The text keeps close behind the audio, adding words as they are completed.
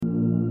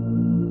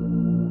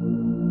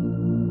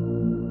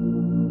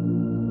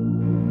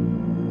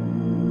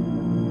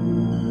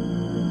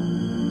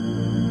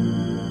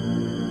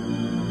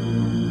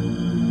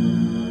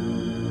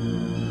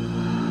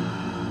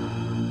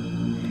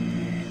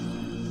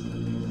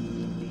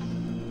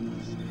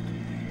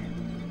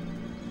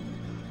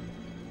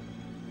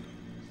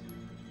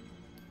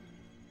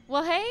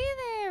Well, hey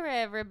there,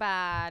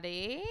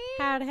 everybody.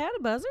 Howdy,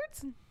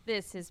 buzzards.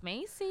 This is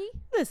Macy.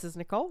 This is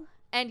Nicole.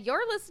 And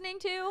you're listening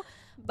to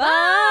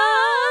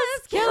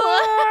Buzz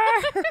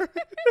Killer.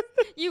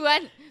 You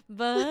went,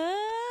 Buzz.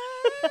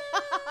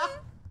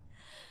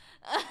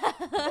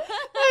 I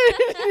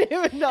didn't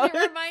even know. It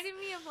reminded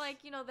me of,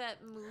 like, you know,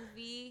 that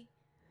movie.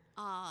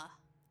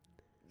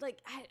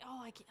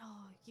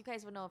 You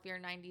guys would know if you're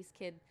a 90s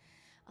kid.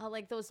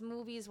 Like those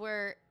movies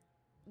where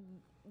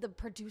the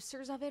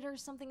producers of it or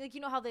something, like, you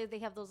know how they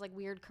have those like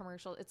weird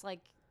commercials. It's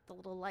like the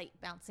little light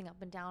bouncing up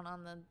and down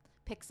on the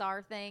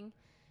Pixar thing.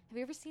 Have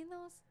you ever seen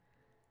those?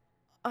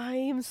 I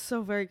am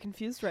so very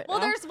confused right now.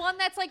 Well, there's one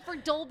that's like for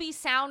Dolby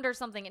Sound or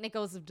something, and it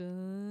goes.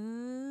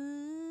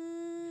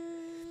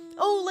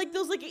 Oh, like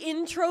those like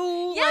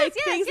intro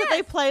things that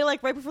they play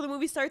like right before the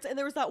movie starts. And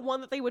there was that one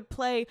that they would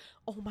play.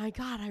 Oh my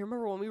god, I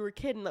remember when we were a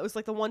kid, and that was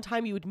like the one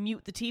time you would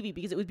mute the TV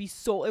because it would be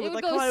so it would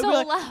like, go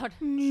so loud.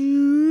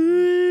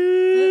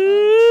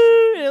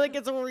 And it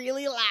gets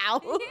really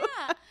loud.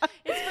 Yeah,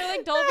 it's for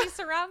like Dolby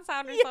surround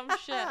sound or some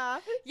shit.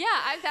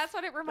 Yeah, that's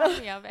what it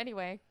reminded me of.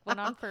 Anyway, went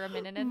on for a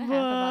minute and a half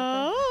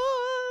about this.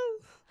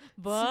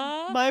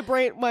 But my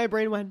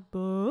brain went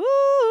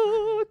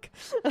book.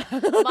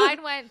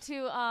 Mine went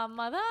to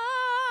Mother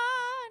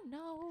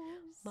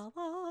knows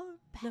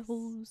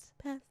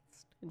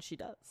best, and she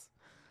does.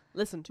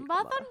 Listen to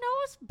Mother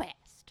knows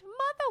best.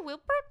 Mother will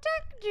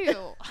protect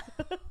you.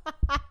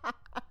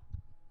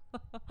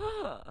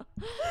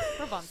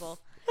 Rapunzel.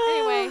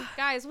 Anyway,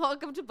 guys,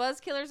 welcome to Buzz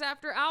Killers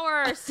After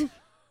Hours. We've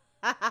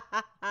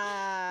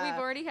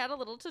already had a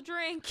little to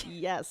drink.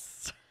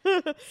 Yes.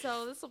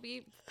 So this will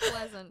be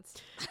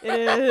pleasant.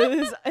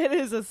 It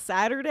is a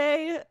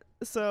Saturday,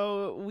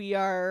 so we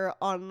are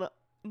on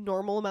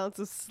normal amounts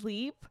of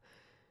sleep,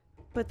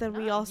 but then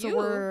we also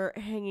were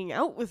hanging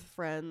out with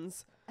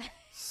friends,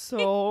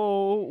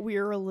 so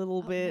we're a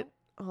little bit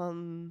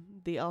on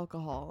the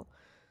alcohol.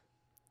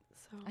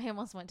 So I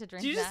almost went to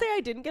drink. Did you just say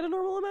I didn't get a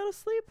normal amount of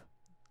sleep?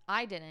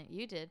 I didn't.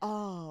 You did.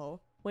 Oh,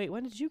 wait,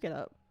 when did you get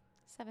up?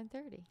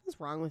 7:30. What's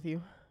wrong with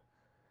you?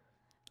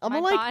 My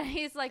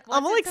body's like,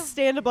 I'm gonna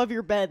stand above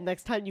your bed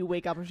next time you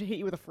wake up and hit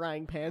you with a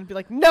frying pan. Be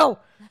like, no,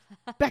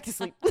 back to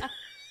sleep. Once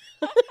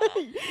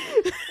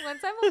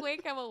I'm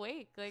awake, I'm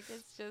awake. Like,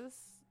 it's just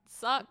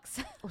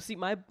sucks. Well, see,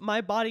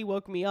 my body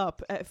woke me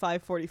up at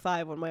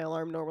 5:45 when my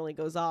alarm normally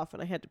goes off,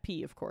 and I had to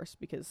pee, of course,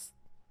 because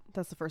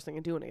that's the first thing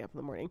I do when I get up in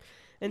the morning.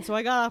 And so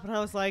I got up and I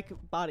was like,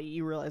 body,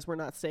 you realize we're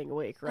not staying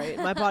awake, right?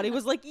 And my body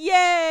was like,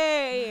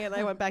 yay! And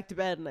I went back to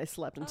bed and I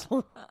slept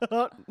until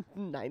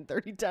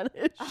 9:30,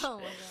 10-ish.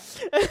 Oh my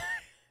god.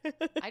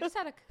 I just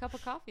had a cup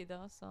of coffee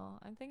though, so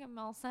I think I'm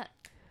all set.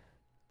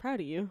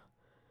 Proud of you.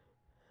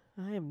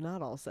 I am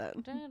not all set.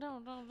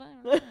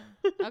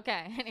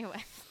 Okay,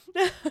 anyway.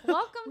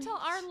 Welcome to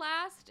our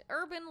last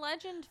urban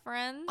legend,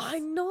 friends. I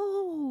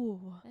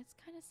know. It's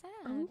kind of sad.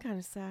 I'm kind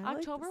of sad.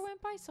 October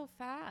went by so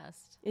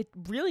fast. It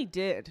really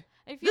did.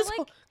 I feel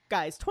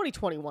guys,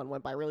 2021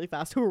 went by really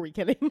fast. Who are we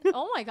kidding?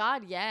 Oh my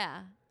god,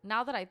 yeah.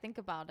 Now that I think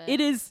about it.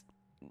 It is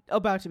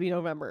about to be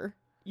November.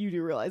 You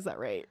do realize that,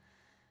 right?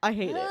 I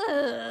hate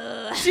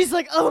it. She's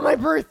like, oh, my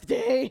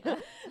birthday.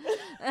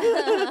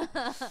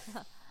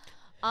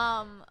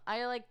 I'm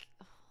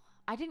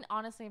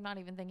not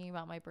even thinking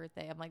about my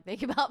birthday. I'm like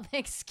thinking about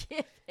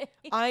Thanksgiving.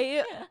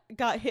 I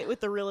got hit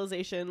with the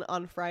realization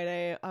on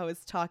Friday. I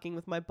was talking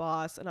with my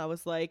boss and I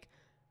was like,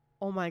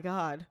 oh my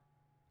God,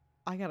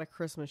 I got a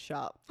Christmas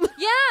shop.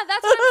 Yeah,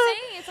 that's what I'm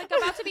saying. It's like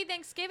about to be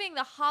Thanksgiving.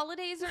 The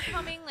holidays are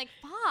coming. Like,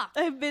 fuck.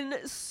 I've been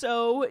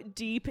so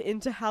deep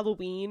into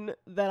Halloween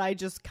that I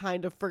just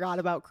kind of forgot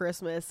about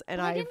Christmas.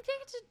 And I didn't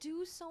get to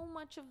do so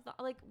much of the,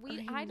 like,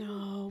 we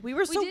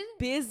were so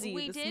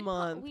busy this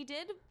month. We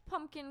did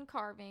pumpkin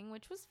carving,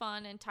 which was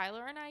fun. And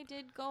Tyler and I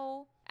did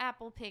go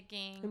apple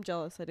picking. I'm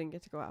jealous I didn't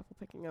get to go apple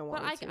picking.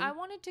 I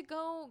wanted to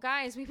go.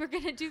 Guys, we were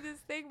going to do this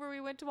thing where we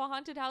went to a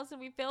haunted house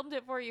and we filmed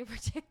it for you for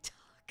TikTok.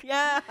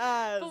 Yes.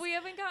 But we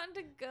haven't gotten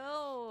to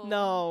go.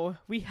 No,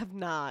 we have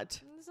not.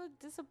 It's so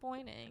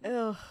disappointing.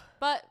 Ugh.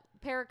 But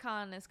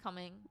Paracon is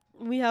coming.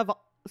 We have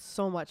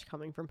so much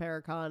coming from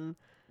Paracon.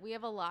 We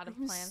have a lot of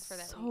plans for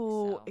that week.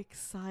 So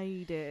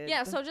excited.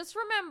 Yeah, so just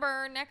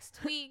remember,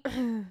 next week,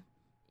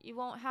 you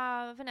won't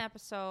have an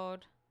episode.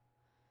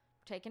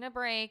 We're taking a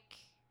break.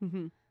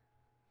 Mm-hmm.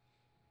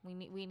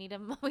 We need a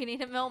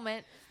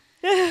moment.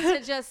 To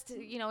just,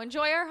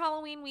 enjoy our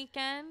Halloween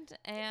weekend.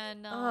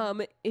 And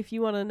if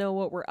you want to know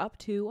what we're up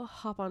to,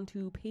 hop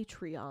onto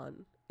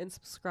Patreon and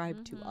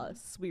subscribe to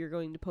us. We are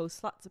going to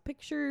post lots of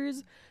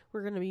pictures.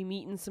 We're going to be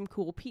meeting some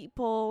cool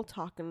people,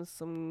 talking to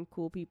some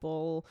cool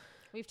people.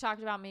 We've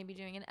talked about maybe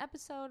doing an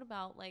episode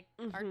about like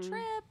our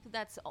trip.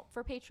 That's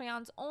for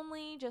Patreons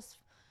only, just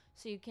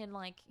so you can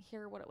like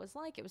hear what it was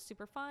like. It was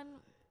super fun.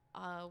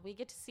 We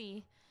get to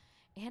see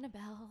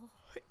Annabelle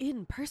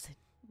in person.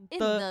 In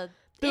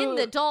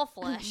the doll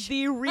flesh.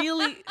 The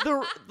real.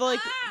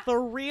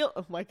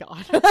 Oh my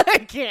god,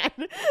 I can't.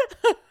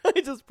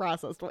 I just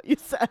processed what you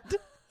said.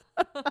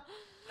 I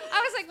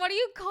was like, what do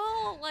you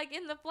call like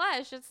in the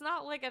flesh? It's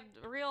not like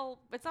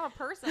it's not a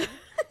person.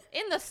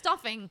 In the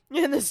stuffing.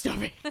 In the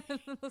stuffing.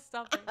 In the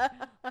stuffing.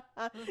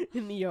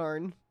 In the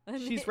yarn.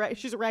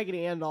 She's a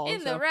Raggedy Ann doll.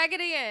 In the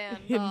Raggedy Ann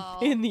doll.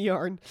 In the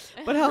yarn.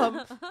 But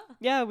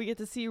yeah, we get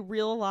to see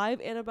real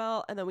live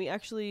Annabelle, and then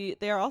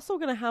they are also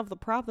gonna have the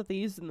prop that they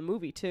used in the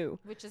movie too.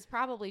 Which is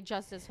probably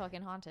just as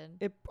fucking haunted.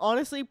 It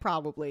honestly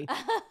probably.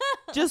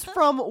 Just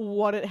from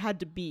what it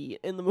had to be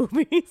in the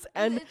movies.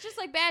 And it's just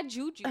like bad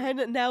juju.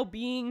 And now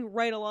being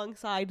right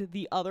alongside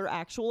the other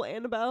actual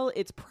Annabelle,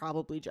 it's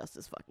probably just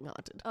as fucking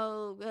haunted.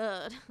 Oh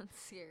god.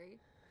 That's scary.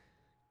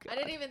 God. I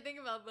didn't even think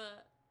about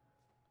that.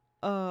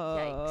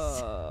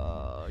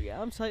 Yikes.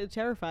 Yeah, I'm slightly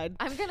terrified.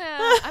 I'm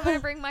gonna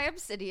bring my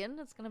obsidian.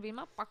 It's gonna be in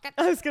my pocket.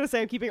 I was gonna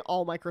say I'm keeping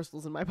all my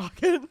crystals in my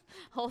pocket.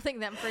 Holding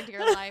them for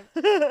dear life.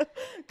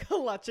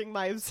 Clutching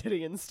my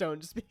obsidian stone,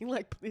 just being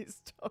like,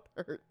 please don't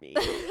hurt me.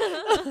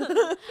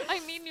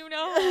 I mean you no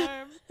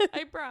harm.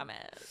 I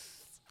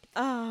promise.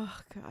 Oh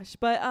gosh.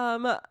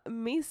 But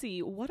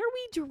Macy, what are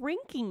we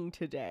drinking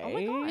today? Oh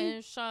my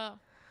gosh.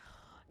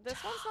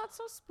 This one's not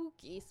so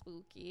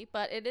spooky,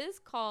 but it is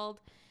called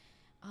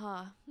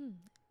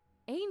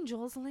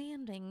Angel's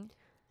Landing.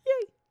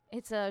 Yay.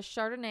 It's a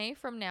Chardonnay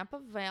from Napa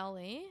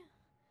Valley.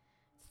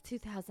 It's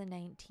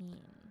 2019.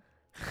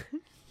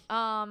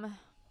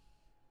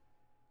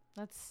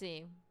 Let's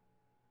see.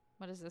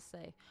 What does this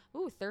say?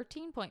 Ooh,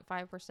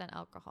 13.5%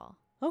 alcohol.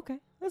 Okay,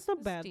 that's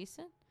not bad.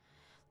 Decent.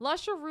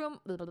 Lush aroma.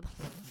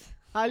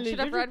 I should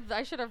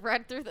have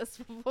read through this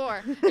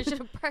before. I should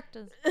have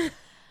practiced.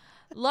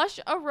 Lush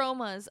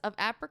aromas of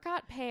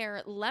apricot,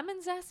 pear,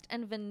 lemon zest,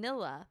 and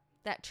vanilla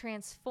that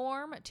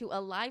transform to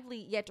a lively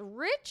yet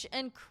rich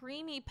and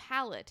creamy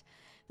palate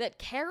that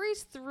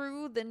carries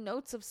through the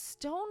notes of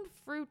stone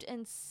fruit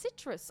and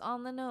citrus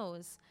on the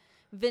nose,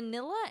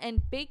 vanilla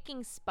and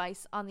baking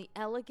spice on the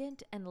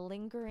elegant and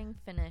lingering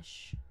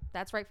finish.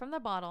 That's right from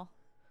the bottle.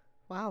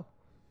 Wow.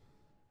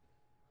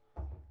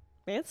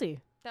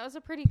 Fancy. That was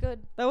a pretty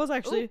good. That was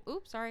actually.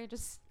 Oops, sorry. I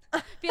just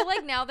feel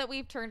like now that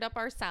we've turned up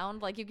our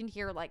sound, like you can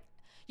hear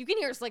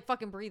us like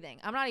fucking breathing.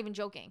 I'm not even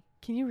joking.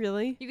 Can you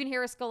really? You can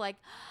hear us go like.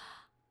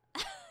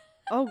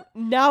 Oh,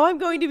 now I'm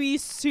going to be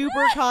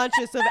super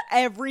conscious of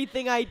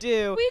everything I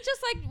do. We're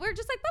just like we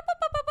talk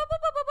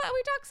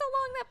so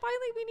long that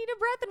finally we need a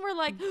breath and we're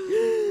like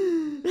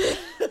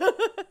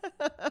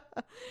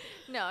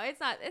No, it's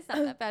not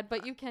that bad,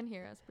 but you can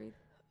hear us breathe.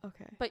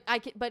 Okay.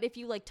 But if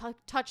you like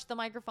touch the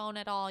microphone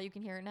at all, you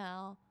can hear it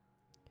now.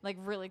 Like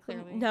really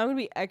clearly. Now I'm going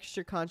to be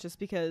extra conscious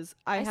because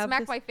I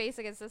smack my face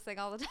against this thing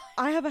all the time.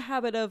 I have a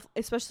habit of,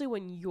 especially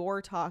when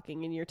you're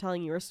talking and you're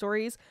telling your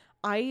stories,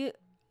 I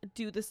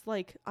do this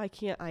like I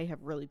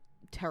have really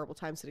terrible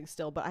time sitting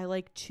still, but I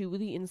like chew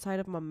the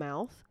inside of my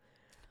mouth,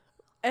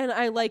 and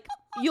I like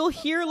you'll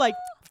hear like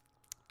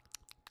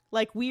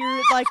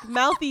weird like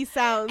mouthy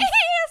sounds. ASMR.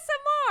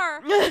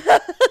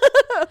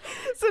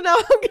 So now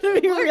I'm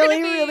gonna be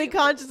really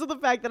conscious of the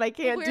fact that I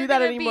can't do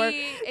that anymore.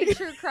 Be a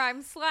true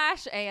crime /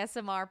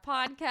 ASMR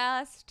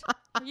podcast.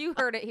 You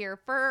heard it here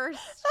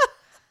first.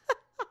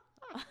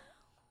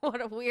 What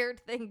a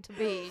weird thing to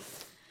be.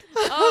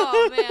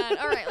 Oh man!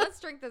 All right, let's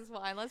drink this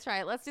wine. Let's try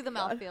it. Let's do the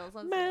mouthfeels.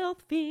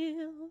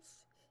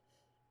 Mouthfeels.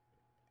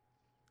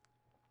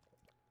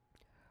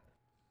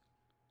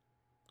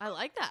 I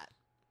like that.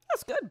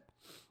 That's good.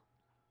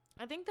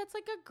 I think that's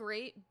like a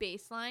great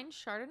baseline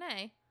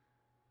Chardonnay.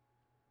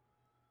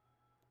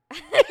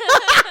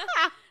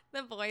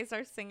 The boys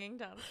are singing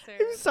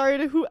downstairs. I'm sorry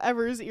to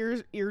whoever's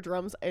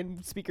eardrums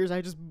and speakers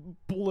I just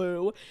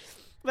blew,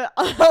 but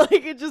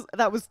like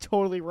that was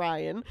totally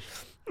Ryan.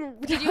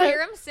 Did you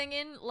hear him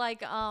singing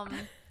like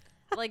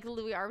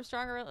Louis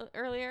Armstrong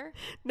earlier?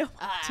 No,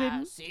 I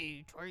didn't.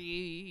 See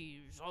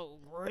trees so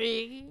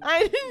green. I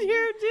didn't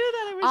hear him do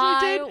that. I wish I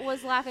did. I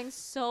was laughing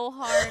so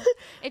hard.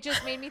 It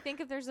just made me think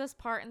of there's this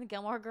part in the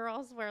Gilmore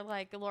Girls where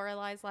like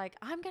Lorelai's like,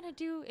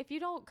 if you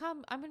don't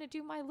come, I'm gonna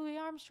do my Louis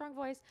Armstrong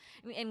voice,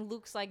 and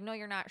Luke's like, no,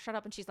 you're not. Shut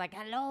up. And she's like,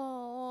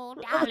 hello,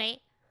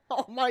 Dolly.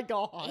 Oh my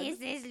God.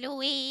 This is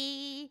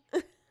Louis,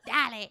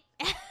 Dolly.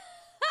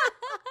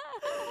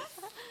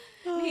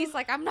 And he's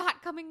like, I'm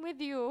not coming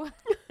with you.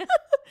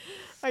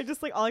 I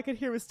just like all I could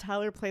hear was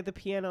Tyler play the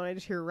piano, and I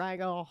just hear Ryan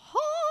go,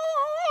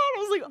 I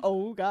was like,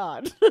 oh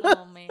God.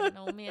 Oh man.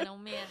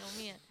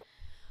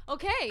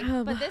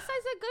 Okay, but this is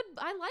a good.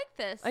 I like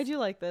this. I do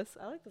like this.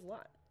 I like this a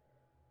lot.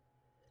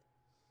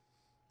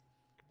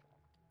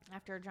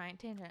 After a giant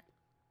tangent.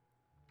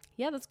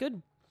 Yeah, that's good.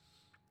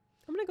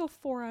 I'm gonna go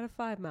 4 out of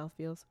 5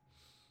 mouthfeels.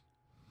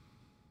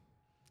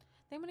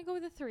 I'm gonna go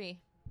with a 3.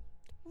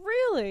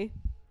 Really?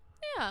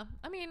 Yeah,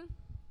 I mean,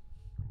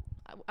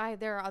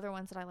 there are other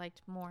ones that I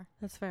liked more.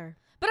 That's fair.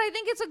 But I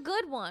think it's a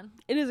good one.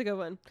 It is a good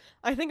one.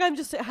 I think I'm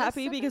just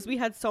happy because we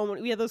had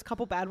those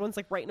couple bad ones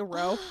like right in a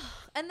row.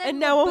 And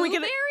now the when we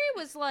get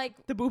was like,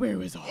 the blueberry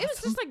was awesome. It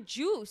was just like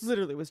juice.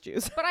 Literally was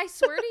juice. But I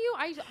swear to you,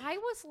 I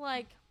was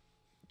like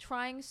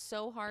trying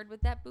so hard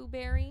with that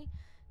blueberry.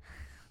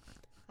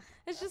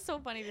 It's just so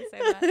funny to say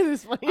that. It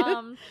is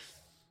funny.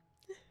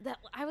 That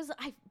I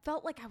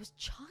felt like I was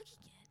chugging it.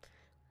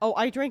 Oh,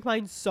 I drank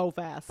mine so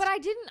fast. But I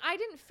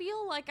didn't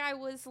feel like I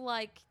was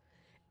like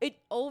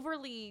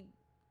overly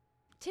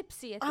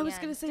tipsy at the I was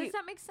end. gonna say- Does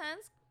that make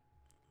sense?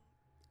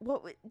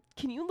 What?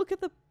 Can you look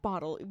at the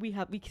bottle? We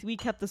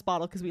kept this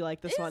bottle because we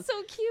like this one. It's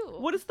so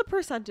cute. What is the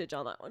percentage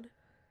on that one?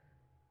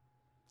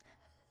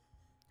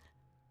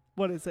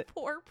 What is it?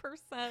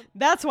 4%.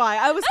 That's why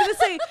I was gonna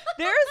say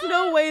there is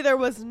no way there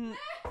was.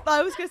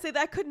 I was gonna say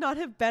that could not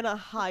have been a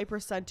high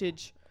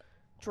percentage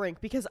drink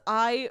because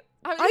I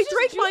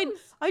drank mine.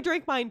 I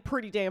drank mine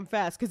pretty damn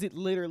fast because it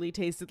literally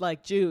tasted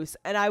like juice,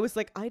 and I was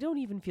like, I don't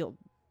even feel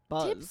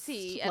buzzed.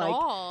 Tipsy at Like,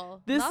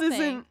 all. This Nothing.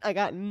 isn't. I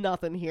got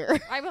nothing here.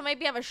 I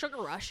maybe have a sugar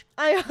rush.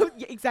 Yeah,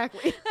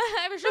 exactly. I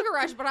have a sugar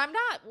rush, but I'm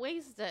not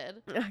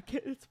wasted.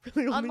 It's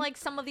really only, Unlike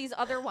some of these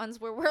other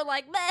ones where we're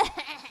like, meh.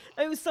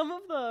 it was some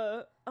of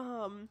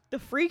the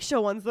freak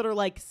show ones that are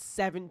like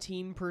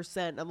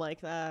 17%. I'm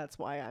like, that's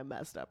why I'm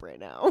messed up right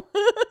now.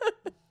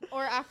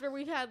 Or after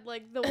we had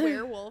like the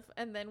werewolf,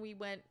 and then we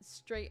went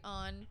straight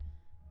on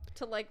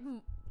to like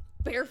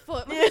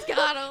barefoot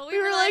Moscato. We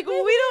were like,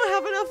 well, we don't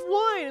have enough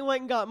wine, and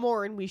went and got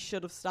more, and we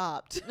should have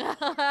stopped.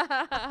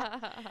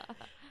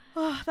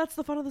 That's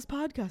the fun of this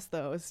podcast,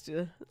 though, is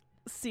to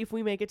see if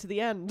we make it to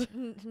the end.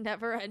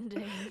 Never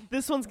ending.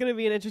 This one's going to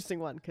be an interesting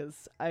one,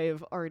 because I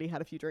have already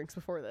had a few drinks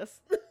before this.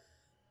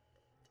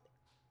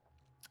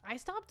 I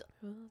stopped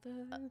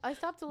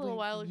a little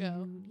while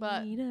ago,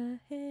 but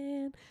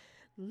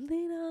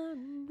Lean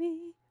on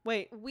me.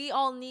 Wait. we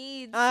all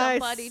need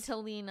somebody to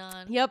lean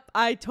on. Yep,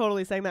 I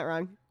totally sang that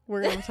wrong.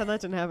 We're going to pretend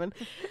that didn't happen.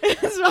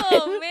 It's fine.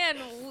 Oh man,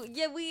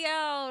 yeah, we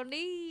all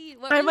need.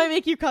 I might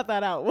make you cut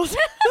that out. We'll just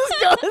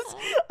go.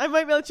 I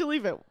might let you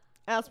leave it.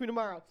 Ask me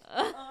tomorrow.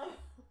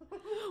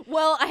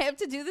 Well, I have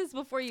to do this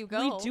before you go.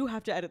 We do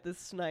have to edit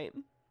this tonight.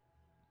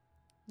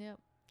 Yep.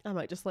 I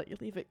might just let you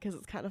leave it because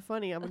it's kind of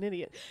funny. I'm an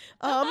idiot.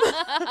 Anyway,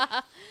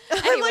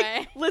 I'm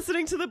like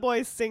listening to the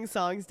boys sing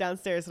songs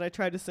downstairs, and I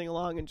tried to sing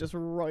along and just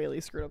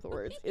royally screwed up the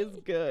words. It's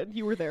good.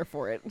 You were there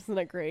for it. Isn't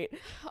that great?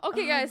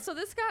 okay, guys. So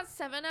this got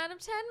 7 out of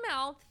 10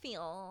 mouth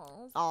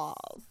feels. Oh,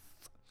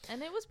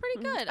 And it was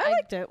pretty good. I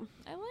liked it.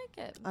 I like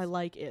it. I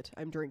like it.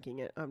 I'm drinking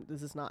it.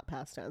 This is not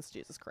past tense.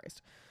 Jesus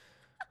Christ.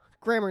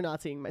 Grammar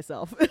Naziing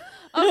myself.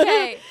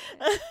 Okay.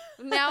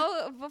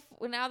 now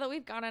that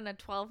we've gone on a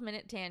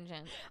 12-minute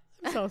tangent.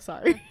 I'm so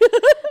sorry.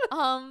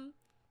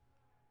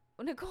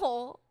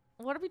 Nicole,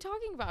 what are we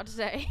talking about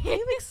today? I'm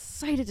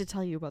excited to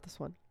tell you about this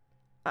one.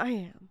 I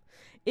am.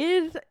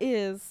 It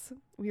is.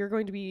 We are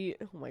going to be.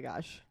 Oh my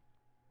gosh.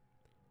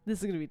 This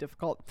is going to be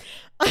difficult.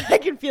 I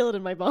can feel it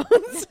in my bones.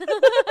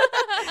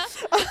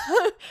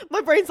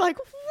 My brain's like,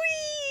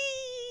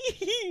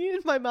 wee!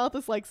 My mouth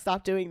is like,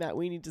 stop doing that.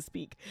 We need to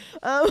speak.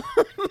 And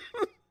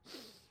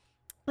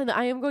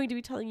I am going to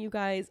be telling you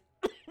guys.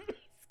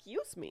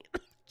 Excuse me.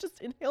 Just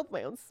inhaled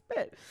my own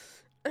spit.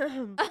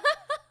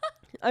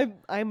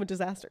 I'm a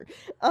disaster.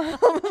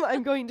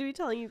 I'm going to be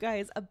telling you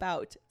guys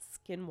about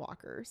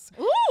Skinwalkers.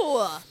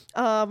 Ooh!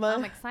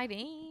 I'm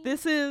excited.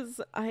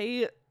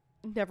 I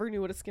never knew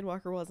what a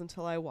Skinwalker was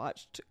until I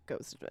watched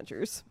Ghost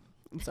Adventures.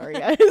 I'm sorry,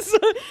 guys.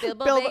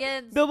 Bilbo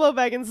Baggins. Bilbo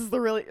Baggins is the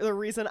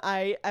reason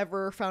I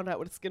ever found out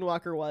what a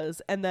Skinwalker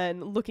was. And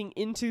then looking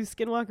into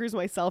Skinwalkers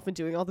myself and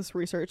doing all this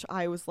research,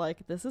 I was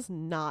like, this is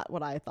not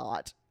what I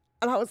thought.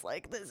 And I was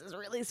like, this is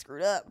really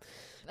screwed up.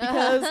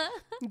 Because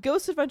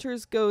Ghost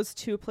Adventures goes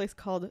to a place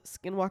called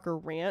Skinwalker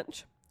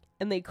Ranch.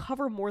 And they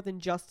cover more than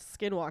just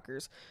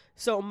skinwalkers.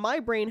 So my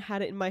brain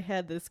had it in my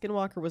head that a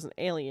skinwalker was an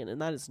alien.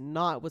 And that is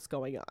not what's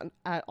going on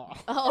at all.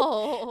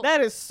 Oh. That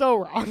is so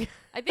wrong.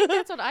 I think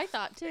that's what I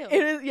thought, too.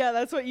 It is, yeah,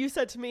 that's what you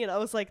said to me. And I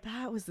was like,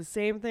 that was the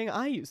same thing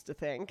I used to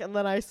think. And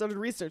then I started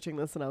researching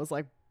this. And I was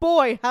like,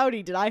 boy,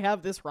 howdy, did I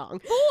have this wrong.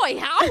 Boy,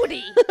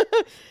 howdy.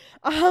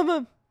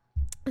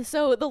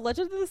 So the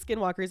legend of the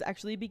Skinwalkers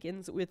actually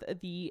begins with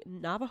the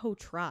Navajo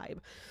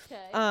tribe.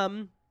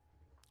 Okay.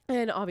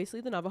 And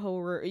obviously the Navajo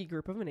were a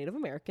group of Native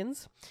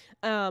Americans.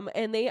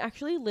 And they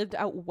actually lived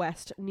out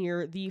west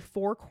near the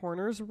Four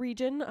Corners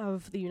region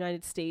of the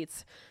United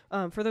States.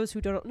 For those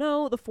who don't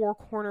know, the Four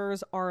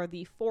Corners are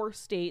the 4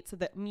 states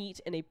that meet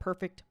in a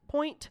perfect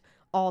point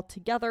all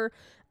together.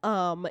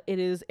 It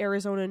is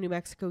Arizona, New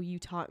Mexico,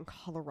 Utah, and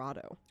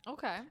Colorado.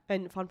 Okay.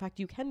 And fun fact,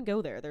 you can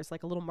go there. There's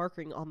like a little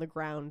marking on the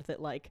ground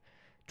that like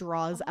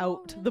draws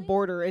out really? the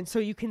border, and so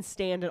you can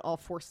stand in all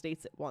 4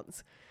 states at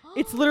once.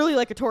 It's literally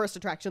like a tourist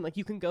attraction. Like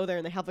you can go there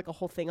and they have like a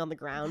whole thing on the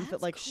ground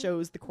that like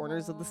shows the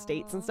corners of the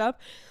states and stuff.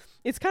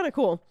 It's kind of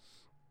cool.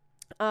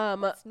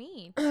 That's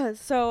neat.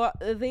 So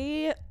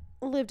they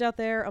lived out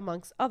there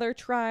amongst other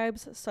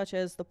tribes such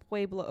as the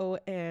Pueblo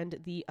and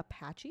the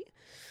Apache.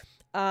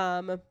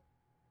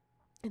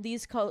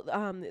 These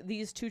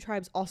 2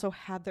 tribes also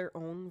had their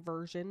own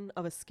version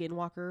of a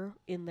skinwalker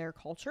in their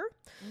culture.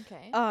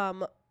 Okay.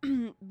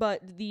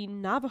 But the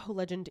Navajo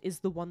legend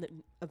is the one that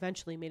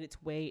eventually made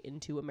its way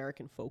into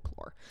American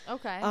folklore.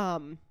 Okay.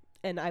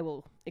 And I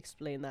will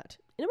explain that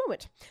in a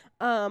moment.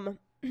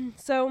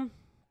 So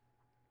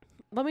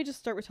let me just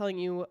start with telling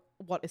you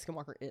what a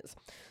skinwalker is.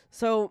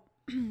 So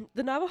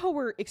the Navajo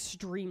were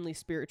extremely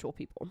spiritual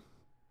people,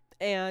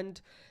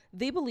 and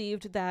they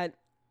believed that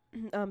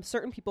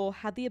certain people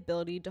had the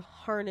ability to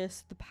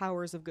harness the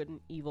powers of good and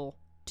evil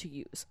to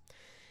use.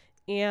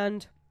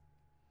 And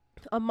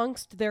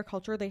amongst their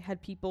culture, they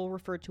had people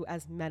referred to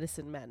as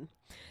medicine men.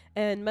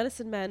 And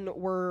medicine men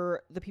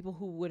were the people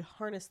who would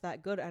harness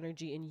that good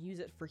energy and use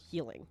it for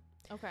healing.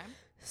 Okay.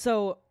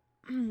 So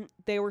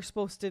they were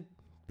supposed to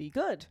be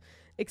good,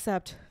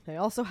 except they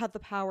also had the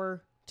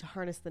power to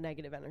harness the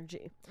negative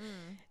energy.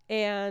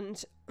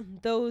 And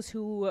those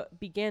who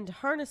began to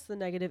harness the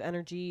negative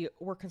energy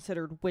were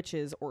considered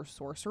witches or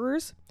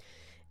sorcerers.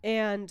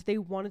 And they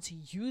wanted to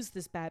use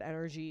this bad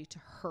energy to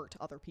hurt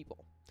other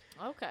people.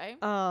 Okay.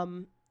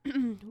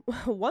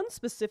 One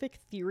specific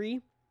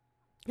theory,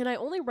 and I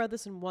only read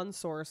this in one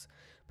source,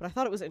 but I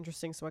thought it was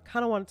interesting, so I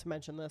kind of wanted to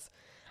mention this,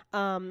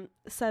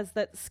 says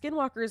that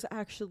skinwalkers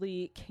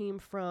actually came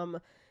from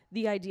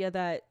the idea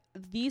that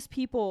these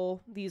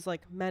people, these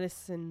like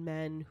medicine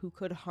men who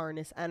could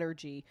harness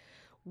energy,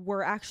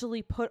 were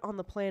actually put on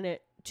the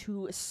planet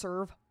to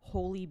serve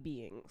holy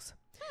beings.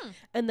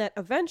 And that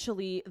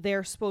eventually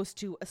they're supposed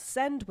to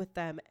ascend with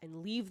them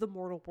and leave the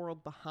mortal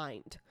world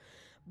behind.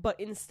 But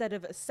instead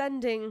of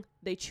ascending,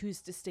 they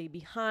choose to stay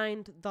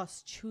behind,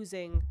 thus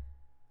choosing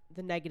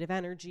the negative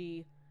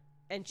energy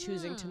and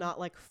choosing to not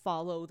like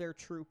follow their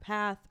true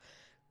path,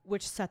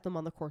 which set them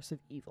on the course of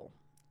evil.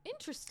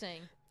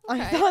 Interesting. Okay.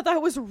 I thought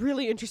that was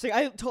really interesting.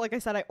 Like I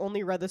said, I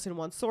only read this in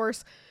one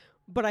source,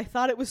 but I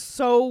thought it was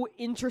so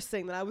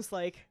interesting that I was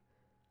like,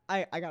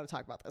 I got to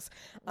talk about this.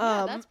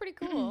 Yeah, that's pretty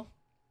cool.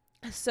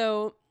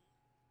 So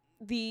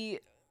the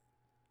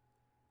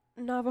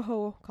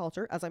Navajo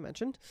culture, as I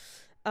mentioned,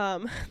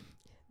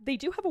 they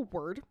do have a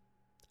word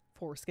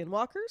for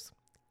skinwalkers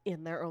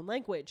in their own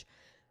language,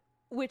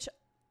 which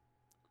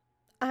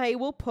I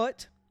will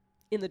put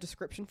in the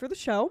description for the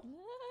show.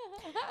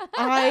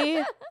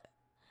 I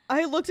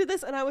looked at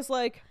this and I was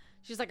like,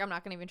 She's like, I'm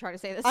not going to even try to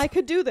say this. I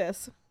could do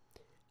this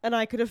and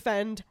I could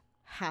offend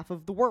half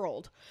of the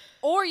world.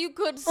 Or you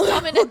could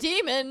summon a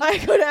demon. I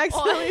could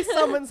accidentally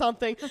summon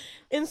something.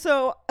 And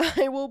so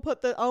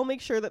I'll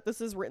make sure that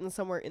this is written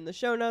somewhere in the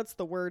show notes,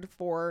 the word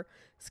for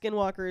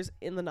skinwalkers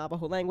in the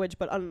Navajo language,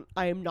 but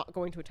I am not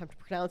going to attempt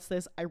to pronounce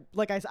this. I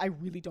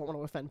really don't want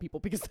to offend people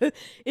because it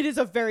is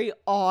a very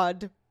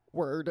odd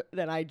word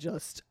that I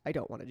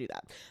don't want to do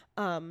that.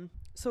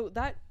 So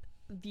that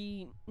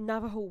the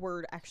Navajo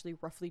word actually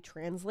roughly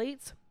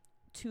translates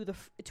to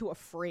a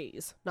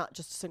phrase, not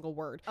just a single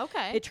word.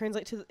 Okay. It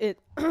translates to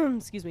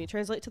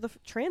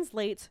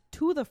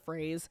the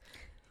phrase,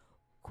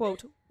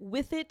 quote,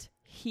 "With it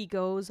he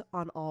goes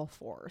on all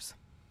fours."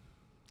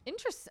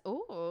 Interesting.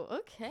 Oh,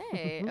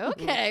 okay.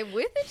 Okay.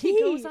 With it he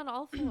goes on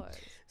all fours.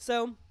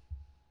 So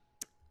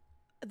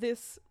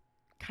this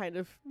kind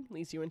of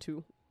leads you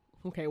into,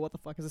 okay, what the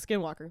fuck is a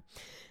skinwalker?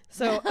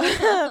 So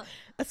a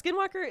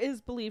skinwalker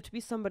is believed to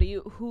be somebody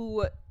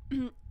who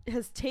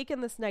has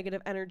taken this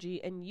negative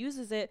energy and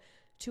uses it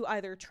to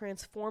either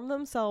transform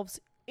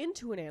themselves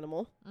into an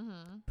animal,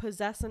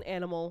 possess an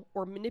animal,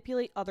 or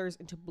manipulate others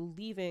into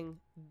believing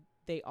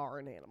they are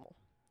an animal.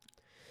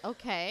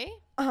 Okay.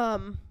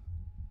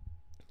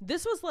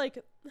 This was like,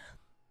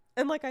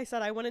 and like I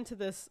said, I went into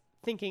this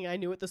thinking I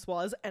knew what this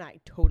was, and I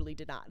totally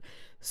did not.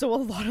 So a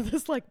lot of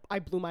this, like, I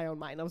blew my own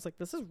mind. I was like,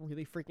 this is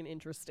really freaking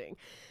interesting.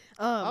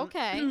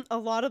 Okay. A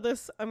lot of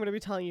this I'm going to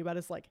be telling you about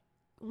is like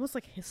almost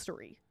like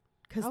history.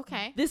 Because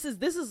this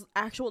is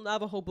actual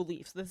Navajo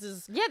beliefs. This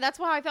is... Yeah, that's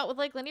why I felt with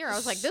Lake Lanier. I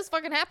was like, this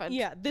fucking happened.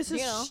 Yeah, this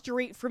is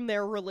straight from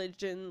their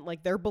religion,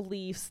 like their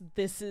beliefs.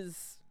 This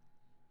is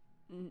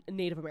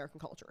Native American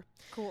culture.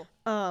 Cool.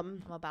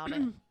 I'm about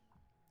it.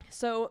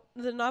 So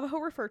the Navajo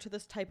refer to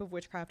this type of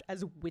witchcraft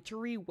as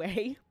witchery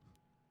way,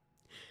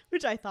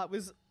 which I thought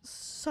was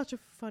such a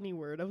funny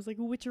word. I was like,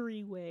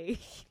 witchery way.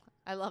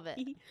 I love it.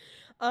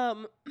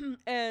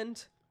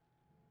 And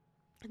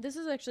this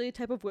is actually a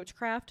type of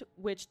witchcraft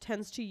which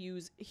tends to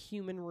use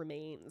human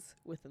remains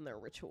within their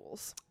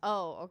rituals.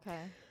 Oh,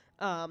 okay.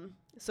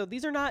 So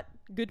these are not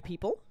good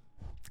people.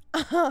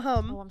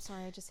 Oh, I'm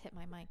sorry. I just hit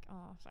my mic.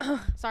 Oh, sorry.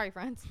 Sorry,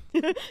 friends.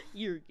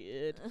 You're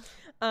good.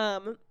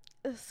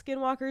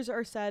 Skinwalkers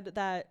are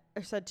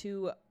said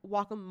to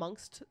walk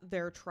amongst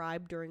their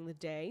tribe during the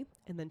day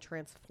and then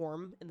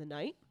transform in the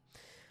night.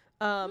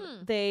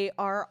 They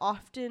are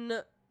often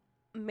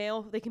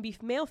male. They can be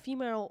male,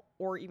 female,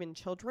 or even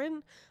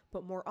children,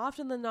 but more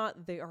often than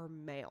not, they are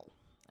male.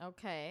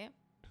 Okay.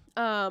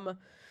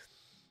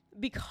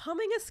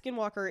 Becoming a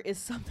skinwalker is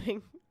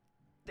something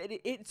that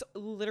it's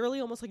literally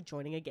almost like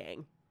joining a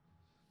gang.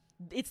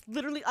 It's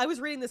literally, I was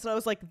reading this and I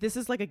was like, this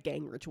is like a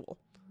gang ritual.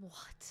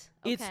 What?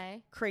 It's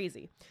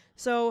crazy.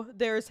 So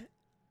there's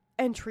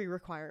entry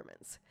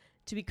requirements.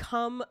 To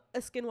become a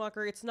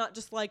skinwalker, it's not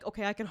just like,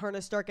 okay, I can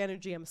harness dark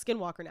energy, I'm a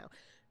skinwalker now.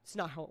 It's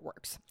not how it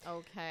works.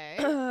 Okay.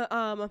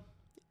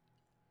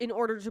 In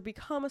order to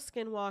become a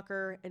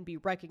skinwalker and be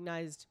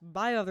recognized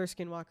by other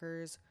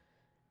skinwalkers,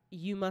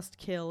 you must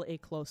kill a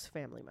close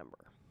family member.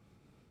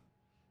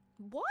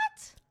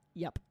 What?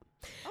 Yep.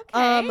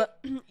 Okay.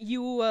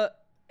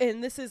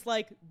 And this is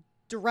like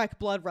direct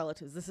blood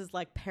relatives. This is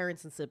like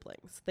parents and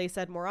siblings. They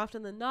said more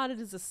often than not, it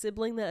is a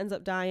sibling that ends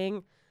up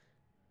dying,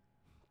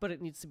 but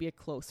it needs to be a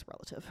close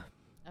relative.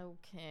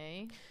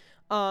 Okay.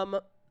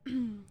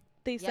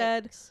 They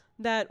said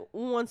that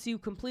once you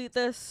complete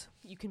this,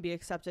 you can be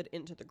accepted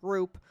into the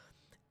group,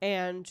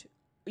 and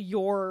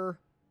your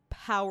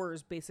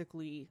powers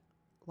basically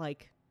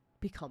like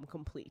become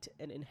complete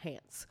and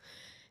enhance.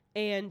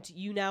 And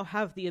you now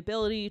have the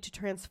ability to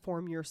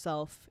transform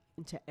yourself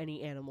into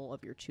any animal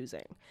of your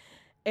choosing.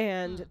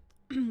 And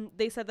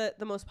they said that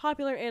the most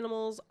popular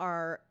animals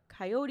are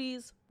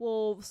coyotes,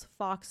 wolves,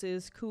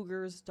 foxes,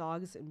 cougars,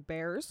 dogs, and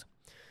bears.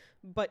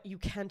 But you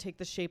can take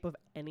the shape of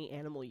any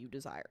animal you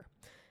desire.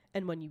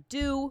 And when you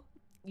do,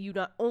 you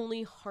not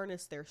only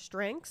harness their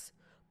strengths,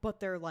 but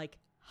they're like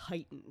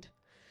heightened.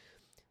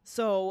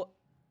 So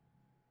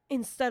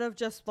instead of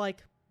just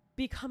like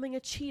becoming a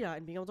cheetah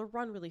and being able to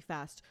run really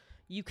fast,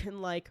 you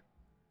can like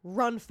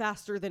run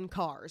faster than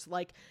cars.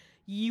 Like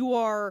you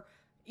are,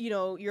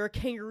 you're a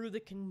kangaroo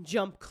that can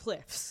jump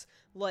cliffs.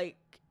 Like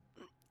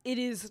it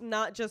is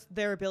not just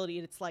their ability,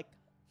 it's like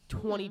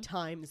 20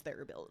 times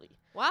their ability.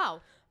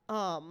 Wow.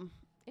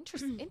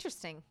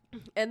 Interesting.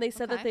 And they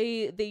said that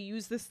they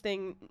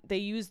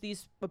use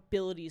these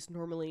abilities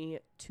normally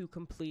to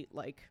complete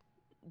like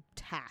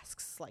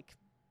tasks like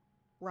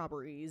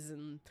robberies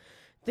and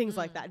things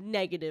like that,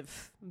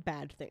 negative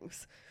bad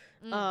things.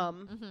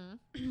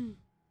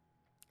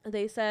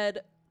 They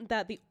said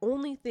that the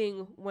only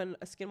thing when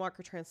a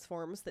skinwalker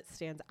transforms that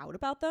stands out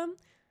about them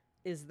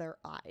is their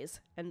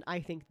eyes. And I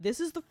think this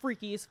is the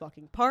freakiest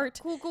fucking part.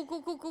 Cool.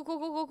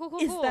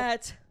 Is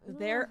that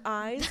their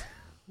eyes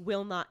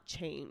will not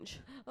change.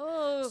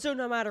 Oh. So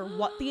no matter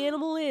what the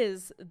animal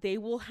is, they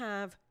will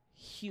have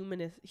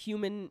humanoid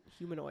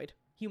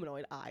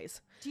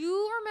eyes. Do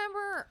you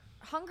remember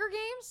Hunger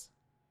Games?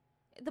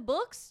 The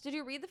books? Did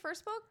you read the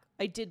first book?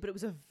 I did, but it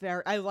was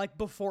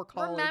before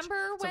college.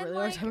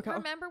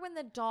 Remember when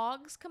the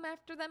dogs come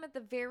after them at the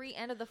very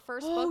end of the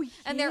first book?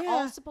 And they're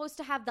all supposed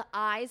to have the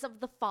eyes of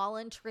the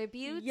fallen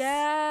tributes?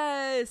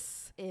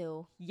 Yes.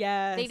 Ew.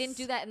 Yes. They didn't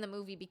do that in the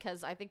movie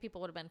because I think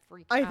people would have been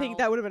freaked out. out. I think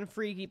that would have been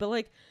freaky, but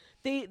like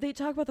they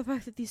talk about the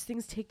fact that these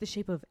things take the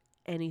shape of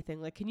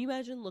anything. Like, can you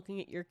imagine looking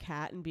at your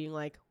cat and being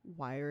like,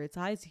 why are its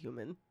eyes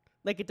human?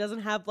 Like, it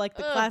doesn't have, like,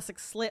 the classic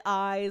slit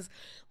eyes,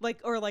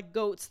 like, or, like,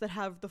 goats that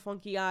have the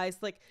funky eyes.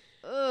 Like,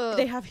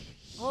 they have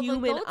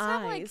human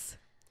eyes.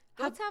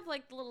 Goats have,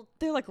 like, little...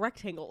 They're, like,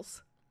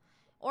 rectangles.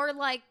 Or,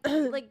 like,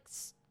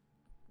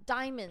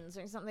 diamonds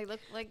or something. They look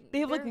like...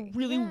 They have, like,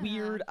 really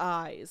weird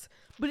eyes.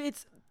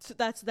 But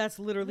that's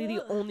literally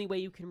the only way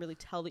you can really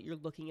tell that you're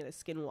looking at a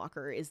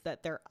skinwalker is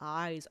that their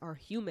eyes are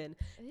human.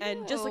 Ew.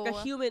 And just like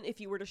a human, if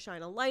you were to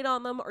shine a light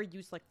on them or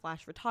use, like,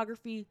 flash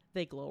photography,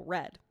 they glow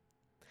red.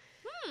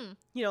 When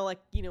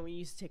you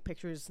used to take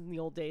pictures in the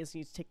old days, you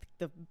used to take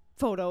the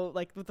photo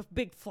like with the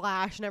big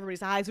flash and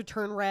everybody's eyes would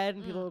turn red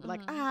and people would be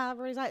like,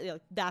 everybody's eyes.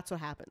 Like, that's what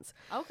happens.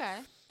 Okay.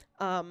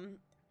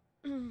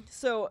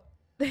 So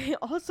they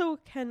also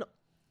can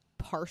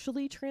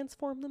partially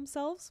transform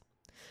themselves.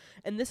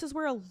 And this is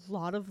where a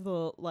lot of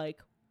the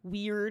like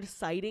weird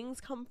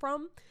sightings come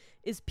from,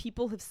 is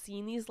people have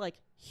seen these like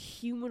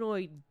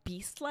humanoid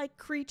beast-like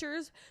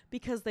creatures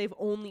because they've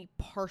only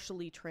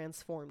partially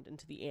transformed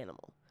into the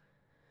animal.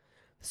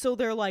 So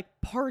they're like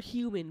part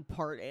human,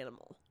 part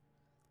animal.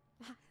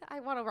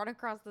 I want to run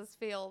across this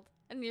field.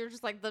 And you're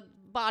just like the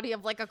body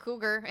of like a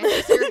cougar and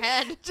just your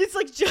head. Just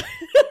like...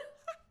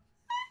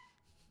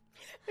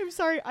 I'm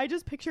sorry. I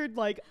just pictured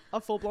like a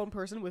full-blown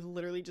person with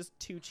literally just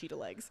 2 cheetah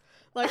legs.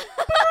 Like...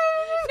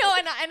 No,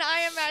 and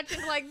I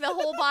imagined like the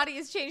whole body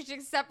is changed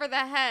except for the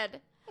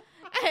head.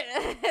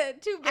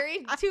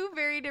 two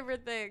very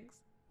different things.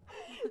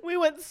 We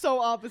went so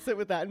opposite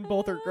with that and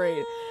both are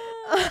great.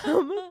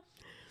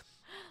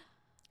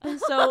 And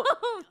so,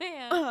 oh,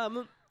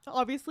 man.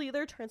 Obviously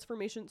their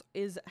transformations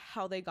is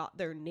how they got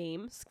their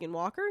name,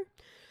 Skinwalker.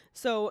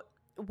 So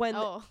when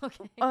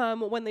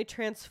when they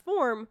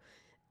transform,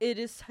 it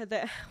is said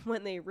that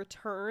when they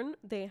return,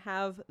 they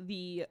have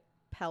the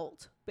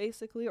pelt,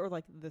 basically, or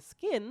like the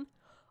skin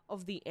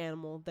of the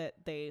animal that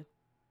they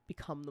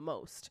become the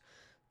most,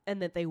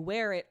 and that they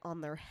wear it on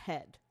their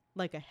head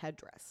like a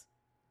headdress.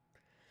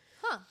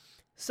 Huh.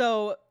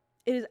 So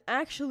it is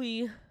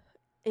actually...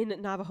 in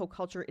Navajo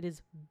culture, it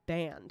is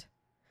banned.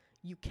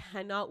 You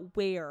cannot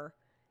wear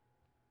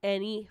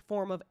any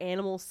form of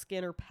animal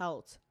skin or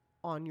pelt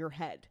on your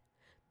head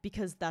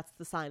because that's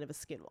the sign of a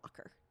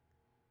skinwalker.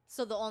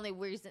 So the only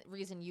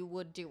reason you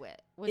would do it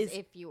was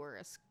if you were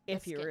a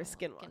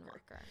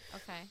skinwalker.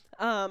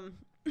 Okay.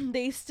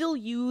 They still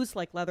use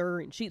like leather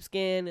and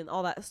sheepskin and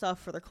all that stuff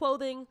for their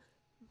clothing,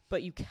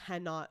 but you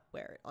cannot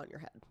wear it on your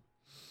head.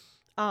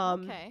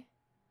 Okay.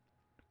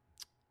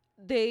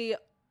 They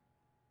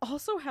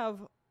also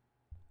have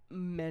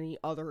many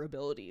other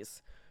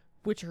abilities,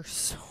 which are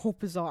so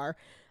bizarre.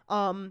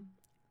 The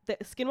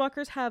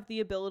skinwalkers have the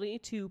ability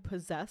to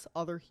possess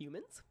other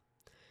humans,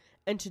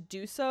 and to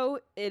do so,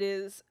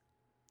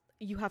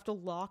 you have to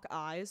lock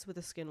eyes with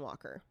a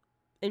skinwalker,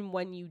 and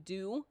when you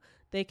do,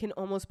 they can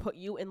almost put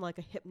you in like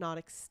a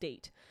hypnotic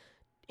state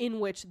in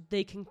which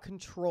they can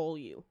control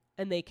you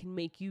and they can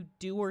make you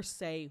do or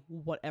say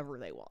whatever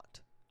they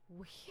want.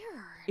 Weird.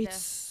 It's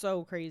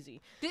so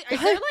crazy. Are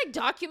there like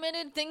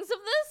documented things of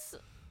this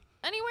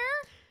anywhere?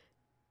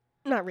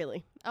 Not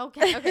really.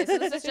 Okay, so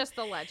this is just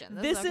the legend.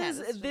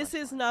 This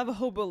is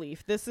Navajo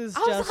belief. This is I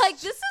was like,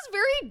 this is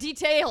very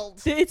detailed.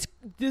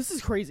 This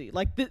is crazy.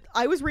 Like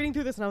I was reading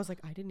through this and I was like,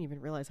 I didn't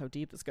even realize how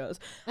deep this goes.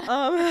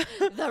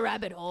 The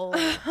rabbit hole.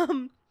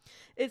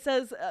 It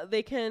says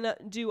they can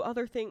do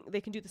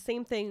They can do the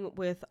same thing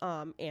with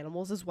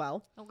animals as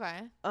well.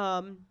 Okay.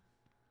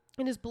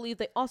 It is believed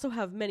they also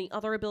have many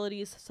other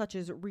abilities, such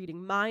as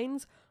reading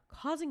minds,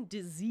 causing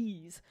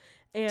disease,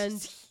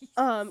 and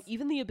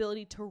even the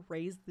ability to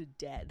raise the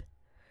dead.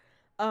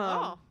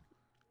 And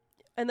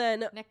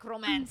then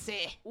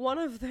necromancy. One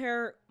of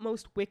their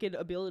most wicked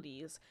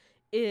abilities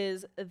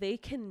is they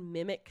can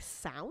mimic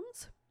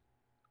sounds.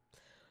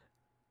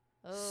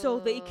 So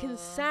they can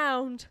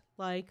sound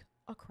like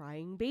a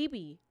crying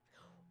baby,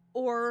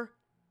 or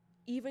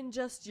even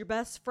just your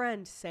best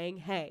friend saying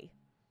hey.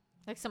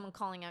 Like someone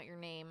calling out your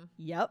name.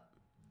 Yep.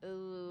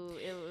 Ooh,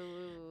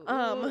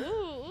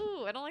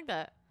 I don't like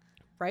that.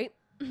 Right?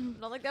 I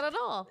don't like that at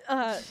all.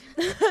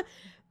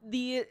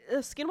 The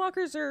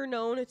skinwalkers are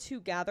known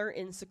to gather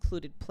in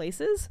secluded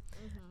places.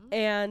 Mm-hmm.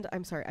 And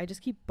I'm sorry, I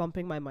just keep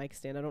bumping my mic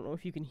stand. I don't know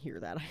if you can hear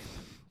that. I'm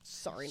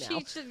sorry now.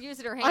 She should use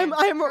her hand.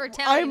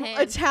 I'm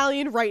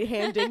Italian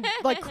right-handing,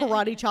 like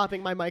karate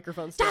chopping my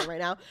microphone stand right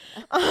now.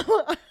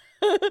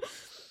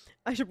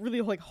 I should really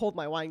like hold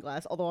my wine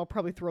glass, although I'll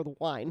probably throw the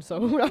wine, so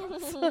who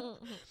knows?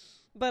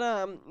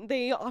 But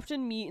they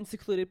often meet in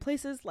secluded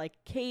places like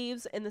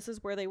caves, and this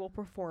is where they will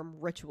perform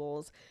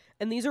rituals.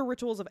 And these are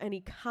rituals of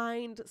any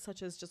kind,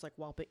 such as just like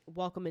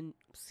welcoming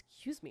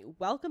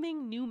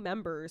new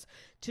members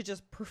to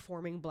just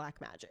performing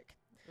black magic.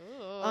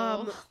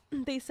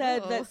 They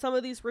said that some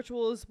of these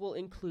rituals will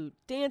include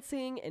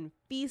dancing and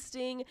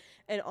feasting,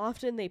 and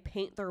often they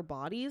paint their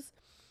bodies.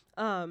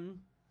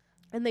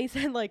 And they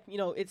said, like, you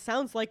know, it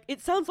sounds like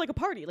a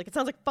party. Like, it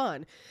sounds like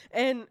fun.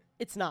 And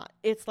it's not.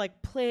 It's,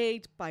 like,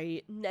 plagued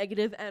by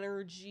negative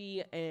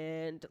energy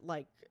and,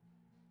 like,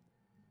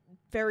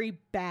 very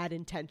bad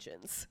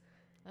intentions.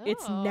 Oh.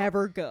 It's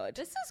never good.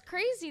 This is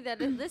crazy that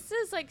this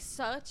is, like,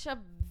 such a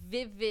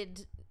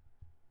vivid,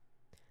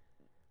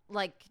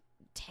 like,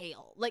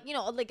 tale. Like, you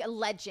know, like a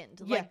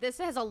legend. Yeah. Like, this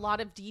has a lot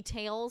of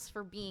details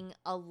for being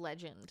a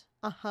legend.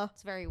 Uh-huh.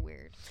 It's very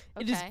weird.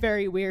 Okay. It is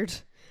very weird.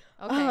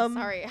 Okay,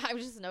 sorry. I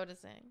was just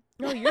noticing.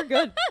 No, you're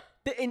good.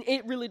 And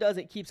it really does.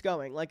 It keeps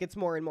going. Like, it's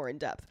more and more in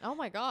depth. Oh,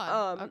 my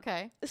God.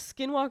 Okay.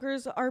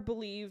 Skinwalkers are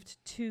believed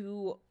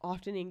to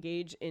often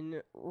engage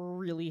in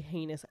really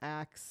heinous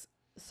acts,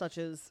 such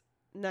as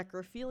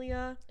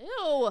necrophilia.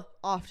 Ew.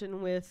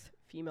 Often with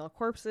female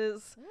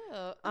corpses.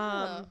 Ew.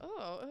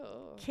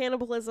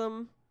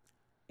 Cannibalism,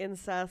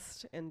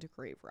 incest, and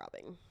grave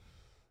robbing.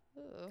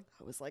 Ew.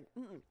 I was like,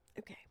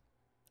 okay.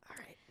 All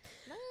right.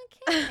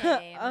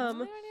 Okay. All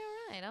right.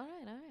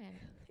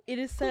 It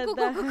is said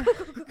that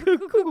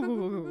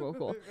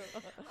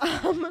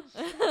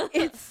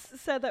it's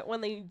said that when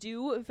they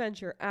do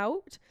venture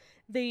out,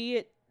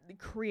 they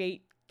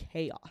create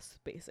chaos.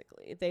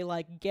 Basically, they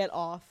like get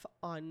off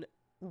on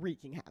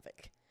wreaking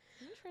havoc.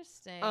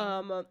 Interesting.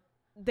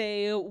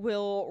 They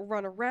will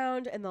run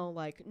around and they'll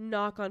like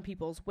knock on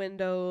people's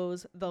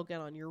windows. They'll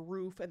get on your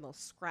roof and they'll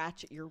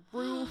scratch at your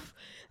roof.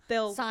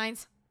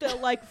 Signs. They'll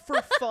like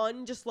for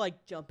fun just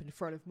like jump in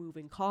front of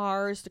moving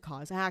cars to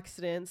cause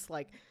accidents.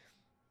 Like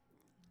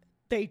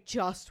they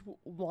just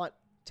want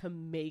to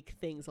make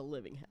things a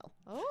living hell.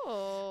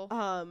 Oh.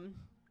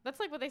 That's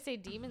like what they say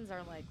demons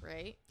are like,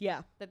 right?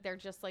 Yeah. That they're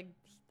just like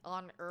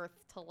on Earth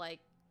to like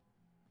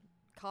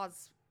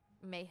cause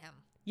mayhem.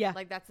 Yeah.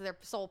 Like that's their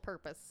sole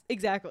purpose.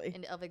 Exactly.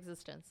 Of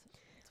existence.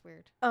 It's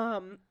weird.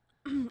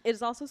 It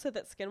is also said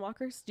that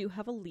skinwalkers do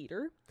have a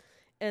leader.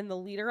 And the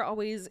leader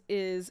always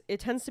it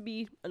tends to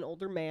be an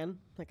older man.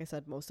 Like I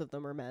said, most of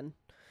them are men.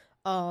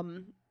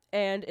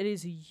 And it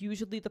is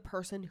usually the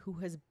person who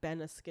has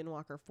been a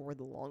skinwalker for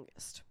the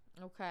longest.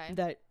 Okay.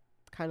 That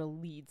kind of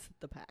leads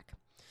the pack.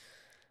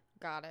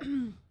 Got it.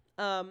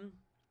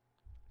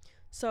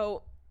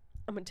 So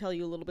I'm going to tell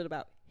you a little bit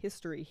about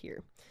history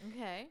here.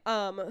 Okay.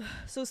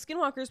 So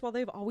skinwalkers, while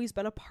they've always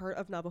been a part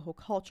of Navajo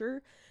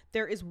culture,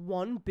 there is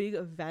one big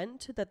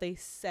event that they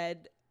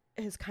said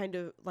has kind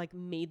of like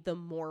made them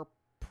more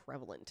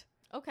prevalent.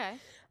 Okay.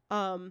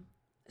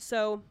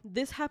 So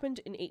this happened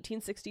in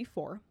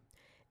 1864,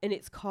 and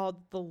it's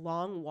called the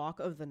Long Walk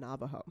of the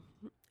Navajo.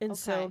 And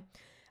so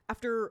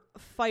after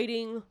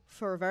fighting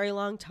for a very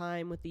long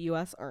time with the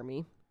U.S.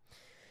 Army,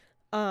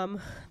 the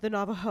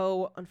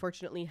Navajo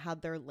unfortunately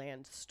had their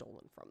land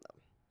stolen from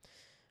them.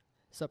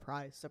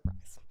 Surprise,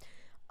 surprise.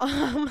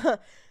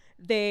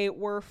 They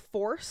were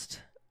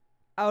forced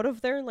out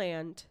of their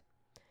land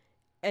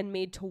and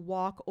made to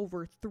walk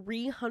over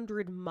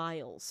 300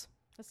 miles.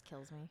 This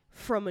kills me.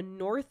 From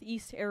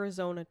northeast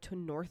Arizona to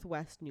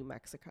northwest New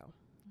Mexico.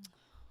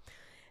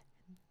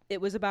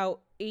 It was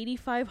about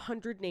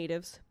 8,500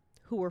 natives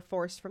who were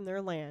forced from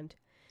their land,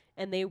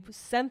 and they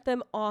sent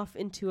them off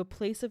into a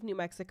place of New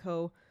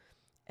Mexico,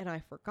 and I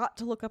forgot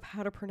to look up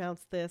how to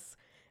pronounce this.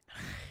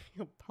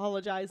 I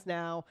apologize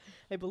now.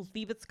 I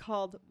believe it's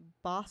called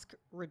Bosque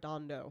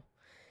Redondo.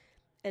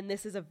 And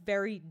this is a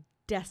very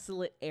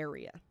desolate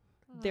area.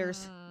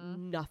 There's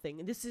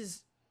nothing. This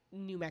is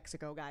New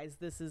Mexico, guys.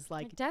 This is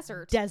like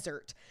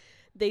desert.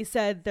 They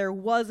said there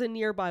was a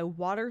nearby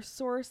water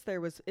source.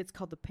 It's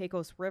called the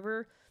Pecos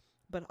River.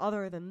 But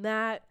other than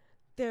that,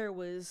 there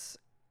was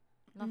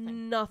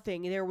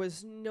nothing. There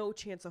was no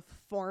chance of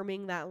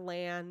farming that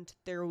land.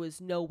 There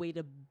was no way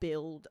to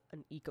build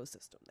an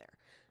ecosystem there.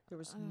 There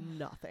was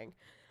nothing.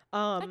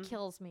 That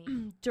kills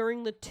me.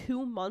 During the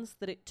 2 months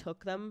that it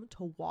took them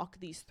to walk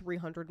these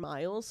 300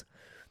 miles,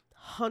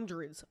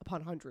 hundreds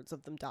upon hundreds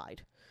of them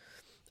died.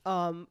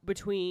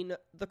 Between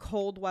the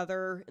cold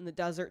weather in the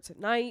deserts at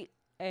night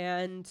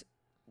and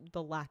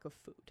the lack of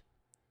food.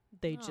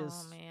 They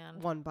just,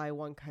 one by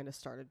one, kind of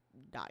started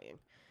dying.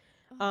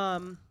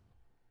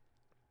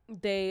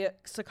 They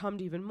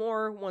succumbed even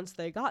more once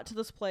they got to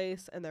this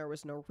place and there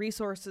was no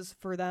resources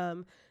for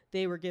them.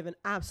 They were given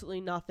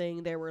absolutely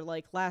nothing. They were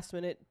like last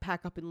minute,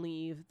 pack up and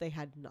leave. They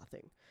had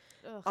nothing.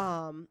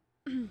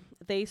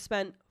 They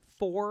spent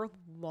 4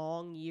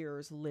 long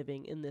years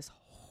living in this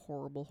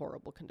horrible,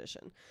 horrible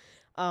condition.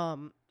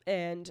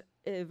 And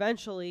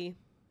eventually,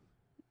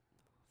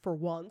 for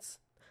once,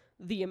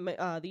 the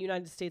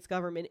United States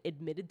government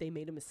admitted they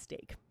made a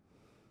mistake.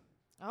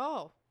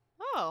 Oh.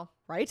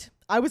 Right?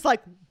 I was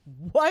like,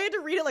 I had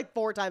to read it like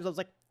 4 times. I was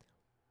like,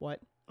 what?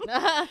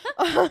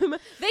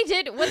 They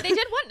did what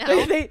now?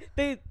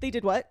 They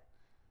did what?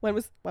 When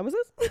was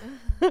this?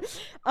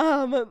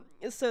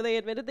 So they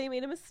admitted they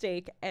made a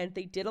mistake, and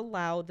they did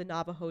allow the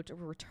Navajo to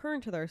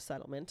return to their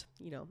settlement,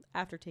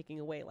 after taking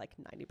away like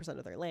 90%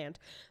 of their land.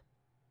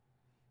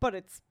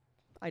 But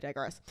I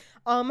digress.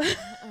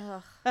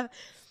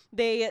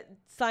 They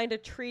signed a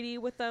treaty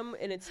with them,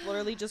 and it's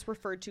literally just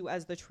referred to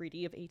as the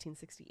Treaty of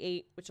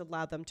 1868, which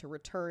allowed them to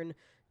return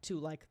to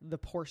like the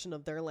portion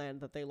of their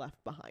land that they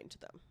left behind to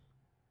them.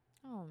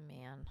 Oh,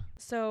 man.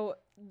 So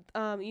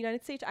the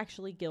United States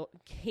actually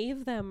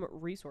gave them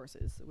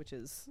resources, which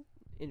is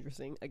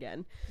interesting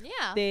again.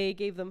 Yeah. They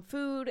gave them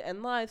food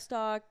and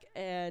livestock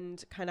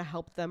and kind of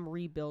helped them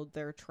rebuild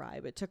their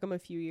tribe. It took them a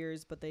few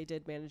years, but they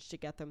did manage to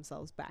get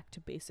themselves back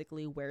to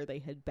basically where they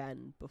had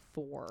been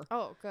before.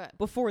 Oh, good.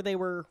 Before they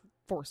were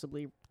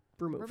forcibly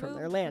removed from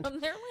their land.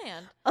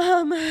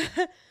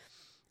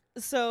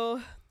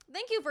 So...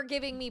 Thank you for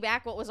giving me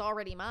back what was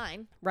already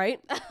mine. Right?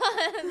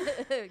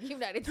 The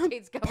United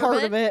States government.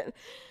 Part of it.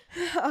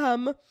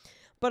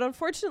 But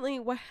unfortunately,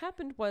 what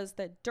happened was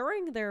that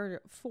during their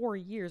 4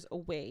 years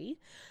away,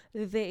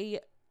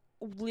 they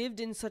lived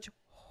in such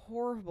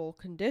horrible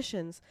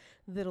conditions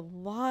that a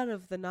lot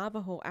of the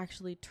Navajo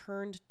actually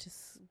turned to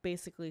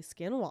basically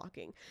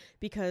skinwalking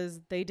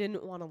because they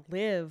didn't want to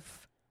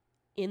live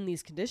in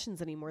these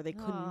conditions anymore. They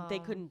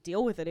couldn't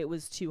deal with it. It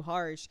was too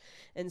harsh.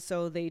 And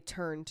so they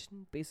turned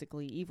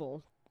basically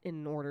evil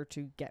in order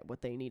to get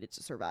what they needed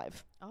to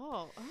survive.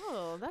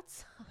 Oh,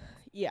 that's...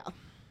 Yeah.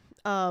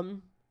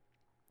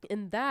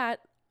 And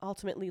that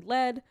ultimately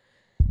led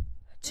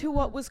to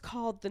what was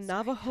called the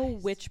Navajo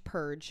Witch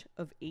Purge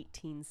of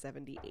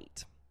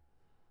 1878.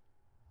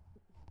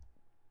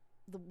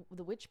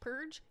 The Witch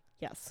Purge?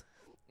 Yes.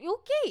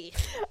 Okay.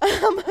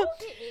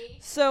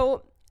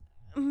 So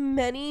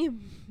many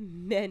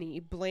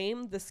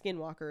blame the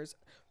Skinwalkers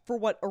for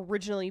what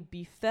originally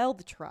befell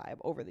the tribe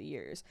over the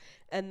years,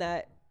 and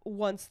that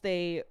once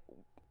they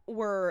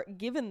were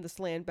given this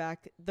land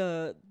back,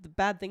 the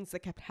bad things that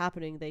kept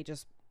happening,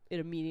 it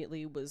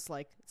immediately was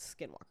like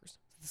Skinwalkers.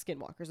 The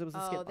Skinwalkers. It was the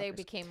Skinwalkers. Oh, they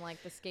became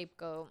like the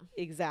scapegoat.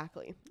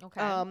 Exactly.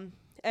 Okay.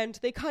 And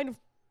they kind of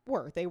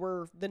were. They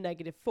were the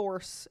negative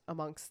force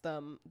amongst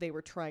them. They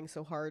were trying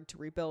so hard to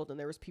rebuild, and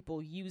there was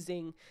people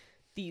using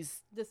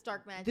this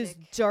dark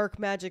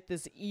magic,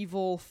 this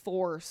evil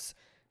force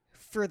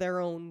for their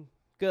own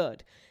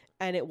good,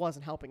 and it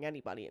wasn't helping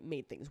anybody. It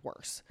made things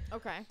worse.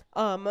 Okay.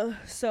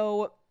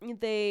 So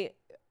they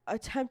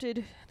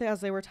attempted,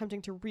 as they were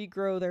attempting to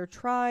regrow their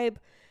tribe,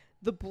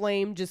 the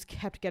blame just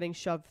kept getting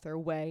shoved their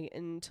way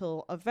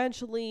until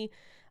eventually,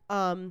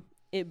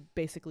 it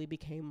basically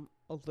became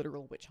a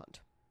literal witch hunt.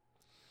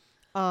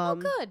 Oh,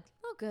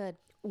 good.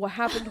 What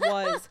happened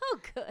was,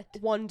 good.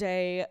 One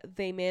day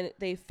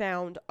they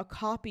found a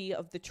copy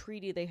of the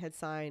treaty they had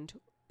signed,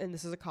 and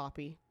this is a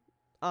copy,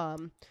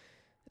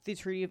 the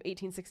Treaty of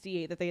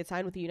 1868 that they had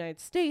signed with the United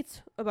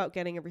States about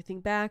getting everything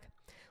back.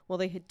 Well,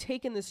 they had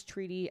taken this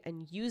treaty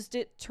and used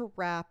it to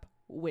wrap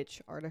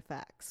witch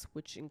artifacts,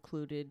 which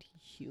included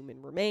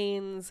human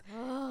remains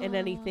and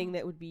anything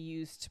that would be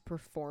used to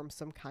perform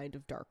some kind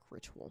of dark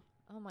ritual.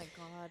 Oh my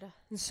God.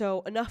 And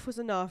so enough was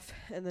enough,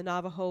 and the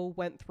Navajo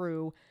went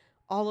through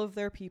all of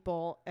their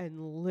people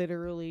and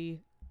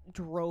literally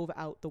drove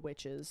out the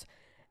witches.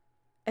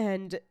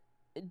 And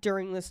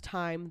during this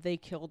time, they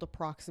killed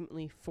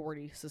approximately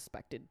 40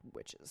 suspected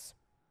witches.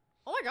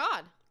 Oh my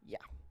God. Yeah.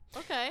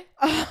 Okay.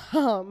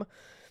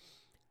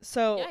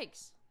 So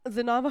yikes.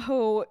 The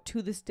Navajo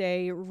to this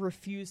day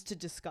refuse to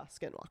discuss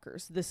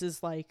skinwalkers. This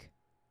is like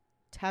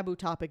taboo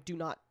topic. Do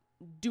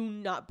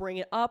not bring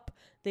it up.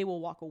 They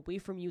will walk away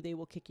from you. They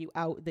will kick you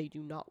out. They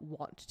do not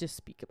want to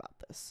speak about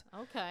this.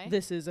 Okay.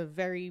 This is a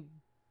very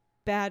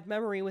bad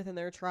memory within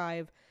their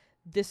tribe.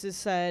 This is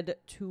said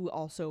to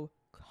also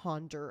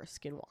conjure a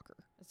skinwalker.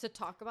 To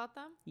talk about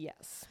them?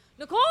 Yes.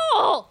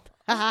 Nicole!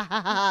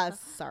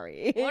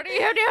 Sorry. What are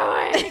you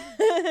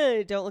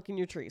doing? Don't look in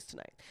your trees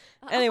tonight.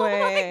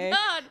 Anyway.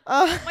 Oh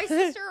my God. My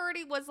sister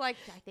already was like,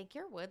 I think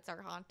your woods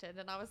are haunted.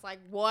 And I was like,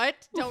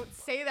 what? Don't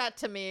say that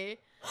to me.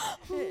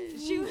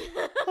 She was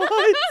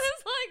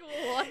like,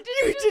 what did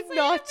you did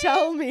not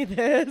tell me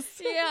this.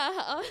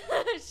 Yeah.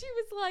 She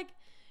was like,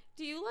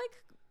 do you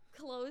like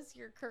close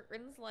your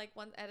curtains like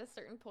one at a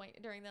certain point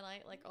during the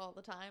night, like all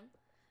the time?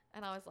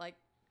 And I was like,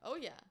 oh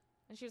yeah.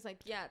 And she was like,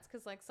 yeah, it's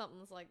because like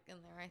something's like in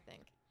there, I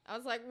think. I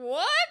was like,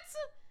 what?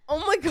 Oh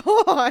my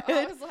God.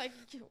 I was like,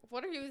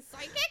 what are you,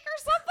 psychic or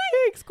something?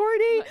 Thanks,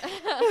 Courtney.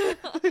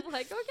 I'm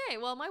like, okay,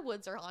 well, my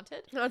woods are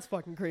haunted. That's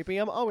fucking creepy.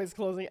 I'm always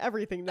closing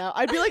everything now.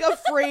 I'd be like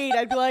afraid.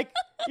 I'd be like,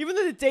 even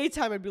in the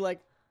daytime, I'd be like,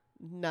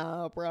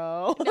 nah,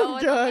 bro. No, I'm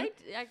at good. night,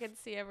 I can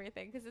see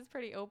everything because it's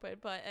pretty open.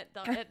 But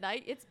at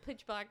night, it's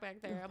pitch black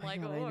back there. I'm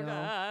like, God, oh, I know.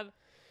 God.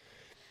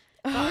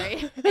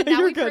 Sorry. And now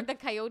You're we've good. heard the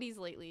coyotes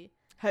lately.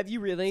 Have you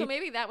really? So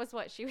maybe that was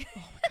what she was. Oh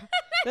my God.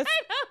 That's,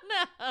 I don't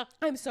know.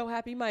 I'm so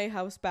happy my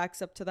house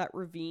backs up to that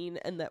ravine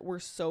and that we're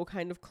so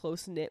kind of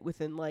close knit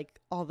within like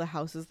all the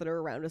houses that are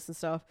around us and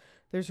stuff.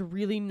 There's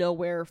really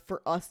nowhere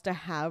for us to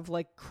have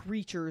like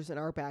creatures in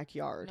our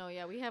backyard. No,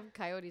 yeah, we have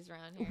coyotes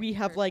around here. We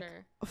have for like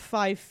sure.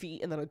 5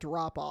 feet and then a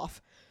drop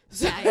off.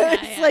 So Yeah,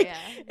 it's like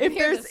We if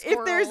hear the there's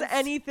squirrels.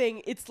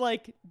 anything, it's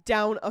like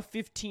down a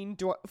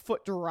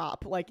 15-foot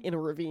drop, like in a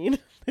ravine.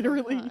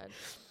 Literally. God.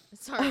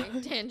 Sorry,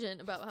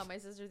 tangent about how my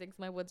sister thinks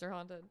my woods are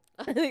haunted.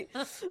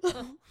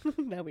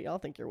 Now we all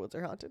think your woods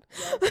are haunted.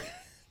 Yes.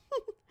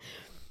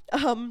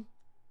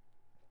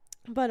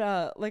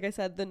 But like I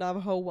said, the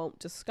Navajo won't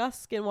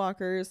discuss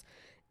skinwalkers,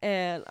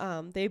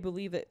 and they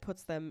believe it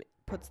puts them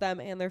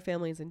and their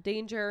families in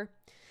danger.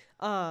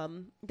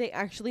 They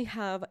actually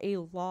have a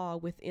law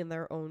within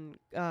their own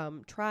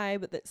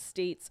tribe that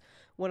states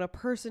when a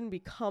person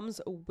becomes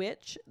a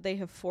witch, they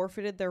have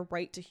forfeited their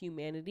right to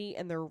humanity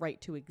and their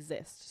right to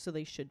exist, so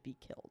they should be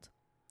killed.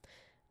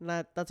 And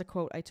that's a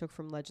quote I took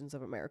from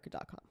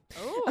legendsofamerica.com.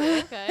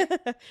 Oh, okay.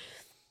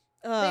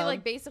 They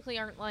like basically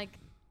aren't like.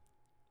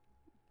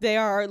 They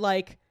are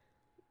like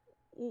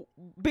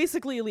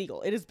basically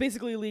illegal. It is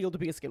basically illegal to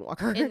be a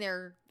skinwalker In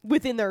their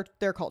within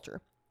their culture.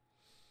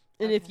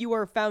 And if Okay. you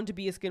are found to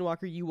be a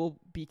skinwalker, you will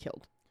be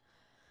killed.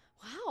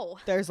 wow,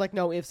 There's like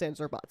no ifs, ands,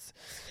 or buts.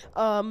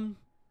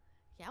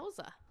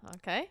 yowza.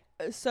 Okay.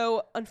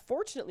 So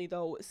unfortunately,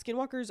 though,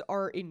 skinwalkers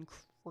are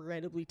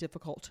incredibly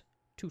difficult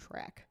to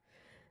track.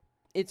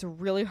 It's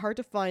really hard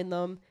to find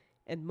them,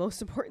 and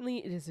most importantly,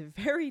 it is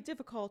very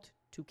difficult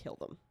to kill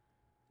them.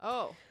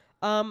 Oh.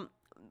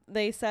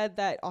 They said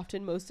that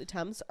often most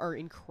attempts are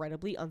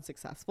incredibly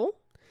unsuccessful,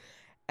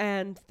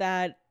 and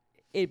that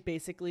it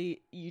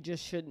basically, you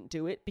just shouldn't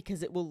do it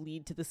because it will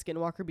lead to the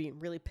skinwalker being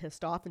really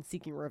pissed off and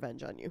seeking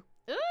revenge on you.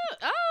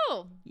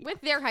 Oh, Yeah.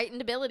 with their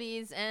heightened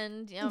abilities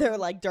and They're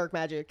like dark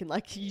magic, and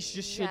like you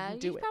just shouldn't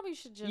do you it. probably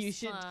should just. You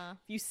should- If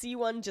you see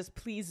one, just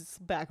please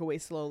back away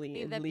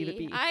slowly and leave it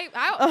be.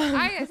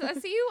 I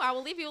see you. I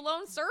will leave you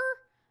alone, sir.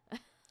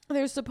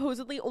 There's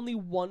supposedly only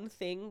one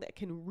thing that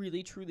can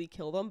really truly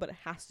kill them, but it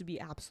has to be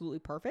absolutely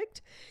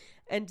perfect.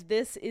 And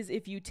this is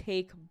if you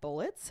take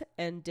bullets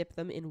and dip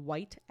them in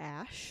white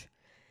ash,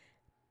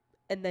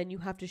 and then you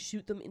have to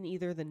shoot them in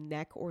either the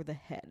neck or the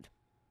head.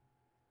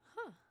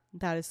 Huh.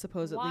 That is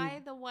supposedly.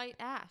 Why the white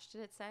ash?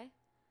 Did it say?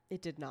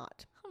 It did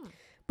not. Hmm.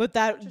 But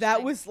that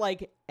Interesting. was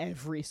like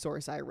every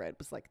source I read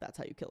was like, that's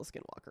how you kill a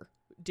skinwalker.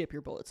 Dip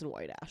your bullets in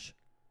white ash.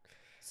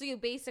 So you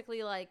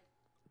basically like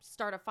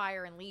start a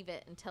fire and leave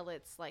it until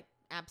it's like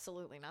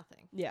absolutely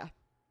nothing. Yeah.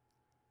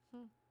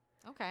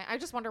 Okay, I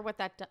just wonder what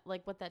that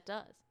what that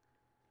does.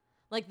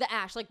 Like the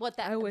ash, like what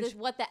that I wish-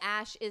 what the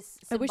ash is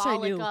I wish I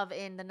symbolic knew. of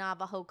in the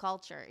Navajo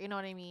culture. You know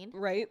what I mean?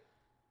 Right?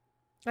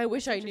 I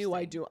wish I knew.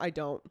 Interesting. I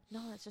don't.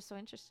 No, that's just so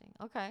interesting.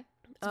 Okay,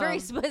 it's very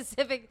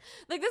specific.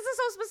 Like this is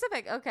so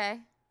specific. Okay.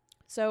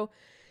 So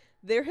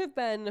there have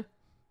been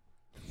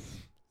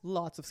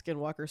lots of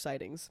skinwalker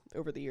sightings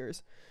over the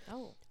years.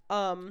 Oh.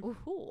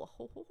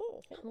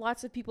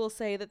 Lots of people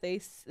say that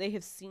they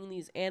have seen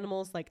these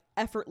animals like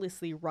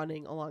effortlessly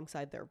running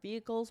alongside their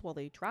vehicles while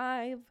they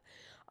drive.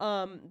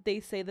 They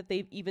say that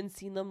they've even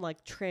seen them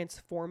like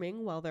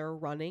transforming while they're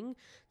running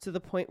to the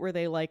point where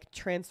they like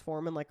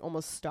transform and like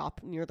almost stop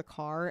near the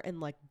car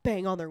and like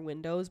bang on their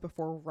windows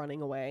before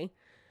running away.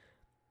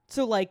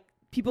 So like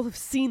people have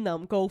seen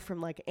them go from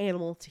like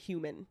animal to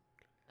human.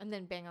 And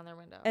then bang on their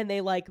window. And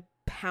they like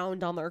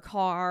pound on their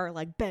car,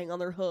 like bang on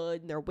their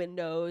hood and their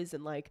windows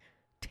and like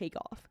take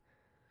off.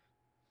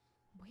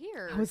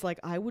 Weird. I was like,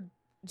 I would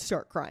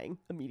start crying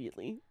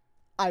immediately.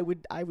 I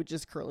would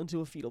just curl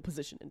into a fetal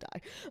position and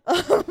die.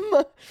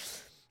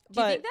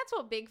 Do you think that's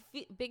what big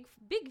feet, big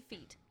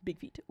feet.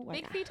 Ooh,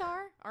 big feet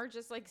are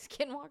just like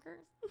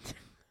skinwalkers?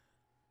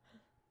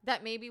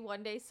 That maybe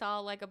one day saw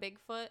like a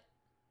Bigfoot?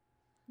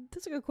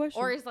 That's a good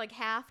question. Or is like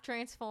half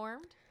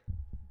transformed?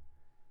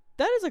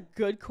 That is a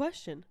good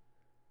question.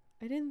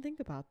 I didn't think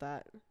about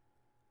that.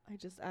 I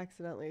just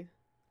accidentally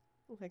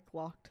like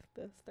locked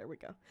this. There we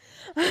go.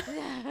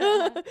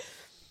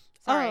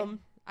 Sorry.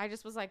 I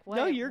just was like, what?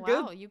 No, you're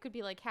good. You could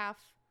be like half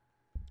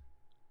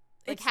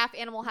half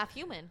animal, half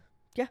human.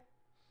 Yeah.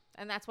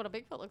 And that's what a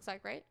Bigfoot looks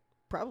like, right?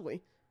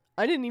 Probably.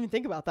 I didn't even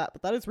think about that,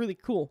 but that is really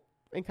cool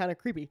and kind of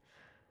creepy.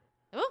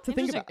 Oh, to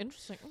think about.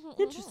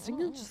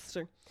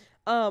 Interesting.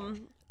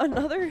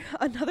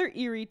 Another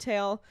eerie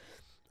tale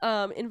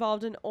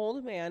involved an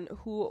old man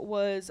who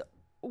was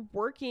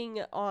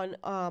working on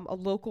a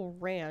local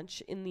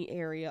ranch in the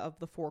area of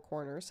the Four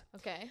Corners.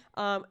 Okay.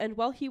 And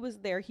while he was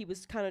there, he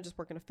was kind of just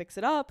working to fix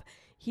it up.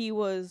 He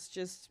was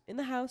just in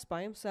the house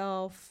by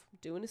himself,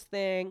 doing his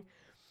thing,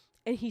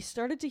 and he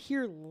started to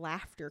hear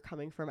laughter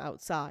coming from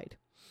outside.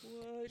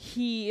 What?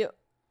 He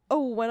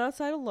went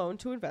outside alone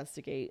to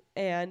investigate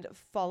and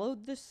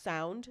followed the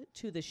sound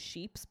to the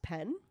sheep's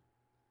pen.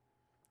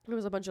 There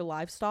was a bunch of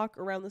livestock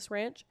around this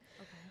ranch.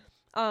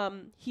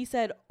 Okay. He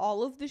said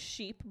all of the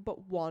sheep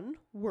but one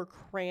were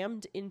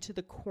crammed into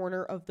the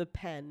corner of the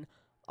pen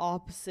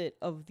opposite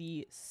of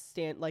the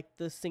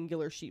the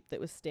singular sheep that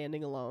was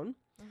standing alone.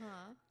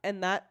 Uh-huh.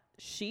 And that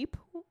sheep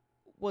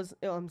was,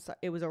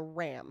 it was a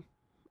ram,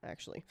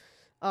 actually.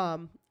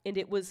 And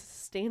it was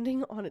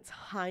standing on its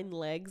hind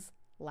legs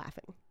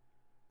laughing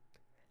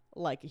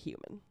like a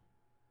human.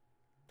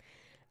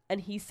 And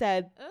he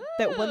said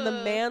that when the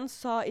man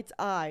saw its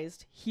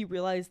eyes, he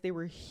realized they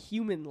were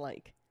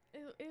human-like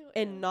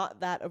and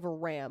not that of a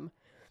ram.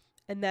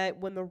 And that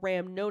when the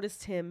ram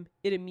noticed him,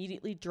 it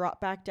immediately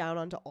dropped back down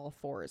onto all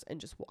fours and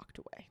just walked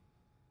away.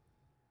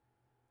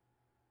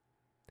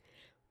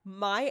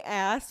 My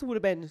ass would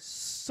have been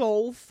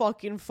so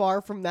fucking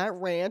far from that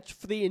ranch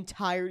for the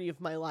entirety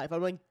of my life.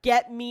 I'm like,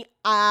 get me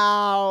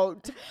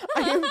out.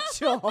 I am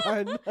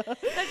done. That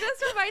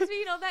just reminds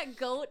me, that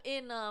goat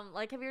in, have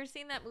you ever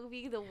seen that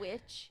movie, The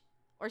Witch?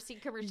 Or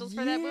seen commercials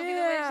for that movie,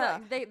 The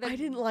Witch? I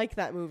didn't like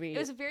that movie. It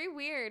was very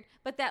weird.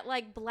 But that,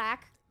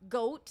 black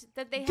goat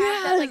that they have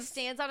that,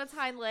 stands on its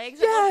hind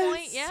legs at one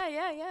point.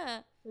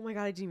 Yeah. Oh my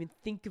God, I didn't even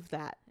think of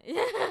that.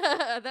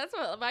 Yeah, that's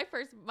what my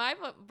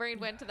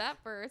brain went to that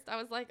first. I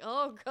was like,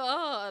 oh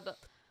God.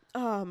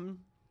 Because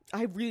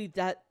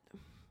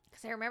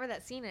I remember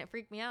that scene and it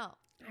freaked me out.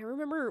 I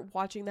remember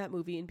watching that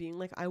movie and being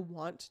like, I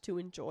want to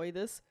enjoy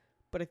this,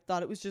 but I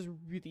thought it was just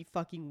really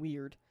fucking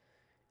weird.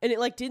 And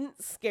it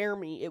didn't scare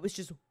me. It was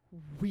just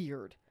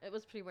weird. It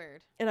was pretty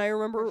weird. And I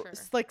remember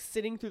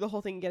sitting through the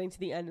whole thing and getting to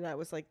the end and I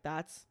was like,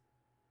 that's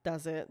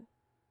it.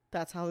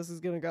 That's how this is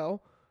going to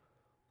go.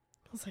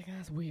 I was like,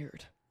 that's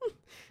weird.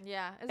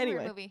 Yeah, it's a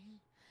weird movie.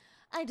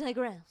 I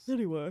digress.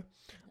 Anyway.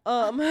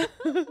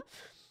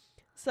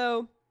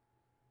 So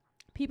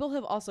people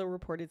have also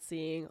reported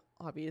seeing,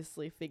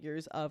 obviously,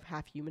 figures of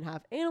half human,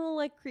 half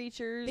animal-like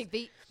creatures. Big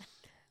feet.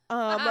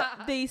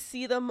 They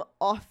see them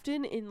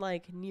often in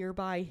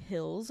nearby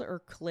hills or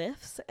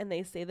cliffs, and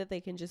they say that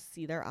they can just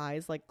see their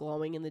eyes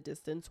glowing in the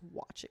distance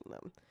watching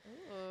them.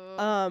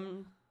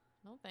 Ooh.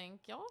 No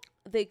thank y'all.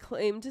 They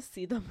claim to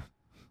see them.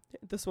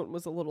 This one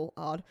was a little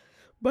odd,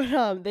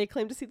 but they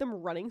claim to see them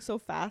running so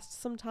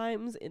fast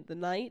sometimes in the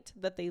night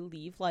that they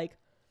leave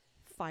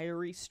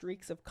fiery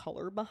streaks of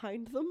color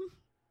behind them.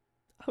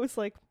 I was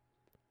like,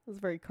 that's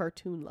very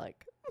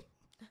cartoon-like.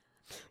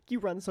 You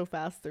run so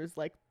fast, there's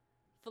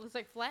it's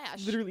like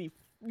Flash. Literally.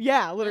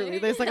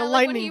 There's a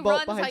lightning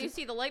bolt behind how you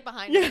see the light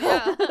behind him.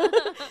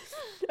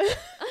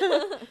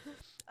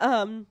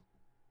 Yeah.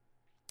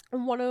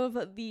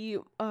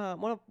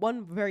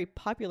 One very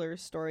popular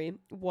story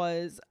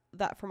was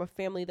that from a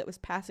family that was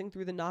passing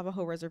through the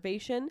Navajo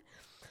reservation.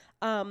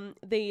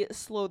 They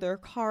slow their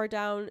car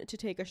down to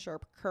take a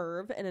sharp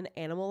curve, and an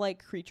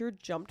animal-like creature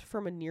jumped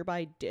from a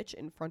nearby ditch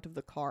in front of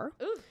the car.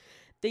 Ooh.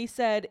 They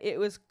said it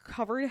was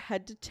covered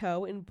head to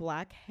toe in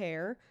black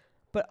hair,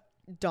 but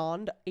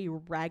donned a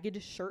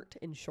ragged shirt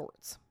and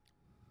shorts.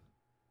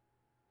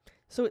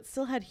 So it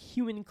still had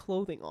human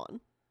clothing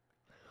on.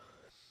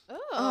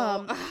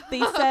 Oh.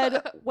 They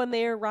said when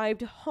they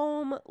arrived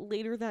home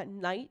later that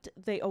night,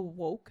 they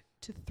awoke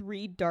to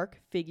 3 dark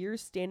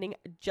figures standing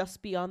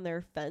just beyond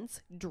their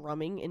fence,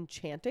 drumming and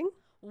chanting.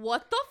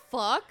 What the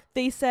fuck?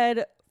 They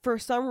said for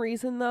some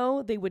reason,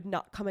 though, they would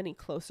not come any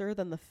closer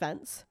than the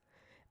fence.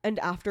 And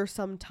after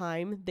some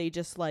time, they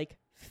just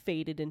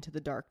faded into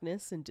the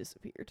darkness and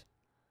disappeared.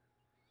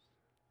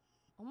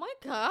 Oh my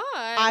God.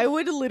 I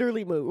would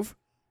literally move.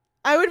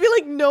 I would be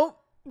like, nope,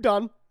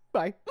 done.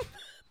 Bye. I'm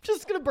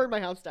just going to burn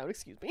my house down.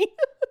 Excuse me.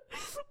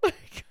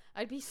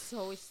 I'd be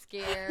so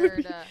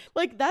scared.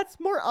 That's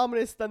more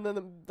ominous than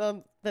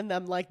them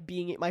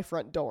being at my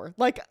front door.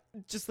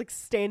 Just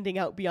standing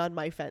out beyond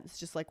my fence,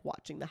 just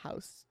watching the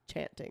house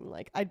chanting.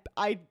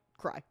 I'd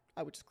cry.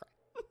 I would just cry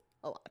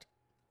a lot.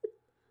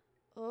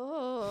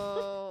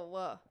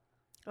 Oh.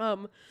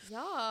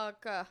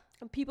 Yuck.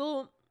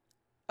 People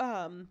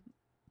and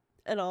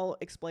I'll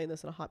explain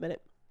this in a hot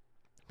minute.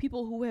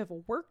 People who have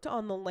worked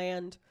on the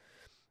land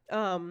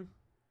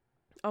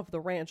of the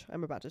ranch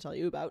I'm about to tell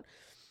you about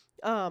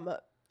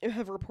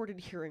have reported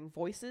hearing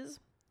voices.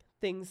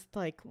 Things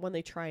like when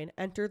they try and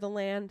enter the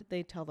land,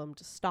 they tell them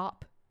to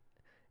stop.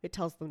 It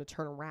tells them to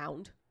turn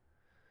around.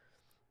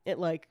 It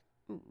like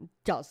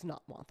does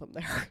not want them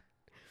there.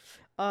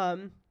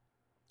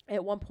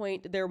 At one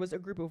point, there was a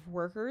group of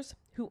workers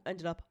who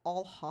ended up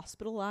all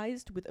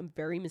hospitalized with a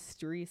very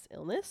mysterious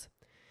illness.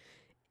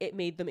 It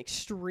made them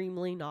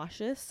extremely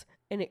nauseous,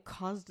 and it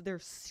caused their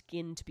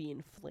skin to be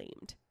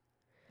inflamed.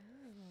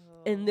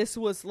 Oh. And this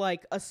was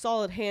like a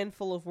solid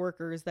handful of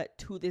workers that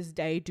to this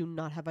day do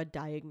not have a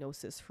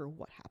diagnosis for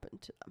what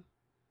happened to them.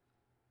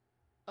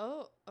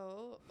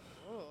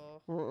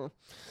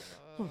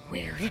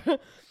 Weird.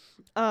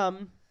 I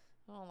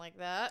don't like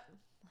that.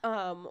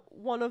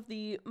 One of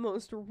the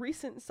most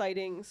recent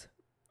sightings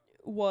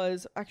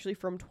was actually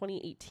from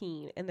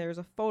 2018, and there's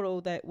a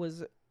photo that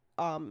was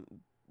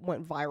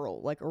went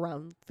viral like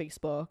around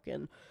Facebook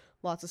and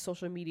lots of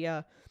social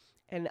media,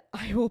 and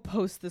I will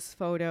post this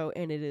photo,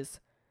 and it is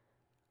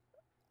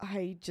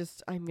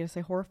I'm gonna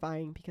say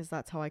horrifying because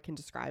that's how I can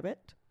describe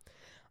it.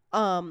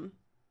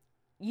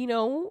 You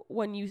know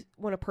when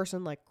a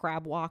person like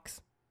crab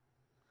walks,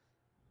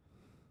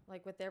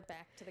 like with their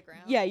back to the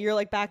ground? Yeah, you're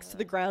like backs to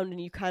the ground,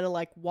 and you kind of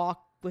like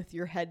walk with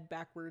your head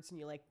backwards, and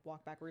you like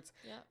walk backwards.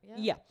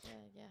 Yeah.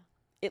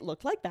 It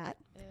looked like that,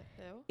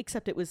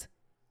 except it was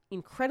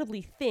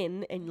incredibly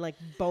thin and like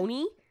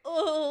bony.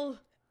 Oh.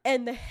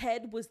 And the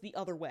head was the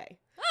other way.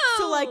 Oh.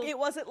 So like it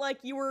wasn't like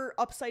you were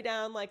upside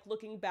down like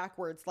looking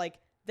backwards. Like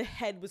the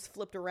head was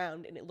flipped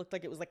around, and it looked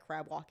like it was like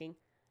crab walking.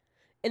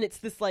 And it's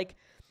this like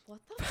what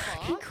the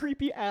fuck?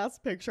 Creepy ass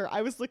picture.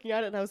 I was looking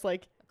at it and I was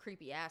like, a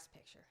creepy ass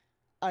picture.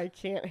 I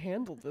can't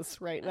handle this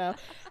right now.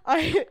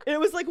 It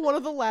was like one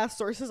of the last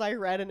sources I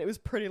read, and it was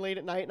pretty late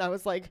at night, and I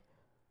was like,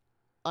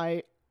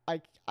 I'm a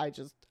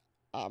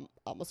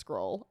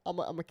scroll.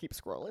 I'm a keep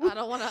scrolling. I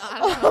don't want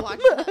to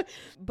watch that.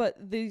 But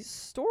the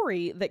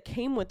story that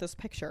came with this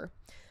picture,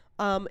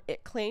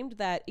 it claimed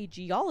that a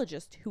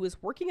geologist who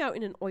was working out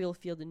in an oil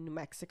field in New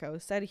Mexico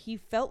said he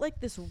felt like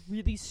this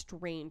really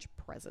strange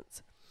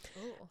presence.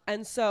 Ooh.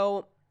 And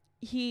so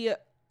he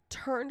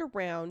turned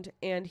around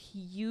and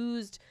he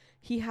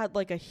had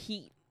like a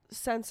heat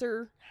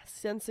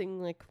sensing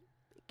like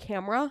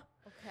camera.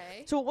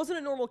 Okay. So it wasn't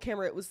a normal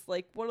camera. It was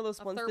like one of those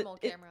ones thermal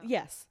that camera.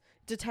 Yes,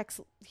 detects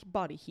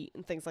body heat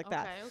and things like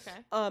that. Okay.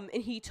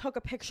 And he took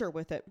a picture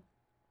with it,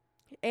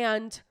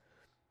 and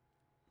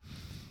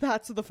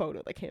that's the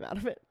photo that came out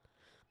of it.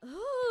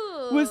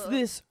 Ooh. Was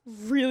this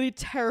really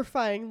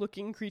terrifying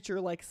looking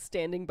creature like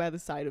standing by the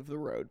side of the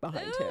road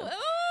behind him.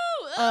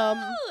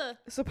 And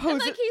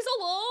like he's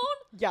alone?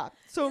 Yeah.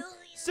 So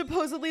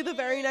supposedly the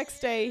very next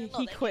day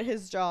he quit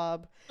his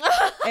job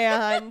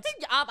and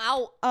I'm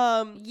out.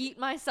 Yeet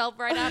myself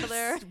right out of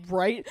there.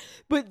 Right.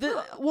 But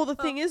the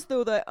thing is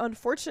though that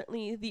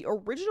unfortunately the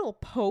original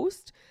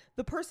post,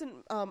 the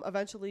person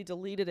eventually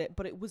deleted it,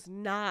 but it was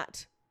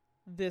not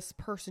this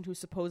person who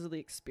supposedly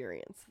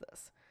experienced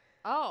this.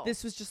 Oh.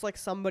 This was just like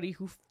somebody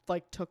who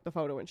like took the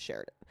photo and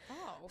shared it.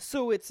 Oh.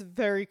 So it's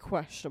very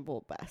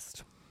questionable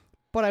best.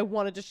 But I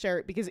wanted to share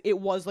it because it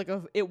was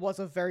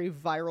a very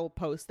viral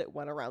post that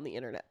went around the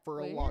internet for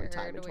a long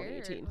time in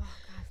 2018. Oh, God.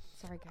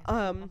 Sorry, guys.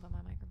 On my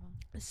microphone.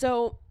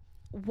 So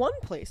one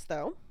place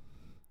though,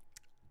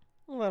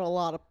 that a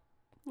lot of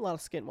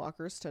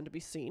skinwalkers tend to be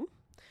seen,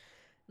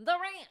 The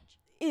ranch,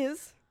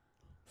 is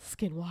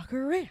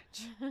Skinwalker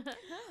Ranch.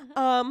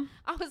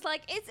 I was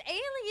like, it's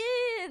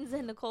aliens,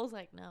 and Nicole's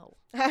like, no.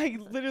 I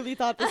literally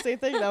thought the same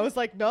thing. And I was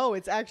like, no,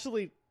 it's not.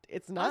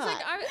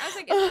 I was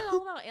like, is it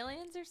all about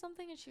aliens or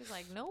something? And she was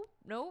like,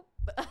 nope.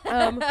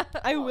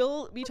 I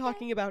will be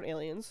talking about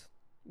aliens,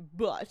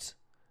 but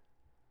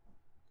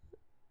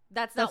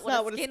that's not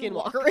what a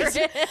skinwalker is.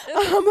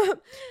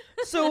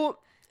 So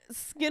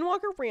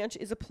Skinwalker Ranch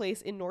is a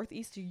place in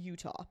northeast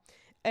Utah,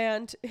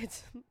 and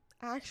its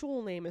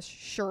actual name is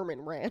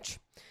Sherman Ranch.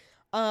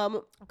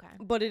 Okay.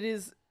 But it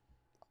is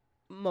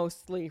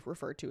mostly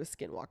referred to as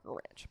Skinwalker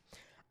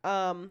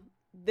Ranch.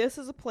 This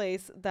is a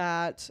place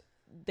that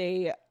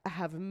they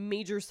have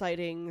major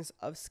sightings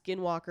of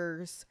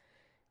skinwalkers,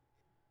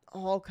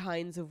 all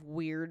kinds of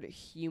weird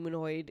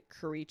humanoid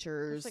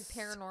creatures. It's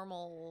like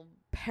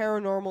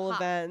paranormal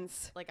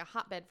events. Like a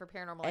hotbed for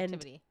paranormal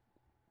activity.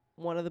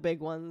 One of the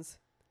big ones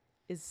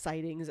is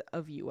sightings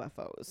of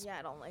UFOs. Yeah,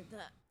 I don't like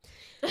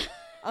that.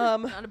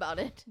 Not about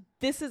it.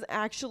 This is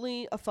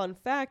actually a fun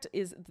fact,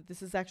 is that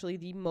this is actually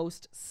the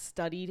most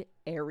studied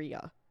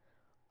area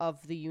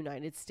of the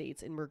United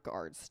States in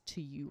regards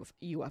to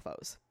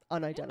UFOs.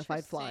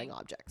 Unidentified flying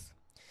objects.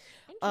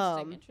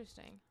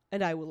 Interesting.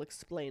 And I will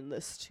explain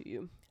this to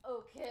you.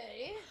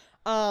 Okay.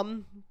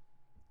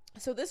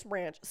 So this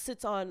ranch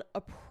sits on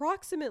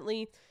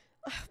approximately,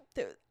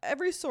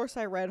 every source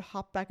I read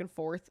hopped back and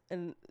forth,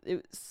 and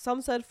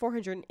some said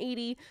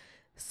 480,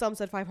 some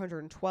said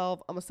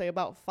 512. I'm gonna say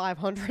about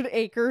 500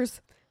 acres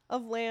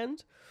of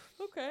land.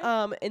 Okay.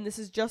 And this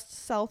is just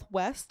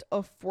southwest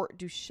of Fort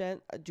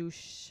Duchesne. I didn't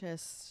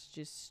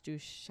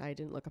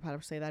look up how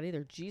to say that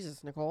either.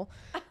 Jesus, Nicole.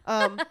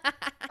 I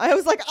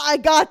was like, I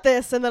got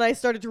this. And then I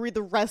started to read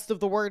the rest of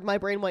the word. My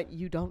brain went,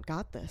 you don't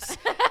got this.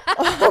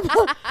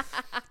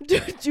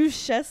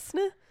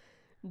 Duchesne.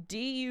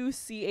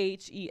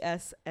 Duchesne.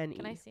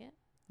 Can I see it?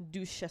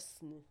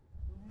 Duchesne.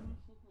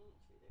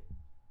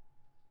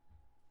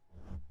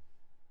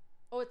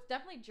 Oh, it's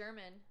definitely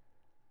German.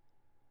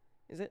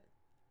 Is it?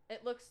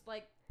 It looks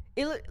like...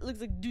 It looks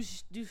like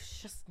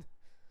Duchesne.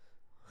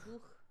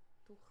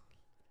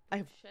 I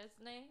have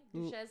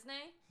Duchesne?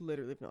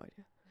 literally have no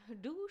idea.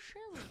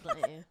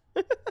 Duchesne.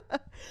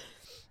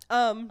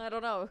 I I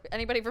don't know.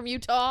 Anybody from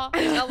Utah?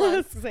 Tell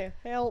us. say,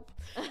 help.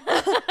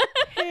 Help.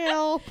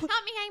 Help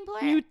me, I'm poor.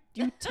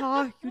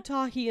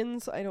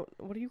 Utahians. I don't.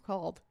 What are you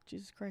called?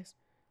 Jesus Christ.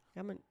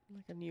 I'm like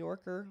a New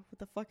Yorker. What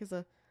the fuck is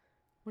a?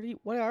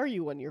 What are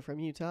you when you're from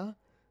Utah?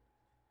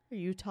 A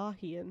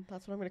Utahian.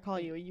 That's what I'm gonna call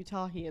you. A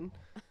Utahian.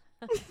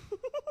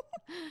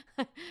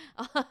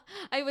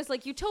 I was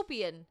like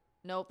utopian.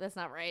 Nope, that's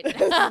not right.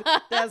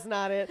 That's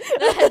not it.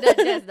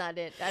 That's not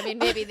it. I mean,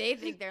 maybe they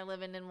think they're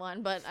living in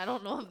one, but I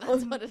don't know if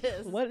that's what it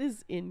is. What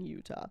is in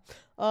Utah?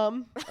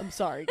 I'm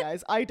sorry,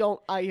 guys. I have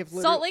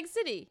literally Salt Lake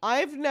City.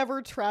 I've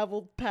never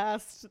traveled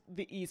past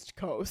the East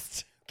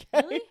Coast.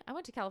 Okay? Really? I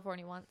went to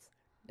California once.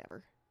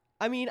 Never.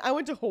 I mean, I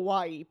went to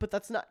Hawaii, but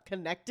that's not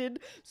connected,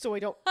 so I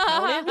don't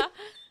count it.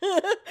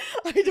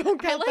 I don't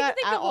count that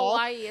think at of all.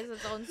 Hawaii as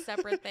its own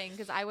separate thing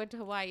because I went to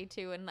Hawaii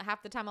too, and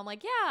half the time I'm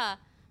like, yeah,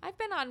 I've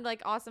been on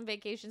like awesome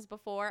vacations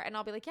before, and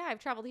I'll be like, yeah, I've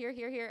traveled here,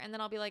 and then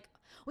I'll be like,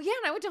 well, yeah,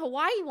 and I went to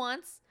Hawaii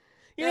once.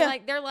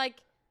 They're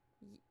like,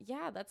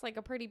 yeah, that's like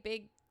a pretty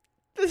big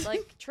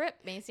like trip,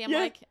 Macy. I'm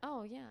like,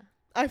 oh yeah.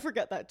 I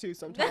forget that too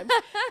sometimes.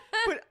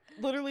 But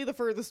literally the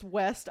furthest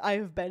west I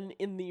have been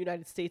in the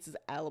United States is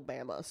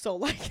Alabama. So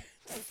like,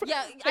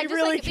 yeah, I just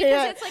really like, can't.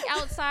 because it's like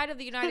outside of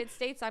the United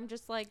States. I'm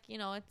just like,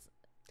 it's.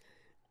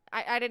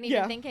 I didn't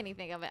even think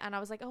anything of it, and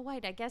I was like, oh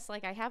wait, I guess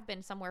like I have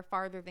been somewhere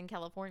farther than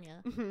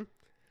California. Mm-hmm.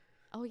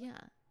 Oh yeah.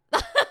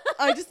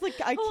 I just like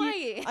I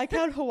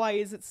count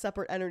Hawaii as its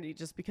separate entity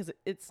just because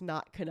it's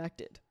not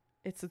connected.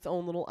 It's its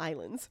own little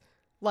islands.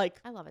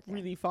 Like, I love it there.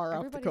 Really far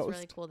off the coast. Everybody's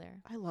really cool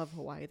there. I love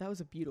Hawaii. That was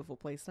a beautiful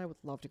place, and I would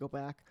love to go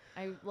back.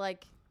 I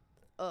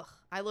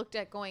looked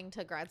at going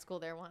to grad school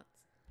there once.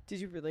 Did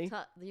you really?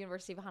 To the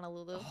University of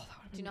Honolulu. Oh, that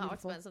would have Do you know beautiful. how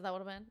expensive that would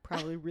have been?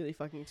 Probably really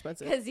fucking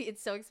expensive. Because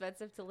it's so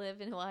expensive to live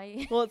in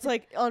Hawaii. Well, it's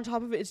like, on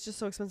top of it, it's just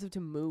so expensive to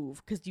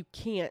move because you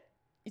can't.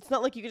 It's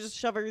not like you can just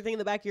shove everything in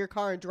the back of your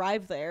car and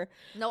drive there.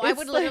 No, I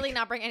would literally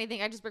not bring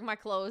anything. I'd just bring my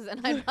clothes, and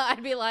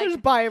I'd be like,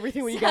 just buy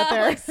everything when you get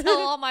there. Sell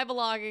all my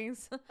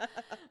belongings.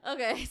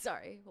 Okay,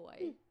 sorry,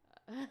 Hawaii.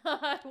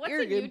 What's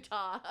You're in good.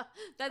 Utah?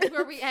 That's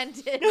where we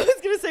ended. I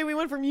was gonna say we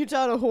went from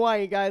Utah to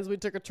Hawaii, guys. We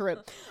took a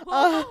trip.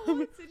 What's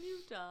in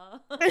Utah?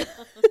 I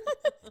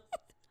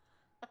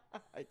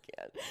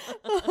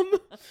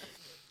can't.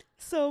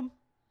 So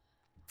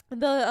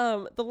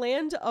the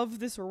land of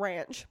this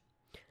ranch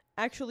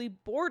actually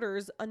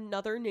borders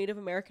another Native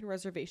American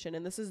reservation,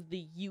 and this is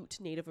the Ute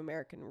Native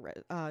American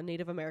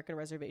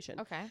reservation.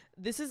 Okay.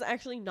 This is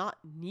actually not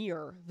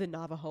near the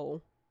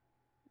Navajo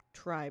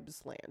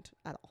tribe's land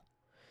at all.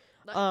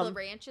 The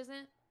ranch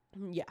isn't?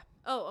 Yeah.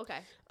 Oh,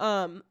 okay.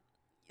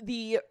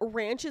 The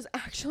ranch is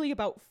actually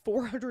about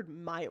 400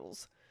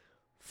 miles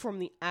from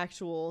the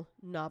actual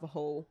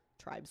Navajo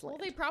tribe's land.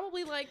 Well, they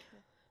probably like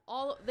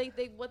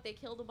they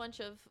killed a bunch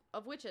of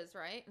witches,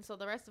 right? And so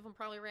the rest of them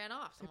probably ran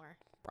off somewhere.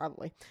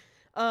 Probably.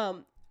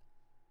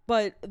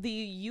 But the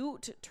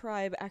Ute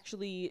tribe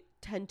actually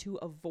tend to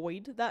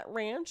avoid that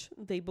ranch.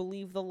 They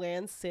believe the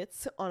land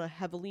sits on a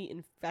heavily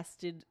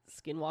infested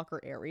skinwalker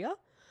area.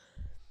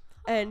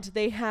 And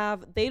they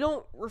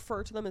don't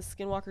refer to them as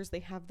skinwalkers. They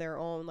have their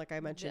own, like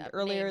I mentioned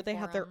earlier, they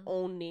have their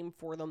own name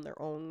for them,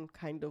 their own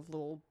kind of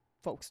little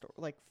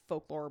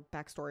folklore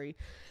backstory.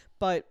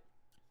 But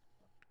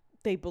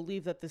they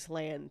believe that this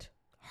land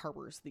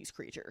harbors these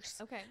creatures.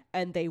 Okay.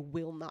 And they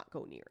will not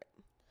go near it.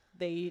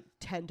 They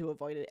tend to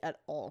avoid it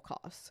at all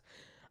costs.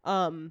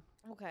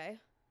 Okay.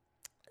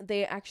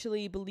 They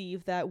actually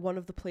believe that one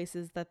of the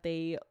places that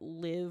they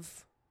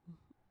live,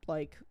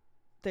 like,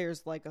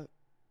 there's like a...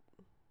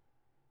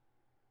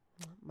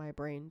 My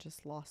brain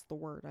just lost the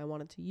word I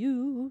wanted to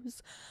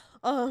use.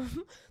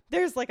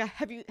 There's like a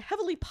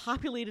heavily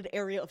populated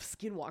area of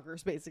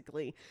skinwalkers,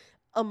 basically,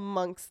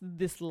 amongst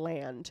this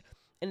land.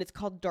 And it's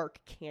called Dark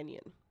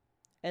Canyon.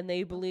 And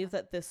they believe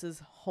that this is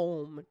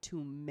home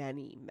to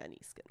many, many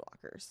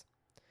skinwalkers.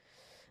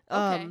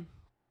 Okay.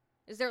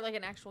 Is there like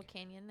an actual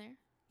canyon there?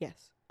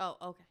 Yes. Oh,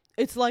 okay.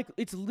 It's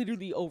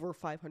literally over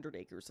 500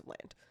 acres of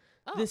land.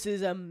 Oh. This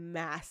is a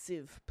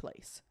massive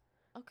place.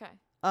 Okay.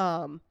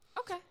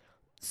 Okay.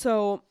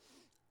 So,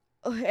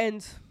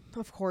 and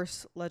of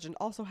course, legend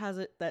also has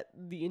it that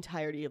the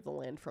entirety of the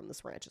land from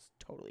this ranch is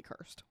totally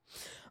cursed.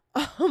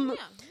 Yeah,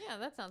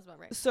 that sounds about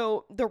right.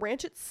 So the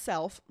ranch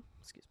itself,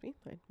 excuse me,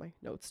 my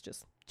notes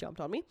just jumped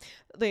on me.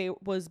 They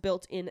was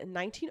built in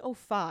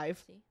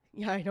 1905. See?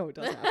 Yeah, I know it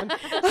does happen.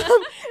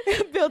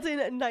 Built in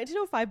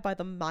 1905 by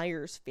the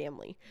Myers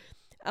family.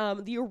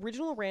 The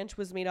original ranch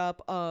was made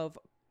up of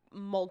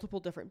multiple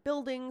different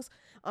buildings,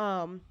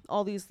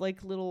 all these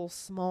like little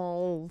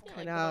small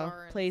kind of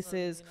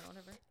places,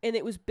 and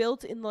it was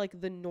built in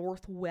like the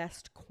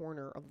northwest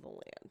corner of the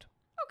land.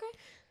 Okay.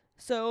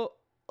 So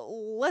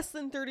less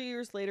than 30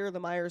 years later, the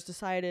Myers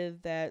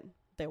decided that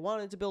they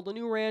wanted to build a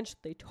new ranch.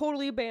 They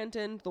totally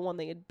abandoned the one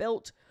they had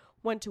built,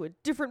 went to a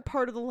different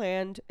part of the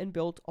land, and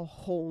built a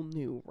whole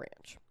new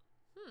ranch.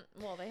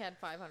 Well, they had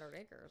 500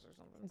 acres or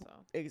something, so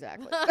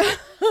Exactly.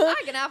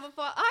 I can have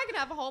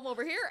a home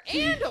over here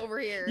and over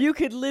here. You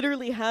could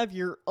literally have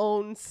your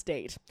own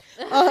state.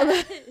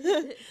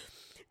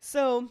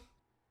 So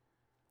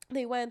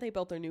they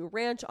built their new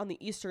ranch on the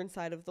eastern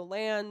side of the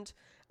land.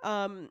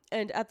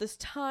 And at this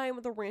time,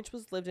 the ranch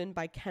was lived in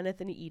by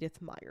Kenneth and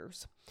Edith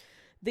Myers.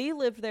 They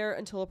lived there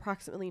until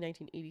approximately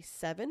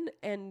 1987,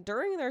 and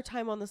during their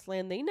time on this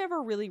land, they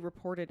never really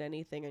reported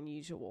anything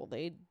unusual.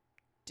 They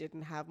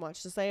didn't have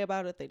much to say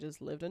about it. They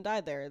just lived and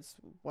died there. It's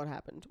what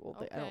happened. Well,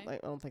 okay. I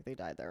don't think they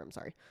died there. I'm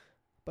sorry,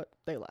 but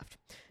they left.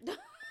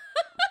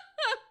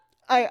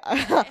 I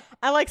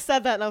like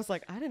said that, and I was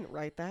like, I didn't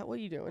write that. What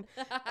are you doing?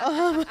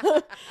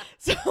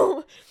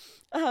 So,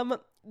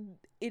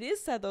 it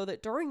is said though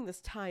that during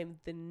this time,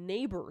 the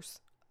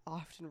neighbors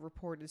often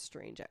reported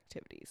strange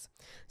activities.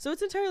 So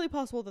it's entirely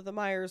possible that the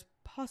Myers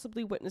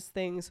possibly witnessed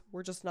things,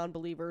 were just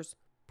non-believers,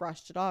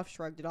 brushed it off,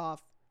 shrugged it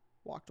off,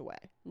 walked away,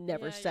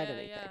 never said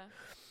anything. Yeah.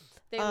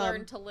 They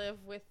learned to live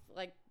with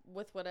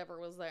whatever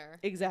was there.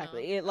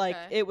 Exactly.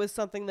 It was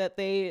something that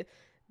they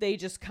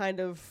just kind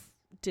of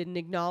didn't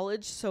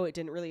acknowledge, so it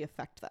didn't really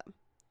affect them.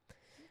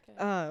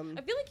 Okay.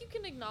 I feel like you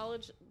can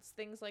acknowledge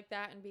things like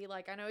that and be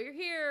like, I know you're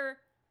here.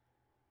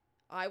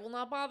 I will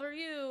not bother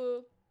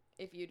you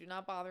if you do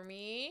not bother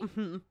me.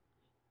 Mm-hmm.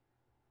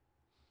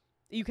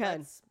 You can.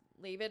 Let's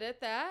leave it at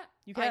that.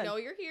 You can. I know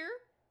you're here.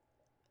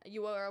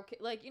 You are okay.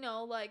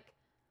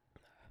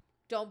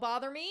 Don't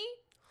bother me,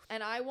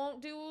 and I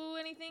won't do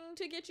anything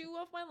to get you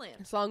off my land.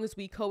 As long as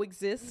we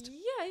coexist.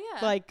 Yeah.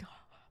 Like,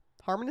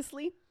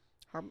 harmoniously.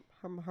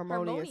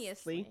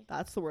 Harmoniously.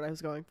 That's the word I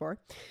was going for.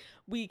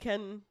 We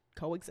can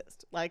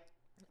coexist. Like,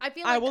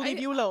 I will leave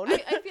you alone.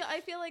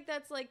 I feel like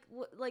that's like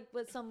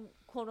what some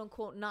quote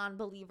unquote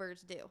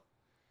non-believers do.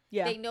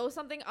 Yeah. They know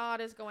something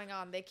odd is going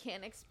on. They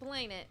can't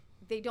explain it.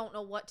 They don't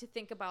know what to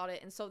think about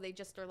it, and so they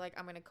just are like,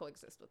 I'm going to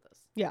coexist with this.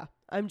 Yeah.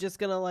 I'm just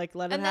going to like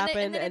let it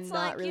happen and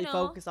not really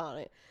focus on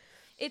it.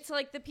 It's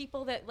like the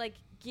people that like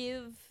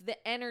give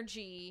the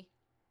energy,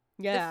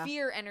 the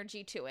fear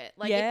energy to it.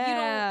 Like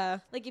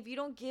if you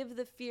don't give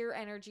the fear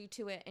energy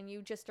to it, and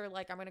you just are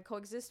like, I'm going to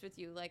coexist with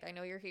you. Like, I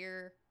know you're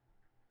here.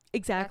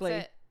 Exactly.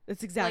 That's it.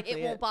 That's exactly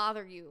like it won't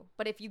bother you.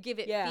 But if you give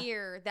it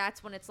fear,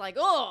 that's when it's like,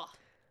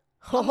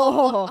 I'm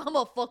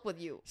gonna fuck with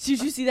you.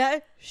 Did you see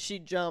that? She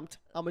jumped.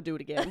 I'm gonna do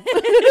it again.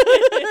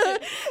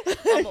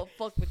 I'm gonna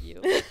fuck with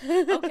you.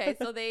 Okay,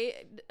 so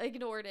they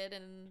ignored it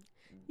and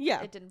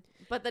it didn't.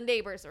 But the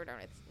neighbors were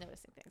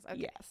noticing things.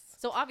 Okay. Yes.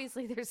 So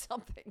obviously there's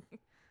something.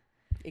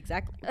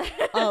 Exactly.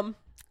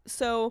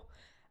 So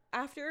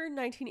after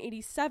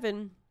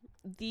 1987,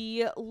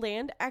 the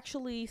land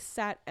actually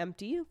sat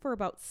empty for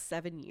about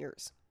 7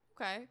 years.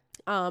 Okay.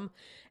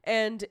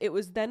 And it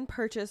was then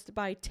purchased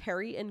by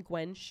Terry and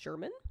Gwen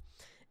Sherman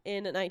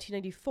in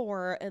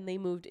 1994, and they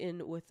moved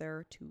in with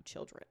their 2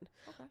 children.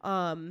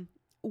 Okay.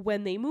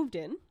 When they moved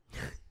in,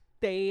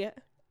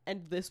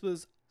 and this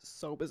was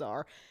so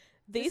bizarre.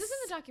 This is in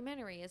the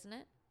documentary, isn't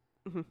it?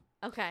 Mm-hmm.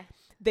 Okay.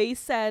 They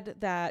said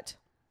that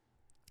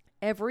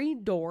every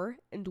door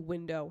and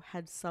window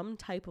had some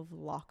type of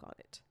lock on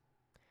it.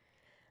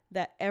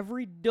 That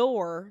every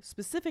door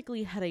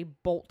specifically had a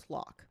bolt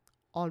lock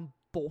on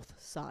both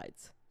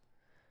sides.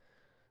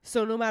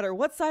 So no matter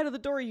what side of the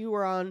door you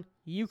were on,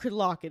 you could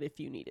lock it if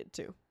you needed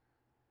to.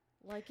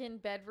 Like in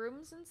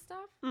bedrooms and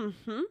stuff?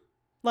 Mm-hmm.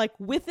 Like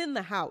within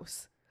the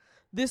house.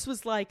 This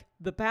was like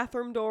the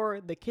bathroom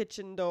door, the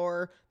kitchen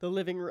door, the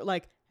living room.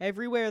 Like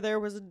everywhere there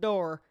was a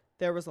door,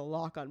 there was a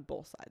lock on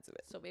both sides of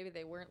it. So maybe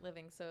they weren't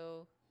living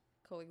so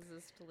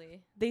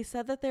coexistently. They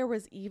said that there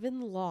was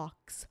even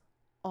locks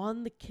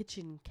on the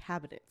kitchen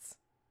cabinets.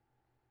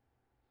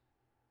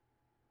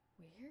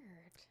 Weird.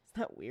 Is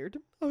that weird?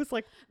 I was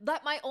like,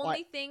 that my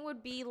only thing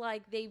would be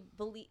like they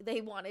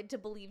wanted to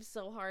believe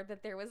so hard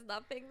that there was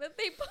nothing that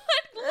they put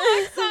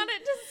locks on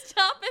it to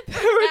stop it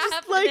from we're happening.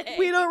 just like,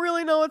 we don't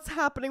really know what's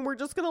happening. We're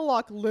just gonna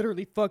lock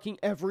literally fucking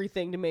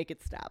everything to make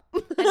it stop.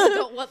 And you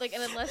don't want and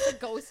unless a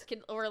ghost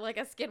or like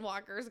a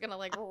skinwalker is gonna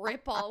like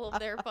rip all of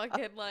their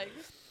fucking like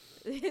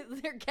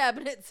their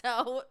cabinets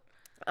out.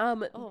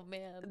 Oh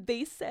man.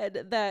 They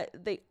said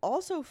that they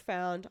also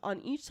found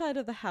on each side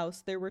of the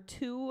house there were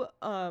 2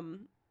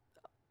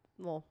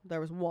 well, there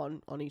was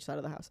 1 on each side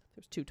of the house.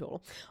 There's 2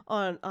 total.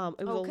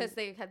 Because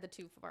they had the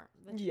 2 farm.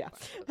 Yeah.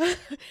 Okay.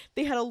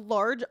 They had a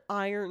large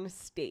iron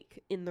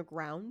stake in the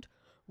ground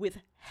with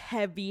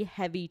heavy,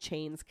 heavy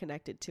chains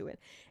connected to it.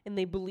 And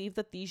they believe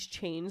that these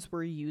chains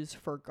were used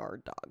for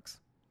guard dogs.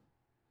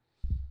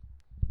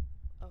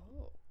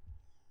 Oh.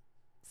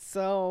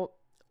 So,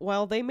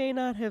 while they may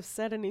not have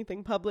said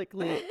anything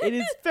publicly, it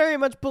is very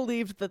much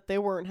believed that they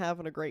weren't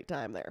having a great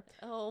time there.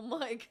 Oh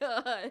my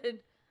god.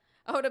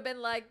 I would have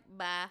been like,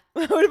 bye. I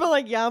would have been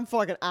like, yeah, I'm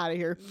fucking out of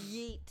here.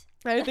 Yeet.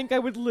 I think I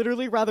would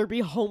literally rather be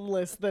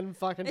homeless than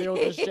fucking deal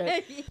with this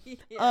shit.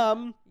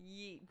 Yeah.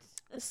 Yeet.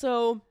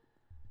 So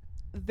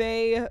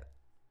they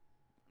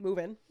move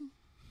in,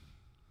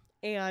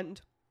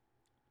 and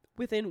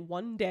within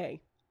one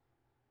day,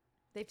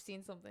 They've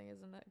seen something,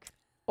 isn't it?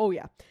 oh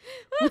yeah,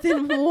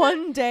 within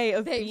one day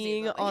of They've seen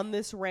being something. on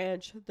this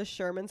ranch, the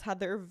Shermans had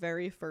their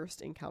very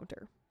first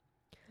encounter.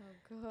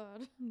 Oh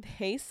god.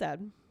 They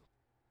said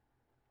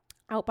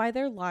out by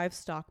their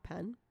livestock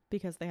pen,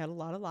 because they had a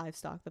lot of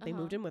livestock that they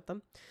moved in with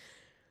them,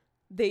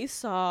 they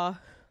saw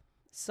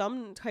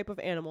some type of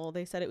animal.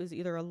 They said it was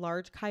either a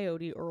large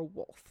coyote or a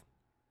wolf.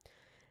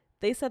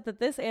 They said that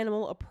this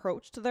animal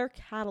approached their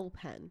cattle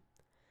pen,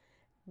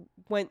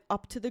 went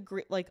up to the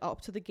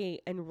up to the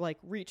gate and like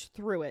reached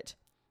through it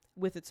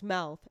with its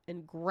mouth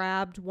and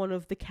grabbed one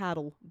of the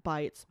cattle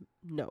by its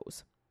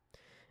nose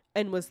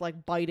and was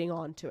like biting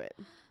onto it.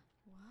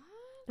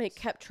 What? It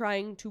kept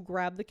trying to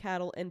grab the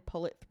cattle and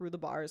pull it through the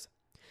bars.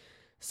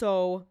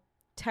 So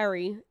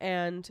Terry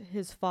and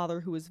his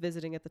father, who was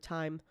visiting at the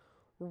time,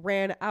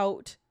 ran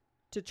out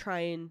to try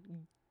and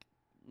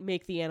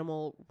make the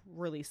animal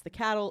release the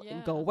cattle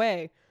and go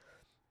away.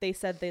 They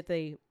said that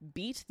they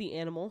beat the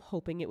animal,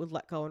 hoping it would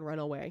let go and run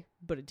away,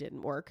 but it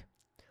didn't work.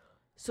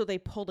 So they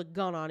pulled a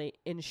gun on it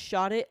and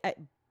shot it at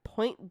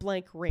point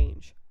blank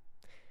range.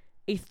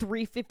 A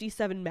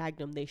 .357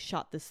 Magnum, they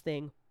shot this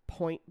thing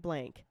point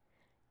blank,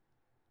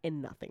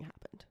 and nothing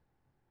happened.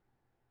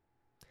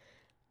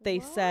 They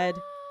said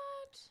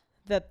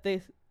that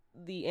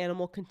the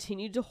animal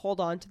continued to hold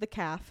on to the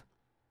calf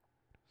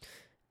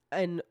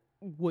and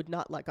would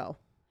not let go.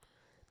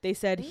 They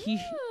said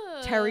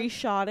Terry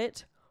shot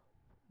it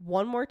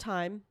one more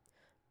time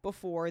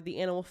before the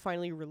animal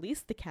finally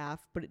released the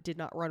calf, but it did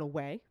not run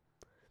away.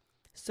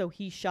 So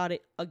he shot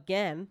it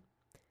again,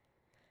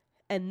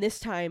 and this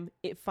time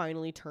it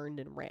finally turned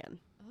and ran.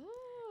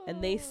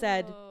 And they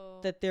said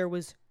that there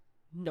was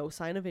no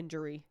sign of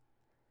injury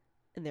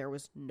and there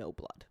was no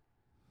blood.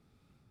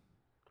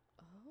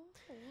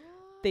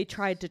 They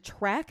tried to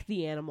track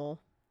the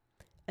animal,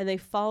 and they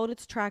followed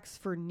its tracks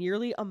for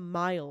nearly a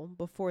mile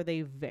before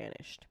they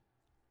vanished.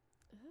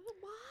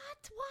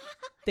 What?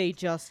 They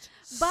just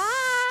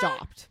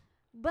stopped.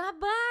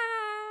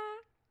 Bye-bye.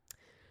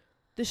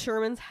 The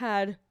Shermans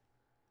had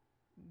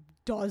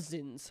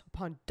dozens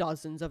upon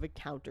dozens of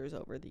encounters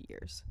over the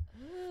years.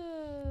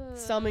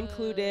 Some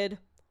included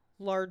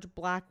large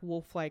black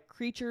wolf-like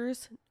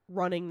creatures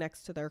running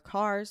next to their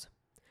cars,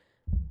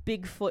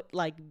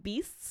 Bigfoot-like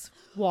beasts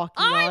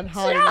walking on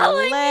hind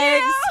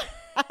legs.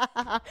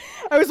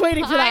 I was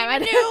waiting for that. I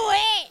knew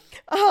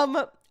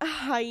it.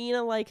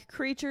 Hyena-like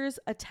creatures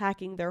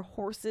attacking their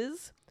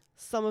horses.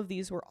 Some of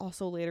these were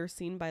also later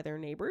seen by their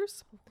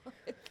neighbors. What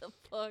the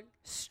fuck?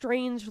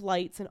 Strange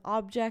lights and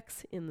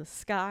objects in the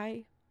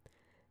sky.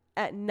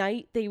 At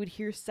night, they would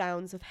hear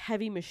sounds of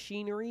heavy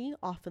machinery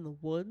off in the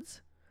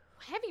woods.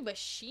 Heavy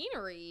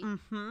machinery?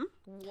 Mm-hmm.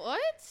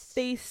 What?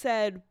 They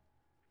said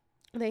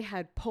they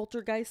had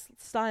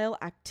poltergeist-style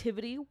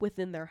activity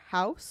within their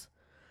house.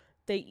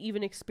 They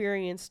even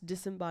experienced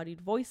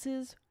disembodied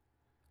voices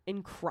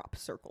in crop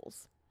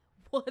circles.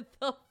 What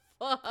the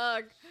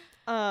fuck?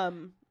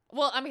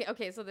 Well, I mean,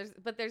 okay, so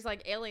there's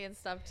like alien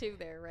stuff too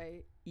there,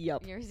 right?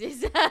 Yep.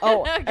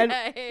 Oh, okay. And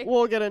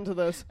we'll get into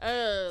this.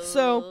 Oh.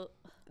 So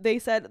they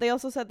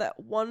also said that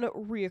one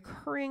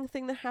reoccurring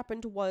thing that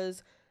happened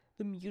was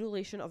the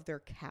mutilation of their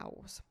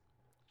cows.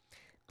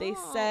 They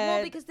said,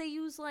 well, because they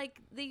use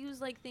you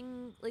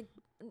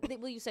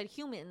said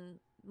human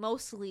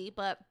mostly,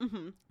 but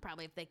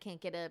probably if they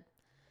can't get a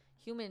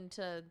human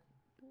to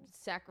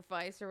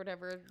sacrifice or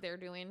whatever they're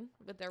doing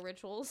with their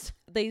rituals,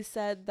 they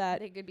said that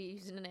they could be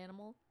using an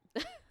animal.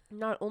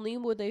 Not only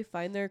would they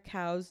find their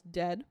cows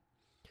dead,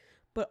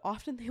 but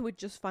often they would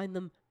just find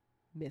them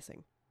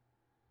missing.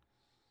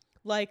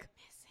 Like,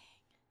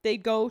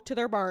 they'd go to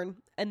their barn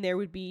and there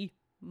would be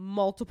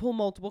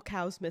multiple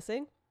cows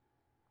missing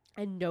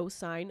and no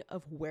sign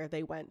of where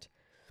they went.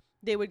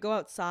 They would go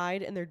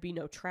outside and there'd be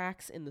no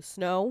tracks in the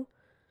snow.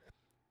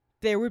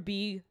 There would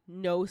be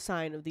no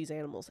sign of these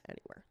animals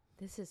anywhere.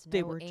 This is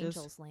They no were Angel's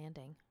just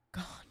Landing.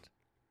 God.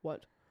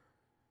 What?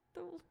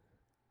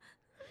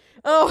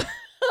 Oh,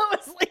 I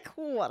was like,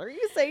 what are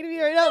you saying to me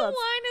right now? The line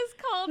is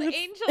called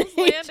Angel's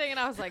Landing, and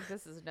I was like,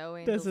 this is no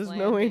Angel's Landing. This is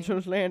no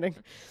Angel's Landing.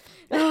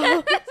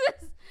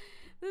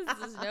 This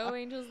is no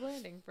Angel's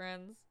Landing,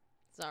 friends.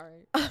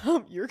 Sorry.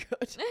 You're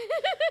good.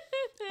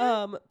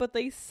 But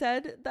they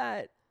said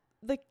that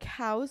the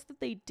cows that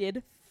they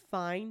did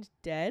find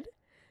dead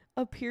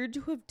appeared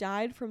to have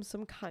died from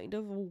some kind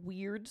of a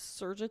weird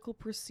surgical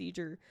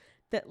procedure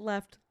that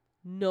left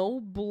no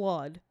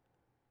blood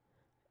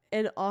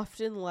and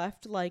often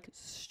left like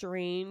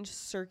strange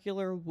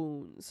circular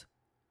wounds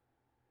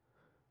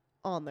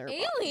on their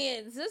body.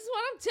 Aliens, this is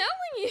what I'm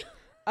telling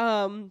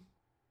you.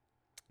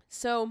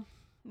 So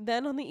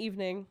then on the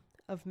evening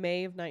of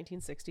May of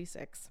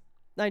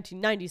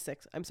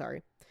 1996, I'm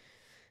sorry.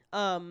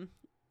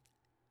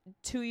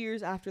 2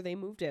 years after they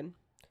moved in,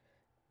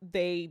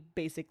 they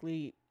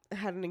basically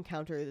had an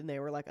encounter and they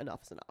were like,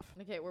 enough's enough.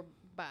 Okay, we're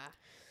back.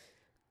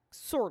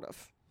 Sort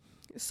of.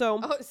 So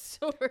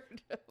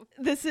Sort of.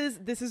 This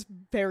is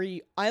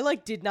very, I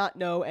like did not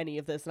know any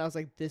of this and I was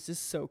like, this is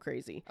so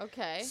crazy.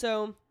 Okay.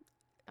 So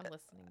I'm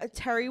listening.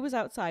 Terry was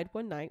outside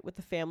one night with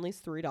the family's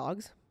 3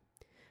 dogs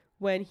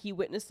when he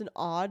witnessed an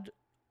odd,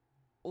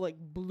 like,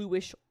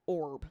 bluish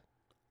orb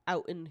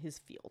out in his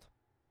field.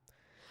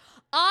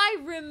 I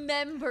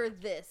remember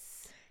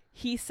this.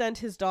 He sent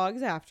his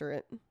dogs after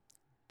it.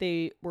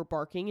 They were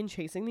barking and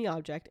chasing the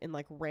object and,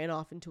 like, ran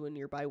off into a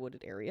nearby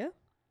wooded area.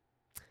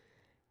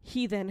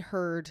 He then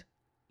heard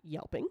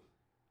yelping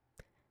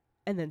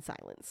and then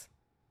silence.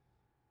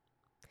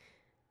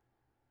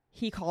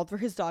 He called for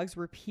his dogs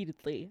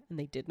repeatedly and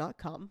they did not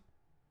come.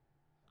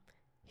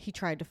 He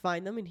tried to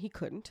find them and he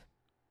couldn't.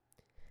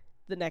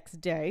 The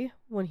next day,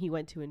 when he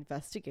went to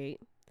investigate,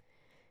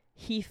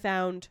 he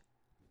found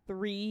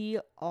 3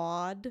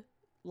 odd,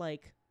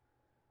 like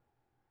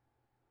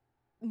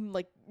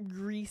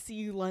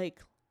greasy, like,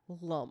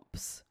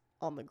 lumps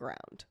on the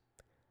ground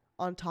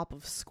on top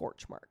of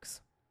scorch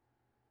marks.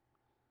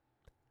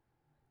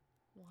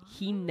 What?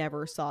 He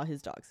never saw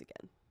his dogs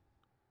again.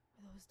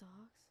 Were those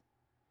dogs?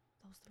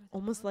 Those 3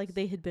 Almost dogs? like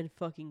they had been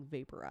fucking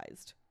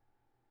vaporized.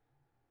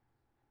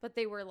 But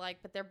they were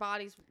like, but their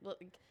bodies,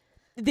 like,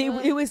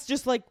 It was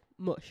just like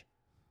mush.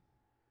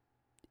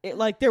 It,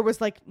 like, there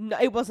was like,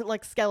 it wasn't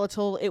like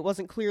skeletal. It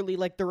wasn't clearly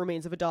like the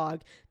remains of a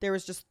dog. There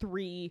was just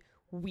 3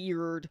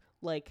 weird,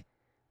 like,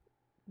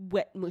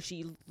 wet,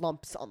 mushy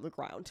lumps on the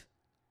ground.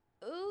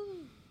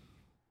 ooh.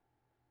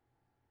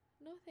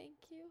 No, thank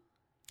you.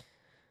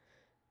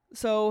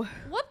 So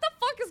What the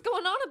fuck is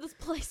going on at this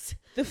place?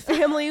 the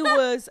family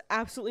was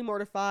absolutely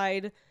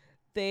mortified.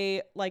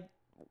 They, like,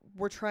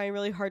 were trying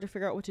really hard to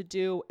figure out what to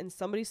do, and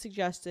somebody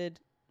suggested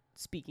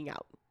speaking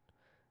out.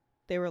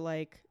 They were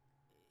like,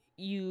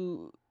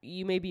 you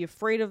may be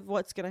afraid of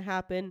what's going to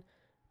happen,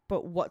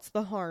 but what's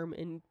the harm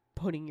in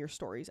putting your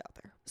stories out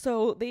there?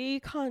 So they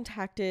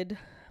contacted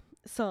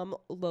some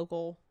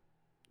local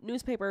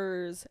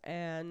newspapers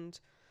and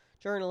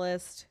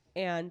journalists,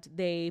 and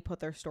they put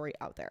their story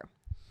out there.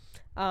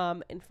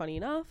 And funny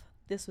enough,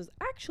 this was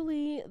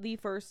actually the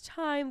first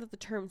time that the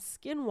term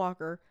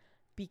skinwalker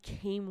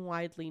became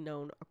widely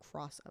known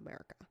across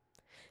America.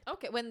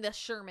 Okay, when the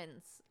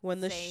Shermans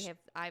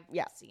I've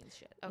seen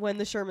shit. Okay. When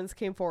the Shermans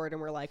came forward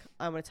and were like,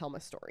 I'm going to tell my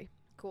story.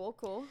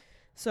 Cool.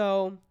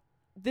 So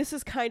this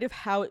is kind of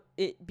how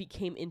it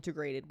became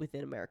integrated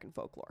within American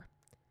folklore.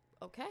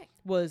 Okay.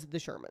 Was the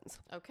Shermans.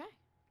 Okay.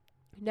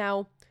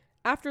 Now,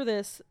 after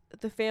this,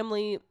 the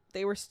family,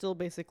 they were still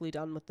basically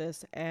done with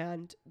this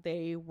and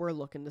they were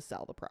looking to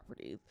sell the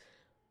property.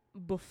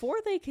 Before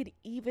they could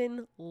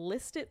even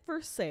list it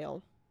for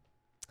sale,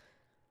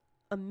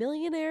 a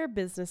millionaire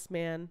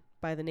businessman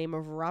by the name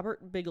of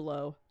Robert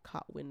Bigelow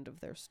caught wind of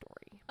their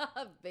story.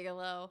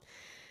 Bigelow.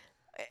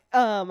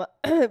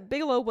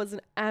 Bigelow was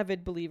an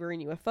avid believer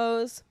in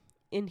UFOs,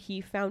 and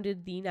he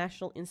founded the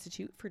National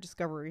Institute for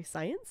Discovery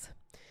Science.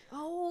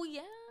 Oh,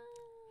 yeah.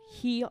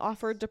 He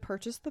offered to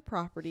purchase the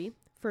property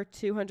for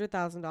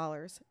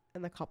 $200,000,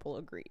 and the couple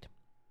agreed.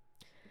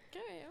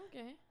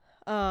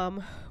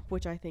 Okay.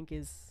 Which I think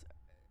is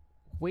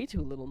way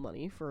too little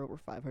money for over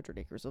 500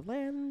 acres of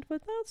land,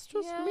 but that's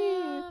just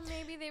me.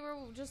 Maybe they were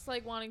just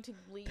like wanting to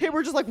leave. They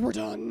were just like, we're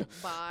done.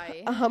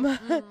 Bye.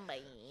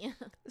 Bye.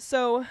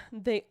 So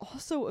they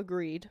also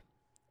agreed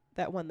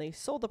that when they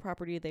sold the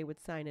property, they would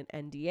sign an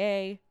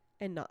NDA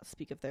and not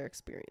speak of their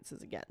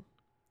experiences again.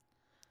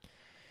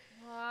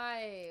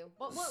 Why?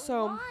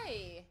 So,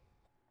 why?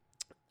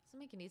 Doesn't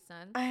make any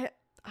sense. I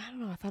don't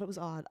know. I thought it was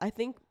odd. I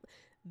think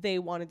they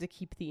wanted to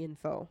keep the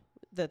info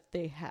that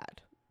they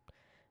had.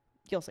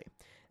 You'll see. Okay.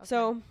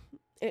 So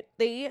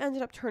they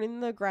ended up turning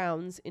the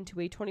grounds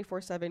into a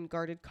 24/7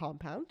 guarded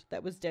compound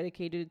that was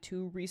dedicated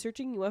to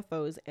researching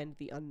UFOs and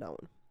the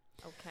unknown.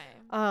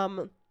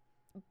 Okay.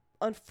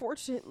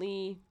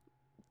 Unfortunately,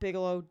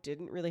 Bigelow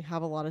didn't really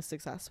have a lot of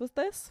success with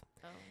this.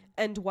 Oh.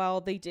 And while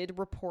they did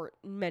report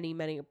many,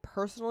 many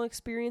personal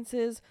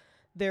experiences,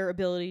 their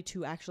ability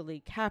to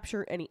actually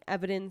capture any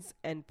evidence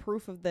and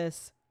proof of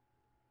this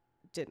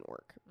didn't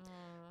work.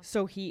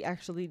 So he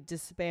actually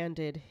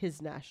disbanded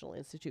his National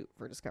Institute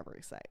for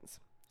Discovery Science.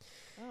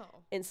 Oh.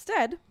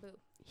 Instead, Boo.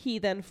 he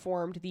then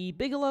formed the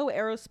Bigelow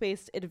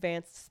Aerospace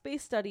Advanced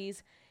Space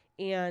Studies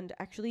and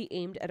actually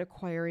aimed at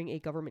acquiring a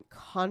government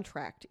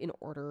contract in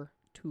order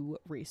to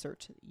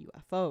research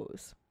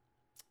UFOs.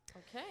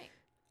 Okay.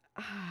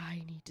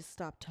 I need to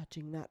stop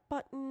touching that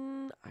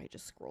button. I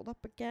just scrolled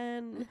up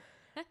again.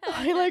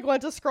 I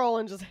went to scroll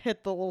and just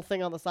hit the little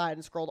thing on the side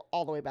and scrolled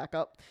all the way back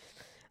up.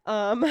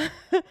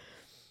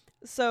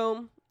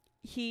 So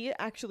he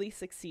actually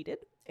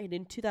succeeded, and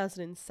in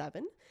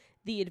 2007,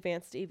 the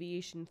Advanced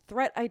Aviation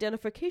Threat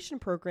Identification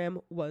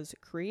Program was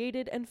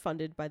created and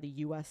funded by the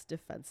U.S.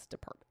 Defense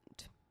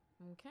Department.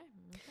 Okay.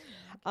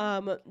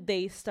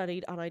 They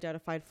studied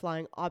unidentified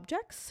flying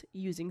objects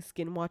using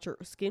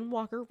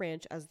Skinwalker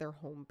Ranch as their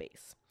home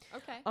base.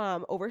 Okay.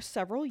 Over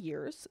several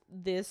years,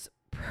 this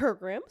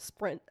program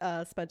spent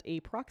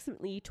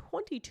approximately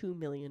 $22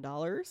 million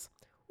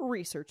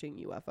researching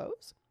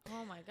UFOs.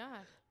 Oh my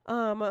God.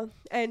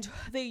 And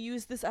they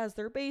used this as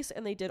their base,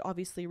 and they did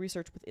obviously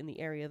research within the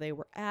area they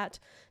were at.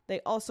 They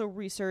also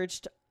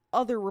researched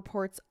other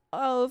reports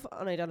of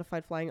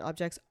unidentified flying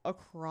objects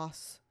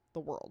across the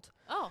world.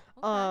 Oh,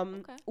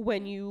 okay.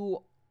 When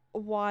you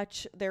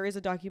watch, there is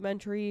a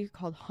documentary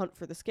called Hunt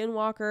for the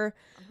Skinwalker.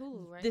 On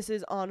Hulu, right? This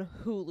is on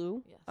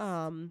Hulu.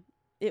 Yes.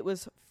 It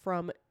was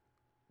from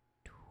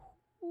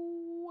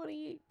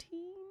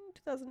 2018,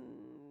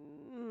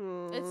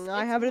 2000.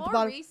 I have it at the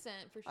bottom.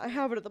 Recent, for sure. I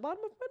have it at the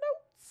bottom of my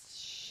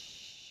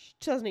notes.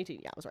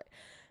 2018. Yeah, I was right.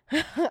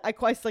 I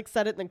quite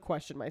said it and then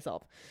questioned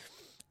myself.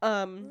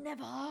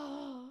 Never.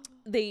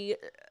 They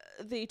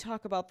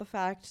talk about the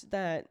fact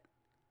that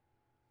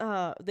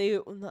they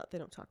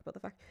don't talk about the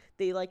fact,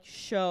 they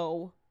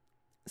show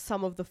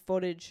some of the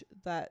footage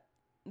that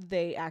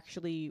they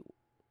actually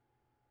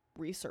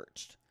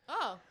researched.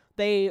 Oh.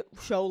 They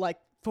show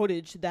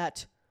footage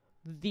that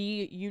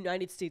the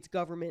United States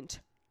government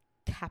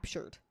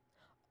captured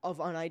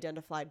of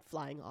unidentified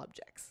flying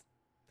objects.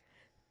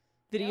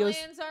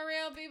 Aliens are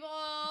real, people.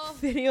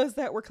 Videos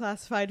that were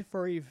classified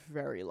for a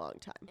very long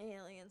time.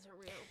 Aliens are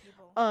real,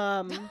 people.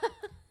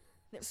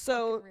 They're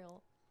So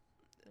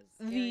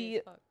fucking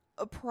real.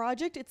 The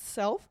project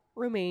itself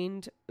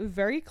remained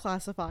very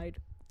classified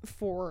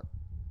for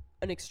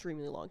an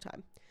extremely long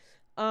time.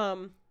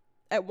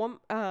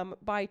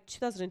 By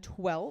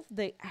 2012,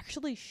 they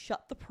actually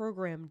shut the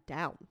program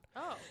down.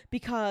 Oh.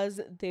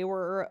 Because they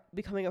were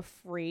becoming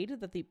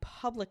afraid that the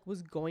public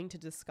was going to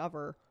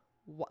discover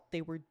what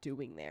they were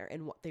doing there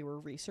and what they were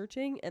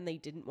researching, and they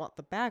didn't want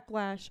the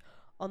backlash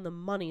on the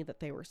money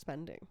that they were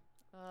spending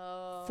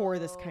for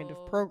this kind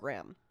of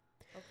program.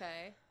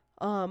 Okay.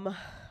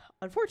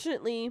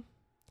 Unfortunately,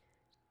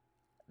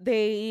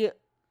 they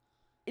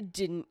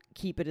didn't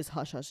keep it as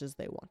hush-hush as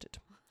they wanted.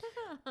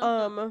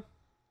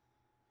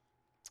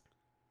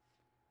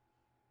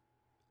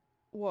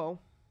 Whoa.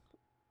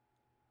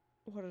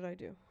 What did I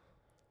do?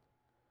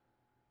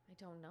 I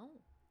don't know.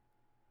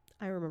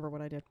 I remember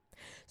what I did.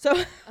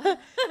 So,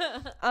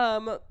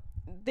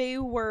 they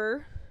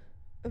were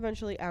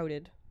eventually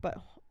outed, but,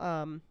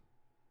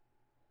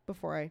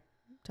 before I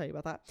tell you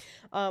about that,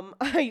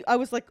 I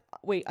was like,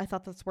 wait, I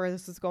thought that's where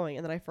this is going,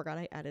 and then I forgot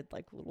I added,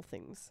 little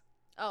things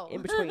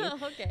in between.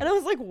 Okay. And I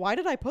was like, why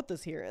did I put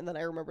this here? And then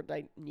I remembered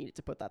I needed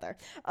to put that there.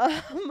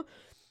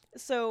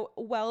 So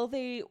while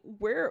they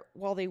were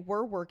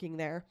working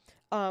there,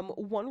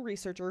 one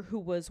researcher who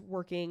was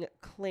working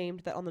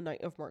claimed that on the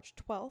night of March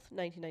 12th,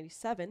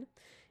 1997,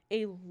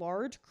 a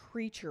large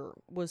creature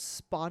was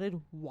spotted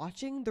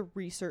watching the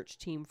research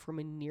team from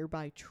a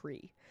nearby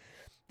tree.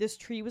 This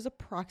tree was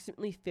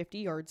approximately 50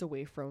 yards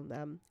away from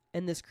them,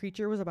 and this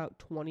creature was about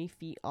 20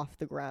 feet off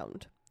the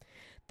ground.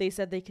 They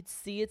said they could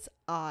see its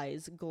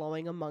eyes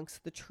glowing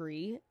amongst the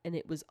tree, and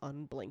it was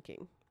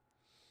unblinking.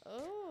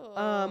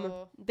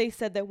 Oh. They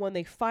said that when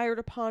they fired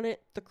upon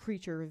it, the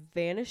creature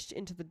vanished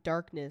into the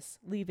darkness,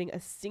 leaving a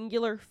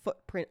singular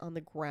footprint on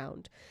the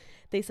ground.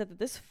 They said that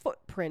this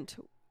footprint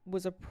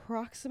was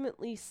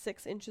approximately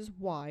 6 inches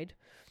wide,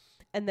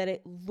 and that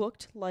it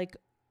looked like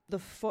the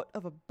foot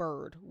of a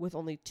bird with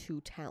only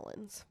 2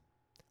 talons,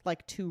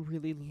 like 2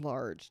 really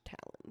large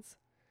talons.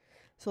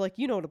 So,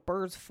 you know what a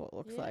bird's foot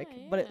looks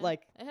like, but it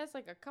has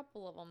a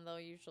couple of them though,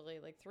 usually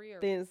 3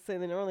 or. They say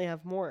they normally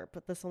have more,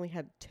 but this only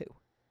had 2.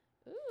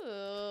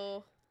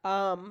 Ooh.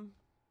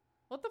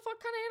 What the fuck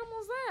kind of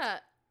animal is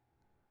that?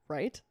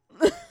 Right?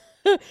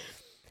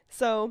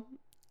 So,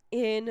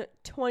 in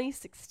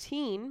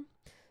 2016,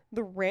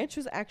 the ranch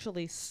was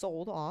actually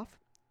sold off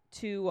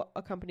to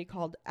a company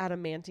called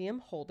Adamantium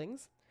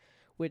Holdings,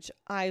 which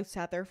I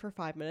sat there for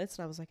 5 minutes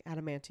and I was like,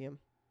 adamantium.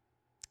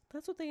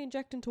 That's what they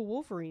inject into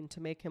Wolverine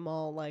to make him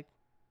all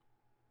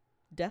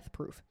death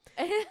proof.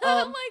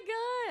 Oh my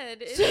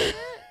God. Isn't it?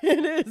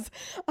 It is.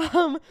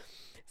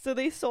 So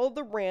they sold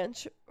the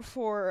ranch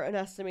for an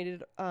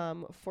estimated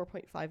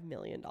 $4.5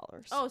 million.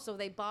 Oh, so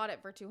they bought it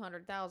for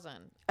 $200,000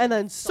 and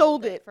then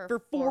sold it for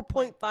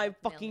 $4.5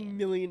 fucking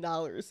million.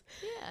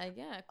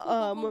 Yeah.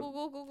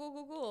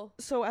 Cool.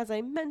 So as I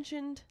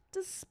mentioned,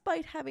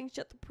 despite having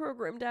shut the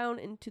program down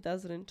in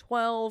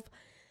 2012,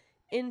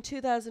 in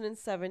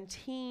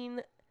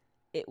 2017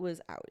 it was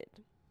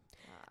outed.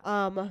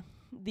 Wow.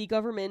 The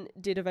government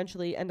did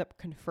eventually end up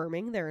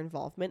confirming their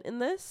involvement in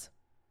this.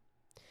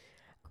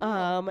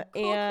 Cool.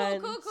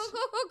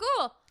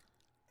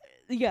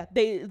 Yeah,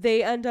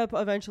 they end up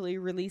eventually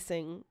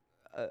releasing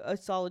a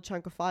solid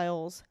chunk of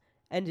files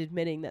and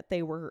admitting that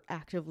they were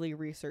actively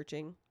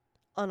researching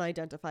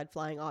unidentified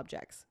flying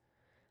objects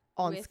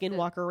on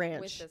Skinwalker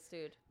Ranch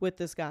with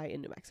this guy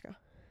in New Mexico.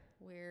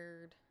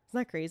 Weird. Isn't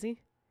that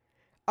crazy?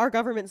 Our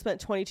government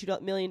spent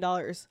 $22 million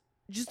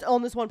just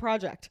on this one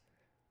project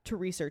to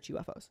research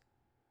UFOs.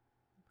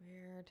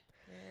 Weird.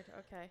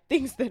 Okay.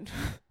 Things that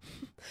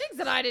Things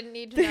that I didn't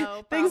need to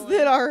know. things Probably.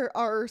 that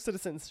our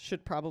citizens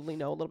should probably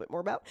know a little bit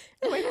more about.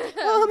 Anyway,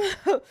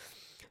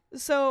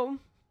 so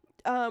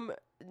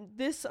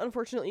this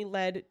unfortunately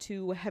led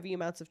to heavy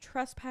amounts of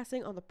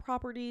trespassing on the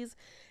properties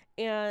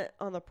and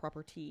on the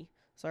property.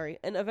 Sorry,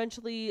 and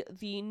eventually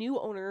the new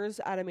owners,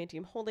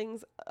 Adamantium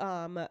Holdings,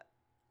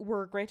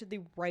 were granted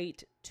the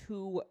right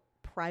to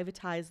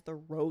privatize the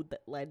road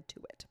that led to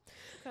it.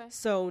 Okay.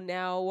 So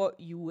now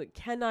you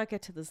cannot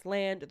get to this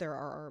land. There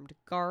are armed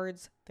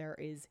guards. There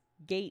is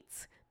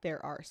gates.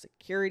 There are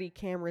security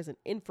cameras and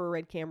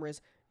infrared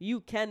cameras.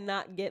 You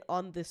cannot get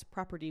on this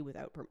property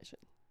without permission.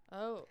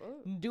 Oh.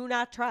 Do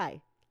not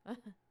try.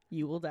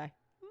 You will die.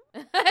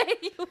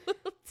 You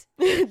won't.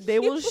 They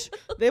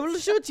will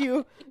shoot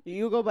you.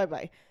 You go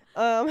bye-bye.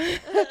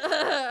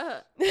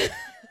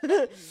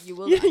 You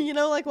will die. You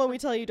know, like when we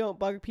tell you don't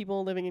bug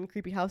people living in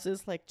creepy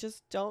houses, like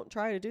just don't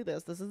try to do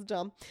this. This is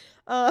dumb.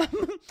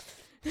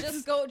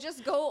 Just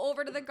go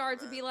over to the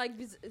guards and be like,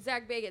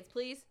 Zach Bagans,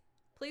 please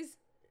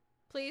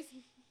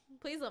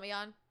let me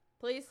on.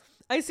 Please.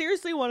 I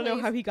seriously want to know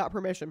Please. how he got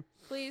permission.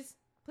 Please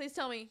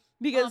tell me.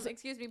 Because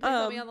Excuse me, please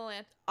let me on the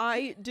land.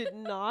 I did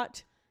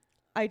not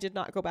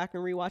go back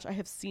and rewatch. I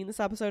have seen this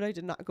episode. I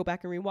did not go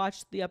back and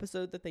rewatch the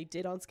episode that they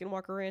did on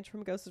Skinwalker Ranch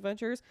from Ghost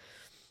Adventures.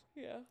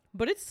 Yeah.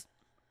 But it's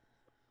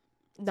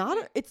not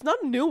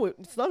a new one.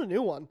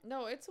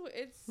 No, it's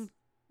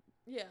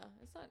yeah,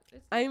 it's not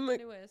I'm the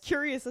newest.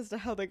 curious as to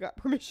how they got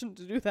permission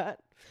to do that.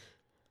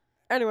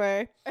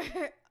 Anyway,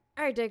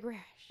 I digress.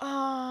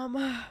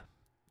 hi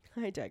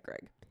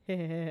Greg.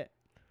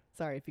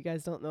 Sorry if you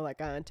guys don't know that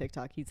guy on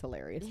TikTok, he's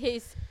hilarious.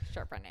 He's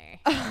sharp funny.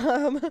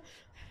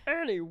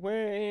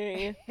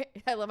 Anyway,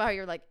 I love how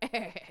you're like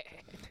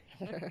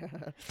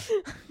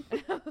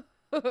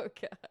oh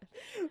god.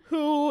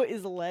 Who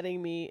is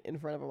letting me in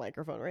front of a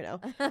microphone right now?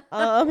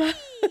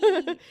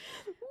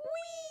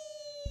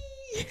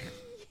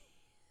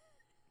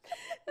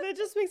 That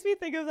just makes me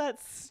think of that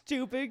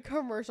stupid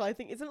commercial. I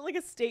think, isn't it like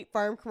a State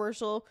Farm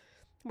commercial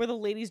where the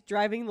lady's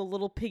driving the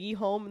little piggy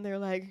home and they're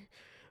like,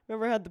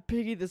 remember I had the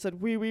piggy that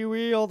said wee wee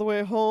wee all the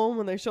way home,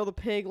 and they show the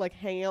pig like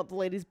hanging out the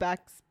lady's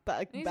back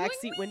like,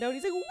 seat window, and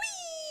he's like wee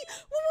wee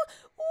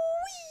wee.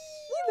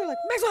 They're like,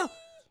 Maxwell.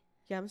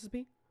 Yeah, Mrs.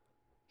 B,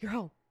 you're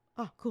home.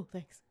 Oh, cool,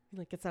 thanks. He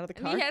like gets out of the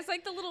car. He has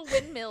like the little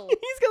windmill.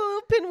 He's got a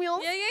little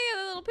pinwheel. Yeah,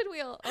 the little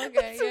pinwheel. Okay,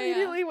 That's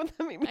immediately what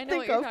that made me I know think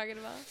what you're of. talking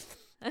about.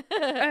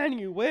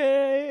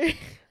 Anyway.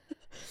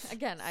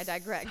 Again, I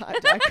digress.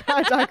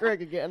 I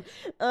digress again.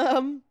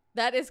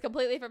 That is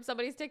completely from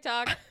somebody's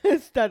TikTok.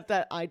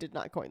 that I did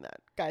not coin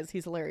that. Guys,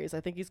 he's hilarious. I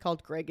think he's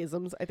called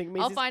Gregisms. I think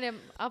Macy's, I'll find him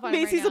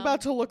Macy's right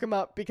about to look him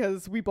up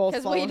because we both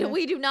follow him.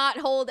 we do not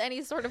hold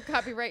any sort of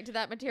copyright to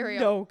that material.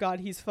 No, God,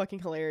 he's fucking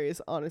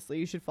hilarious. Honestly,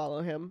 you should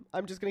follow him.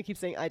 I'm just gonna keep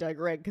saying I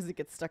digress because it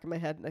gets stuck in my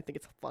head, and I think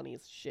it's funny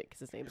as shit because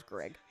his name's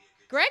Greg.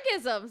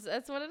 Gregisms.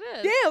 That's what it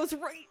is. Yeah, it was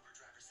right.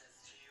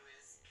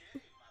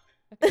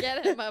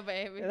 Get it, my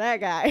baby. That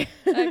guy.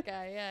 That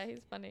guy. Yeah, he's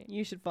funny.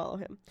 You should follow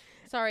him.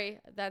 Sorry,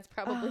 that's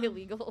probably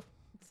illegal.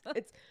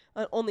 It's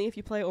only if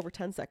you play over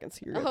 10 seconds.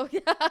 You're good. Oh,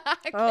 yeah.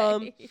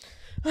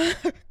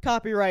 Okay.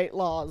 Copyright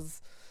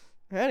laws.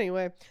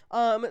 Anyway,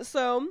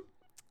 so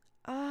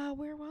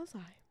where was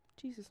I?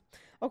 Jesus.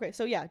 Okay,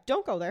 so yeah,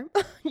 don't go there.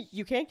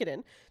 You can't get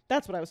in.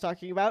 That's what I was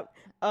talking about.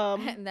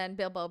 And then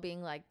Bilbo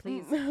being like,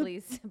 please.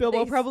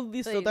 Bilbo please,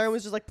 probably stood there and please.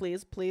 was just like,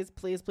 please.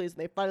 And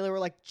they finally were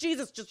like,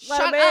 Jesus, just Shut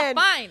let him up, in.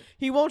 fine.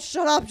 He won't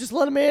shut up. Just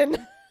let him in.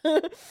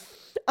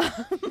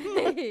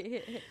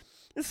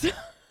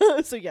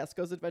 So yes,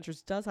 Ghost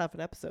Adventures does have an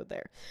episode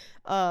there.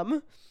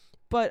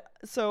 But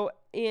so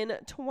in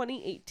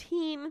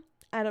 2018,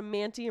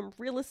 Adamantium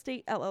Real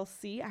Estate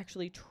LLC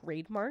actually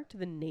trademarked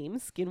the name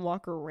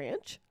Skinwalker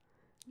Ranch.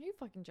 Are you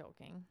fucking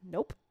joking?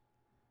 Nope.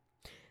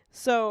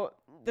 So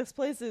this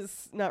place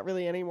is not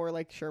really anymore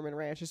like Sherman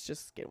Ranch. It's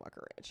just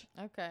Skinwalker Ranch.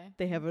 Okay.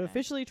 They have it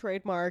officially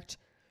trademarked.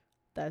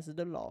 That's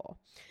the law.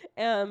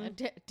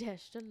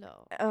 Dash the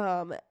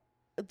law.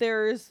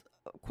 There's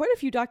quite a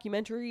few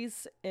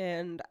documentaries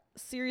and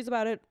series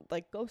about it,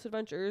 like Ghost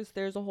Adventures.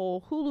 There's a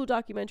whole Hulu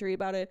documentary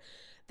about it.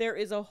 There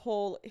is a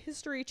whole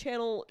History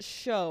Channel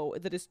show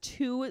that is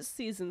 2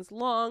 seasons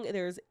long.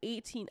 There's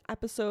 18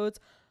 episodes.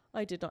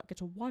 I did not get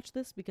to watch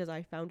this because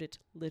I found it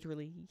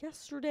literally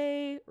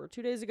yesterday or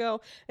 2 days ago.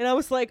 And I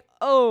was like,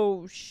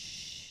 oh,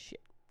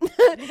 shit.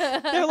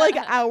 They're like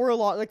hour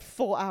long, like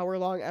full hour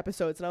long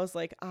episodes. And I was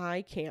like,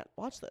 I can't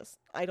watch this.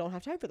 I don't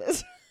have time for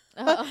this.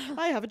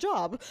 I have a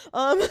job.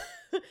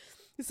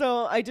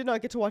 So I did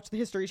not get to watch the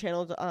History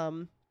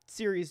Channel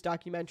series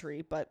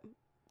documentary, but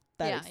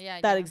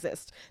that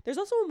exists. There's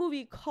also a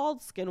movie called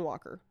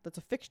Skinwalker that's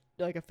a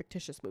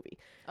fictitious movie.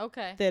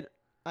 Okay. That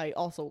I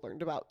also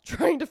learned about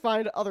trying to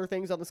find other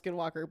things on the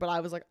Skinwalker, but I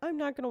was like, I'm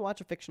not going to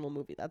watch a fictional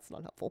movie. That's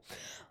not helpful.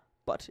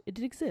 But it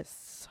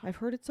exists. I've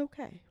heard it's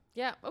okay.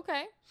 Yeah,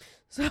 okay.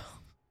 So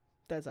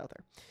that's out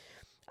there.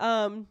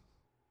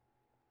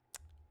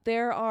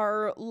 There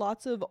are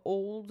lots of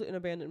old and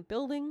abandoned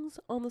buildings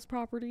on this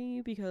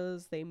property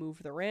because they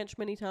moved the ranch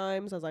many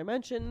times, as I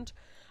mentioned.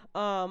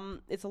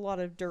 It's a lot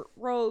of dirt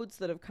roads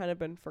that have kind of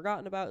been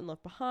forgotten about and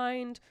left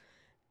behind,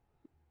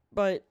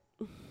 but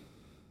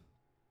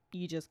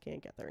you just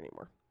can't get there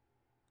anymore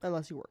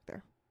unless you work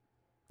there.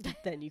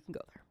 Then you can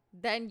go there.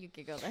 Then you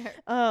could go there.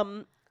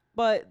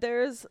 But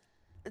there's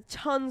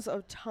tons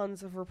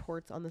of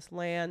reports on this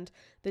land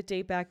that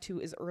date back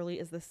to as early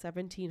as the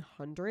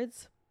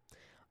 1700s.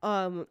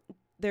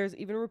 There's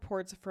even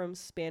reports from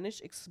Spanish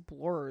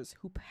explorers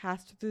who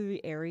passed through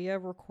the area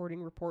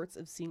recording reports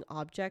of seeing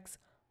objects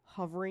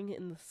hovering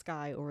in the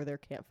sky over their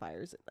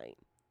campfires at night.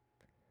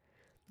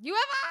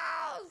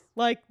 UFOs!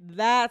 Like,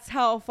 that's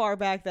how far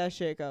back that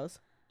shit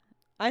goes.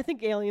 I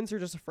think aliens are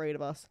just afraid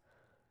of us.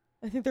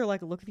 I think they're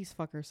like, look at these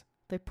fuckers.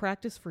 They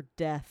practice for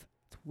death.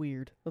 It's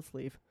weird. Let's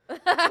leave.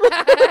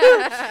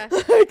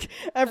 Like,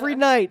 every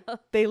night,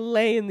 they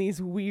lay in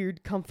these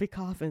weird, comfy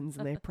coffins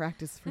and they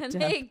practice for and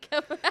death.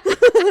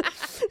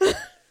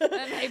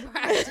 And they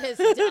practice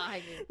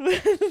dying.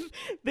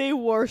 They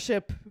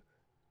worship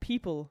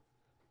people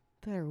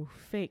that are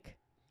fake.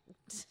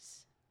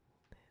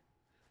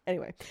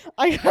 Anyway,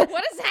 what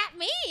does that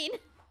mean?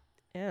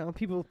 I don't know,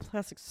 people with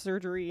plastic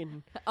surgery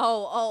and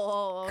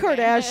okay.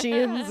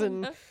 Kardashians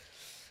and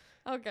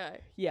okay.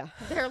 Yeah.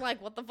 They're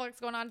like, what the fuck's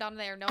going on down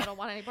there? No, I don't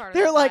want any part of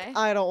They're that. like,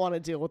 I don't want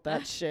to deal with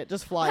that shit.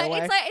 Just fly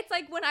away. It's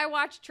like when I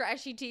watch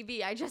trashy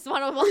TV, I just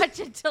want to watch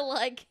it to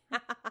like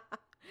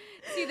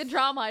see the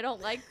drama. I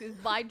don't like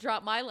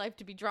my life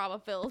to be drama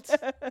filled.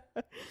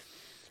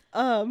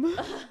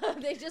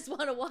 They just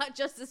want to watch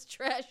us as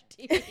trash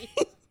TV.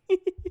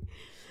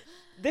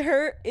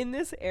 There in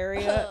this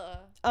area,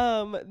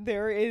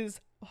 there is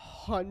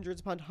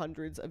hundreds upon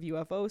hundreds of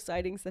UFO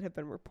sightings that have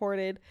been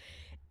reported.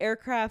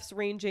 Aircrafts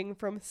ranging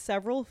from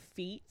several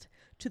feet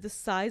to the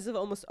size of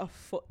almost a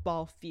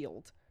football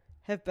field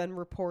have been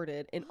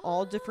reported in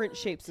all different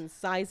shapes and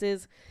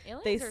sizes.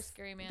 Aliens are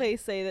scary, man. They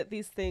say that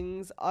these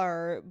things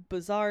are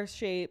bizarre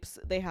shapes.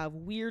 They have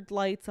weird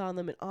lights on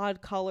them and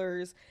odd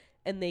colors,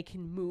 and they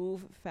can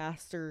move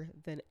faster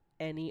than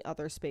any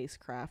other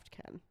spacecraft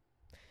can.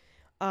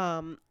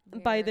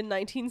 By the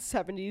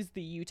 1970s,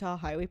 the Utah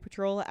Highway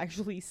Patrol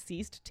actually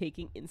ceased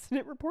taking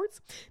incident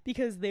reports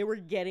because they were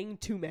getting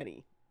too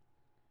many.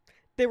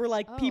 They were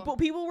like,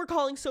 people were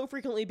calling so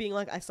frequently being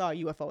like, I saw a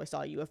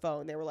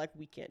UFO. And they were like,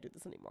 we can't do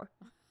this anymore.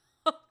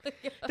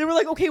 They were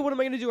like, okay, what am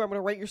I going to do? I'm going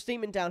to write your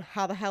statement down.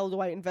 How the hell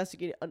do I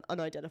investigate an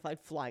unidentified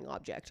flying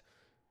object?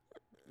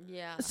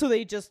 Yeah. So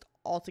they just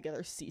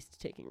altogether ceased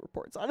taking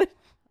reports on it.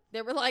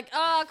 They were like,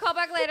 oh, call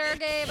back later.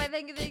 Okay, bye,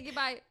 thank you,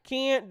 bye.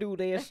 Can't do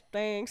this.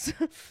 Thanks.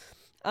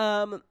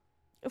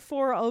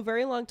 For a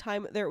very long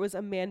time, there was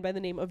a man by the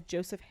name of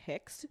Joseph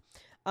Hicks.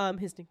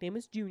 His nickname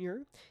is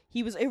Junior.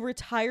 He was a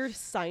retired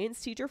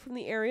science teacher from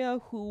the area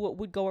who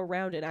would go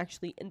around and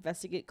actually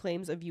investigate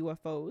claims of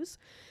UFOs.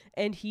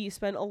 And he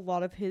spent a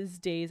lot of his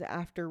days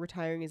after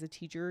retiring as a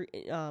teacher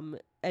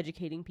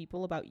educating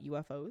people about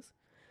UFOs.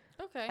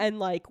 Okay. And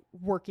like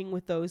working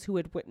with those who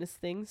had witnessed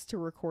things to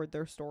record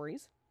their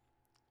stories.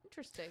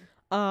 Interesting.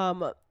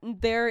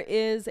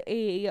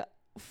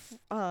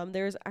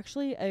 There's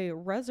actually a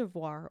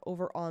reservoir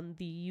over on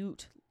the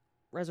Ute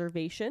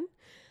reservation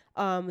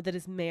that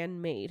is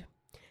man-made,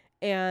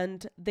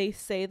 and they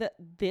say that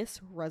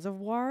this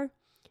reservoir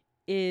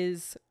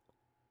is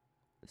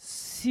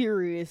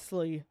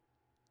seriously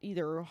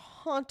either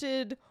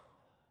haunted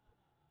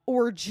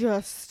or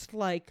just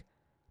like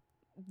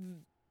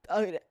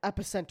an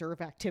epicenter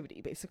of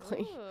activity,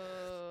 basically.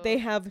 Ooh. They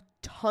have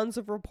tons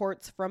of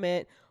reports from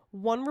it.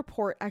 One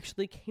report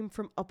actually came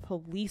from a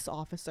police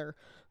officer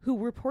who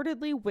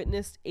reportedly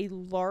witnessed a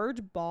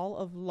large ball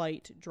of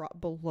light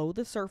drop below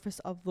the surface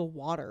of the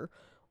water,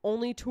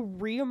 only to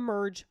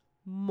reemerge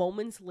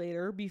moments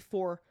later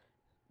before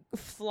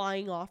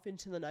flying off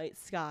into the night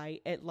sky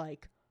at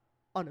like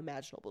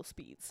unimaginable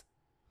speeds.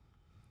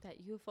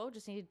 That UFO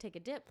just needed to take a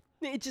dip.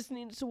 It just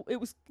needed to, it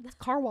was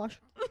car wash.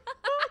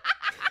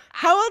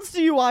 How else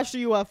do you wash a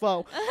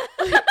UFO?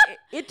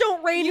 It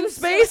don't rain in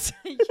space.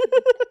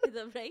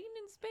 The rain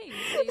in Spain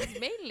stays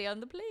mainly on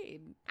the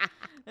plane.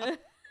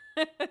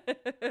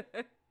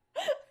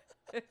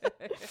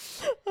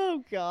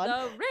 Oh, God.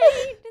 The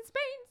rain in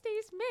Spain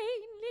stays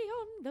mainly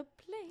on the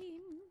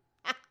plane.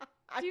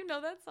 Do you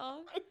know that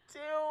song? I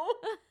do.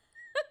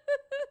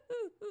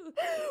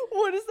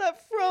 What is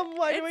that from?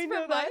 Why do I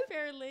know from that? My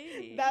Fair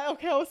Lady.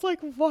 Okay, I was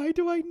like, why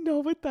do I know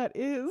what that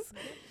is?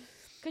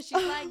 Because she's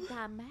like, the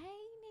rain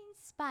in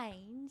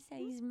Spain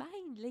stays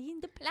mainly in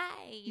the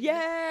plane.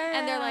 Yeah.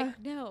 And they're like,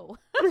 no.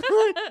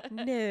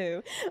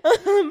 No.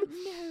 No,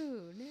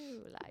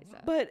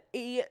 Liza. But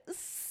a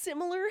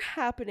similar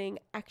happening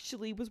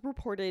actually was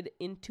reported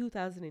in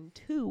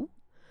 2002.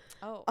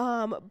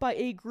 By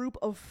a group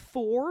of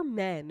 4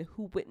 men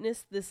who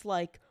witnessed this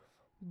like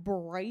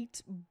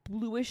bright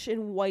bluish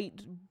and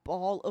white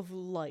ball of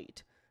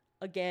light.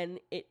 Again,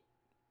 it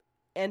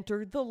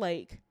entered the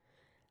lake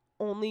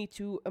only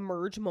to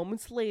emerge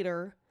moments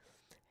later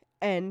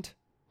and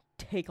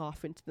take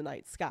off into the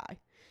night sky.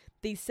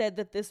 they said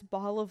that this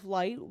ball of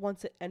light,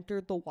 once it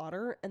entered the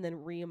water and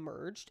then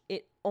reemerged,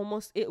 it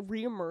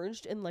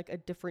reemerged in like a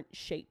different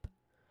shape.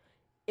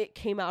 It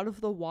came out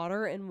of the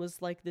water and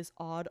was like this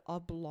odd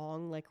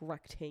oblong, like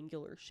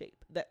rectangular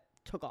shape that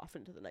took off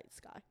into the night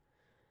sky.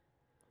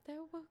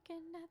 They're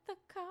working at the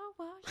car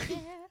wash,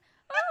 yeah.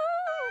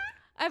 Oh,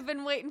 I've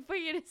been waiting for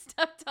you to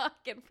stop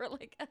talking for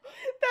like a...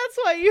 That's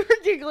why you were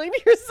giggling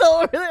to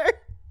yourself over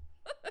there.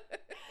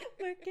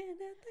 Working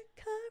at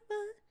the car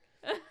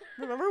wash.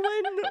 Remember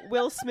when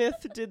Will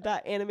Smith did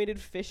that animated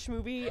fish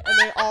movie and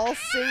they all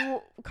sing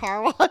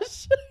car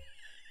wash?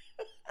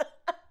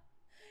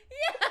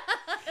 Yeah.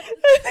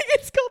 I think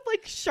it's called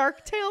like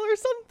Shark Tale or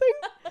something.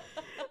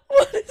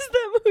 What is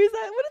that movie? Is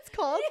that what it's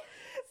called?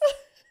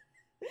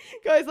 Yes.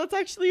 Guys, that's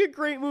actually a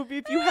great movie.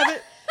 If you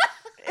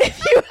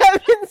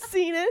haven't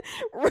seen it,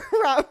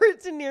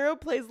 Robert De Niro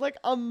plays like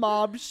a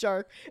mob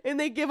shark and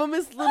they give him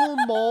his little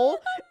mole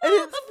and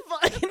it's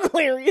fucking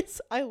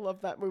hilarious. I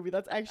love that movie.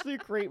 That's actually a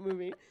great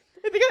movie.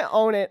 I think I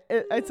own it.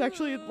 It's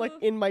actually like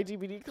in my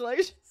DVD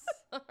collection.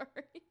 Sorry.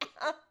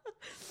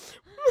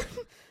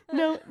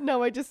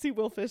 No, I just see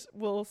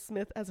Will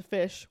Smith as a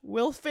fish.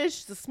 Will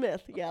Fish the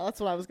Smith. Yeah, that's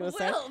what I was going to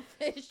say. Will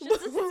Fish is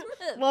a Smith.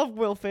 Love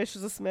Will Fish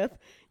as a Smith.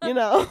 You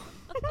know.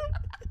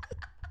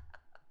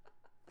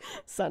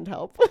 Send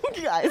help.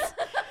 Guys.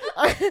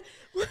 I'm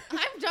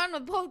done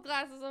with both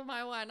glasses of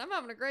my wine. I'm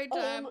having a great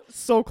time.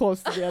 So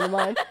close to the end of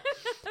mine.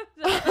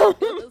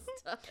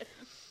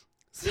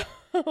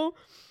 So,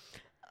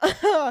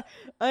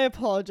 I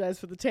apologize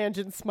for the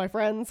tangents, my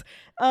friends.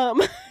 That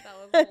was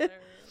hilarious.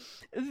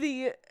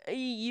 The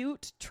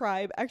Ute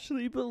tribe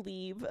actually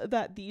believe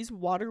that these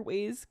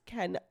waterways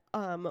can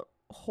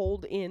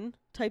hold in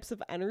types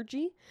of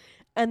energy,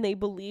 and they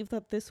believe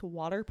that this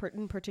water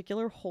in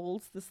particular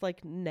holds this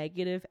like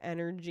negative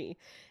energy.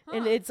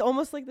 And it's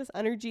almost like this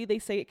energy, they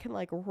say it can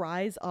like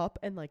rise up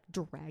and like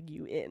drag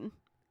you in.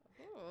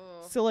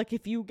 Ooh. So like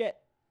if you get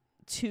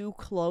too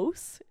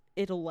close,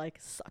 it'll like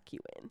suck you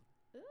in.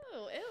 Ew.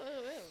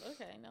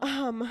 Okay,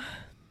 no. No,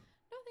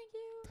 thank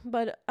you.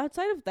 But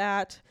outside of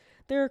that,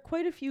 there are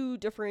quite a few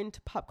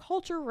different pop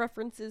culture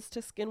references to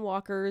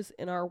skinwalkers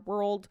in our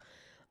world.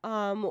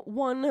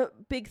 One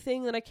big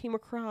thing that I came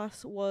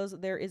across was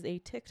there is a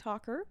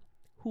TikToker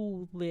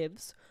who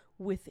lives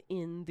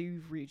within the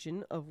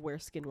region of where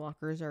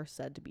skinwalkers are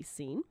said to be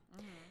seen.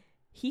 Mm-hmm.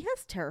 He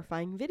has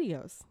terrifying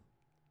videos.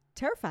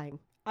 Terrifying.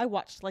 I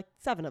watched like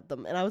 7 of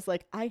them and I was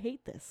like, I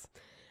hate this.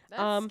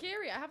 That's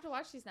scary. I have to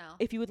watch these now.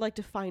 If you would like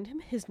to find him,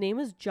 his name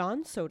is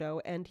John Soto,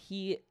 and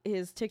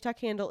his TikTok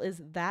handle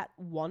is that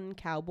one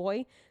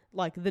cowboy,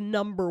 like the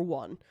number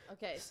one.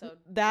 Okay, so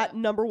that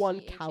number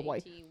one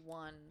cowboy.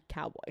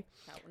 Cowboy.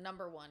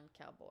 Number one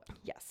cowboy.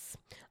 Yes.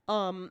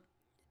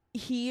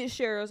 He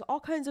shares all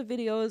kinds of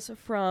videos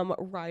from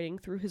riding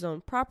through his own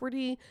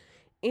property,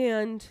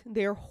 and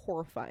they're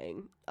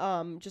horrifying.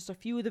 Just a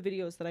few of the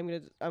videos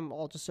that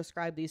I'll just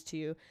describe these to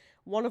you.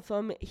 One of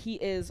them, he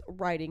is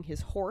riding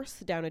his horse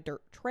down a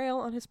dirt trail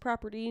on his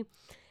property,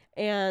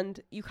 and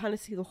you kind of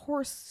see the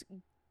horse,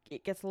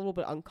 it gets a little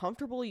bit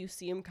uncomfortable. You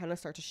see him kind of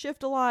start to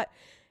shift a lot,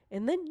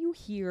 and then you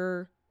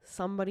hear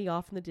somebody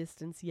off in the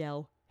distance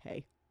yell,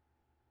 "Hey."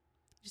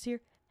 You just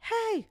hear,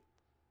 "Hey,"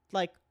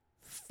 like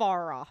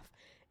far off,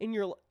 and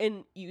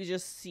you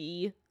just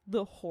see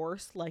the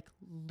horse like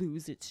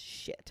lose its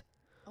shit.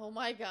 Oh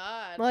my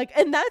God. Like,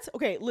 and that's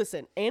okay.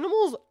 Listen,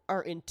 animals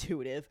are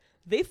intuitive.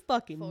 They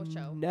fucking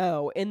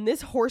know. And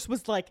this horse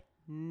was like,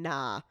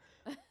 nah,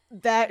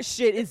 that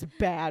shit is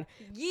bad.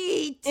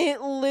 Yeet.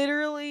 It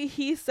literally,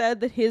 he said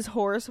that his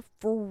horse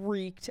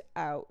freaked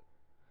out.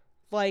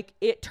 Like,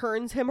 it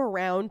turns him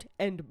around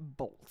and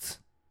bolts.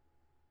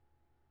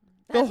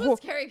 That's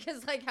what's scary,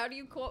 because, like, how do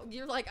you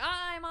you're like,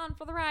 I'm on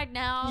for the ride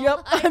now.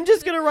 Yep, I'm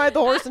just going to ride the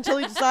horse until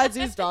he decides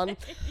he's done.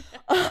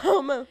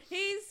 Yeah.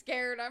 He's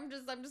scared. I'm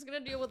just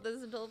going to deal with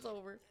this until it's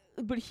over.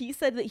 But he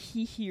said that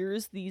he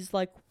hears these,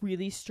 like,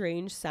 really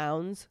strange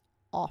sounds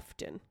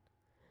often.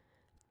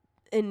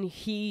 And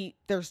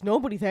there's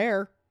nobody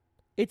there.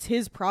 It's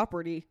his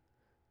property.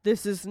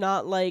 This is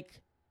not,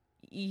 like,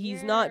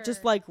 he's not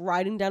just, like,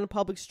 riding down a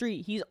public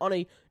street. He's on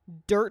a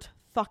dirt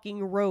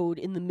fucking road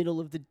in the middle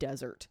of the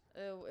desert.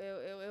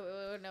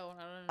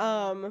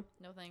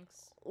 No,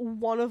 thanks.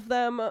 One of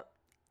them,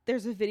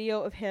 there's a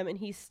video of him and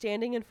he's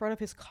standing in front of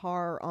his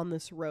car on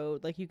this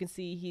road. Like, you can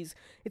see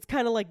it's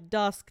kind of like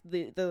dusk.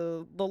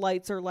 The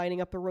lights are lighting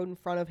up the road in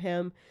front of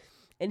him.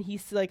 And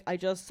he's like, I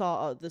just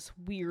saw this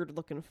weird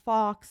looking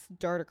fox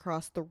dart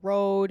across the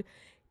road.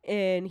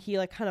 And he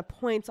like kind of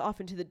points off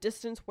into the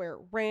distance where it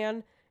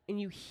ran. And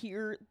you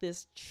hear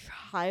this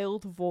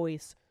child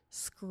voice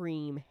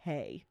scream,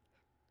 "Hey."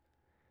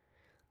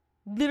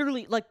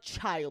 Literally, like,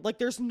 child. Like,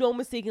 there's no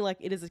mistaking, like,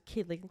 it is a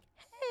kid, like,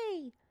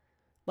 "Hey."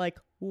 Like,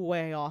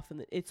 way off.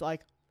 And it's,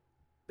 like,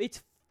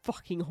 it's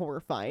fucking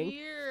horrifying.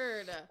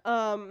 Weird.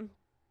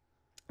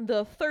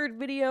 The third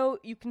video,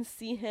 you can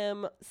see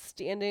him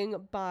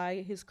standing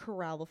by his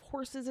corral of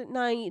horses at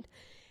night.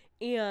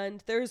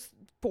 And there's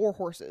 4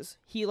 horses.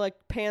 He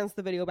like pans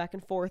the video back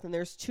and forth, and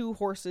there's 2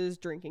 horses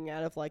drinking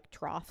out of like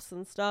troughs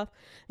and stuff,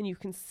 and you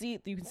can see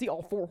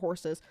all 4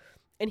 horses.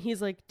 And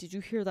he's like, "Did you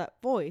hear that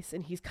voice?"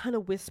 And he's kind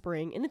of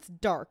whispering, and it's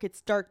dark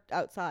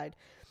outside,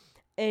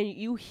 and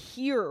you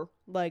hear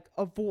like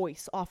a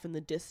voice off in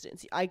the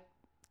distance. I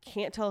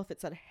can't tell if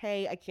it said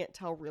 "hey," I can't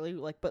tell really,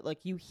 like, but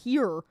like you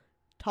hear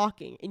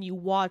talking, and you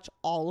watch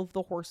all of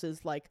the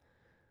horses like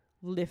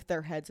lift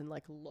their heads and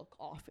like look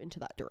off into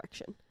that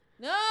direction.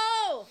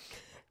 No.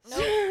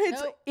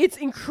 It's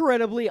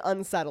incredibly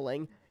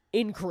unsettling.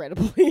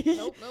 Incredibly.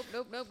 Nope.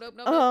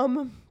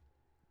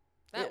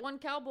 That one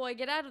cowboy,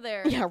 get out of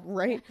there. Yeah,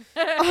 right.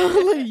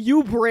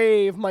 You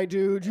brave, my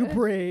dude. You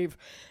brave.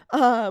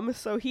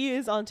 So he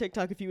is on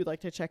TikTok if you would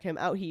like to check him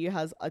out. He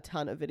has a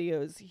ton of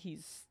videos.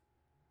 He's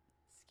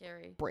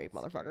scary. Brave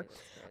motherfucker.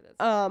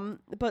 Scary.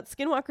 But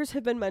skinwalkers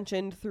have been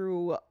mentioned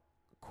through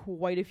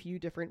quite a few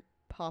different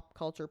pop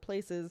culture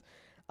places.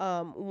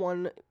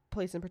 One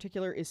place in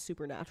particular is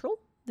Supernatural,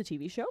 the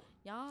TV show.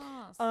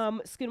 Yes.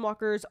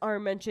 Skinwalkers are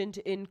mentioned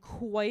in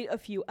quite a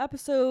few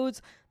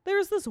episodes.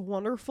 There's this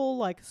wonderful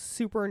like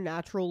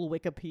supernatural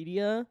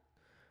Wikipedia,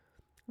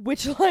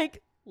 which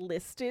like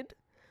listed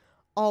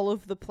all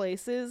of the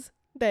places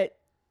that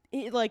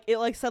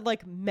it said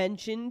like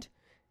mentioned.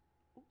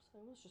 Oops, I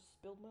almost just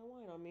spilled my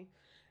wine on me.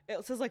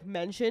 It says like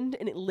mentioned,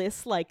 and it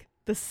lists like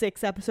the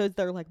 6 episodes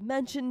that are like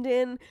mentioned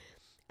in.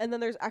 And then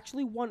there's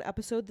actually one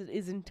episode that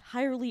is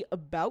entirely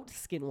about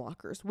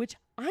skinwalkers, which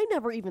I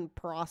never even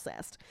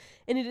processed.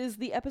 And it is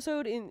the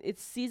episode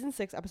it's season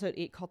 6, episode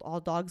 8, called All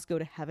Dogs Go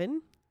to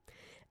Heaven.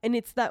 And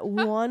it's that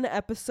one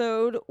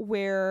episode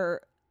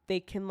where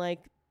they're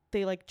like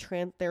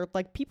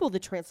people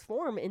that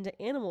transform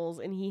into animals.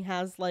 And he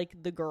has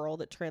like the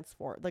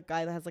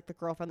guy that has like the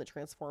girlfriend that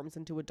transforms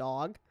into a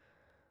dog.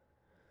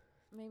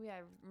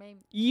 I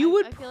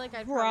feel like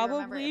I'd probably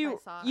remember it if I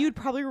saw it. You'd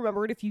probably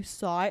remember it if you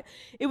saw it.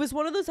 It was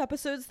one of those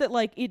episodes that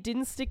like it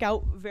didn't stick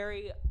out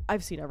very.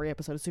 I've seen every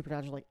episode of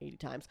Supernatural like 80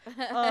 times,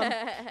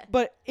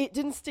 but it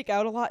didn't stick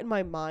out a lot in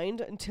my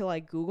mind until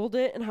I Googled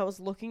it, and I was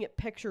looking at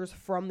pictures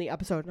from the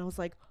episode, and I was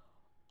like,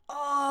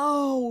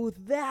 "Oh,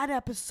 that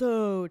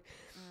episode."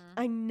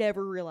 I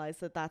never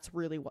realized that that's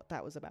really what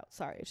that was about.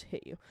 Sorry, I just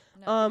hit you.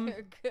 No,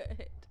 you're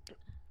good.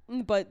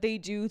 But they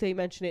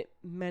mention it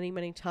many,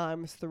 many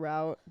times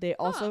throughout. They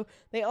also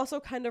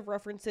kind of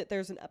reference it.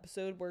 There's an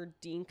episode where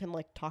Dean can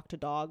like talk to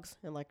dogs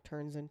and like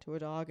turns into a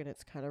dog, and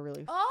it's kind of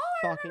really I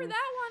remember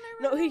that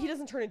one. No, he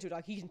doesn't turn into a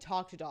dog. He can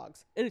talk to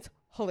dogs, and it's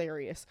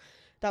hilarious.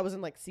 That was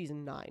in like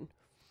season 9.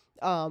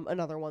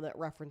 Another one that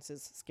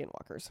references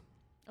skinwalkers.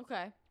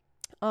 Okay.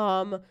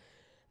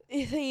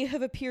 They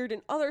have appeared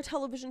in other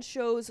television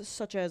shows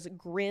such as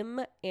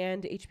Grimm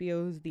and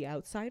HBO's The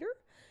Outsider.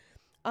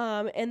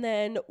 And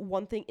then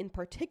one thing in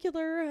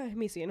particular,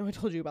 Macy, I know I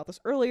told you about this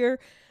earlier,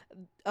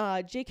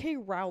 J.K.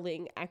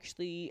 Rowling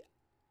actually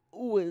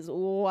was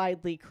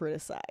widely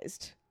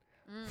criticized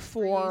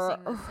for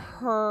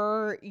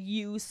her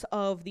use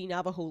of the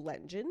Navajo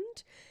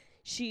legend.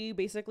 She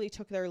basically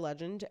took their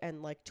legend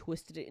and like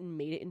twisted it and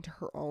made it into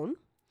her own.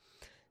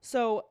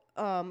 So,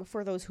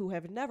 for those who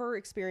have never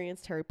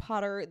experienced Harry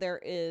Potter, there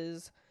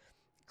is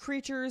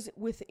creatures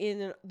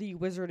within the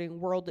wizarding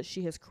world that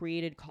she has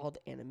created called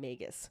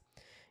animagus.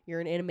 You're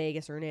an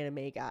animagus or an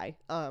anime guy.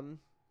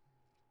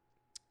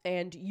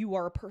 And you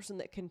are a person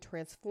that can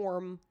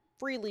transform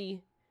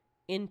freely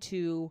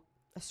into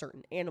a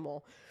certain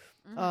animal.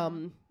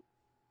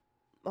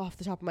 Off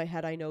the top of my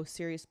head, I know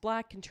Sirius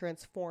Black can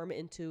transform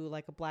into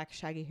like a black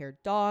shaggy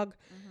haired dog.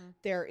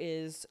 There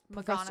is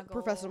Professor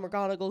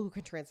McGonagall who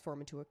can transform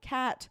into a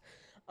cat.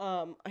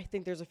 I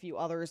think there's a few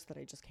others that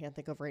I just can't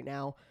think of right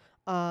now.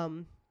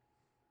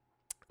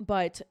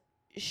 But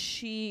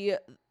she,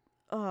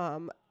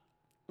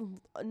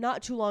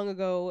 not too long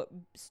ago,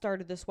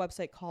 started this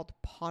website called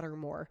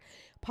Pottermore.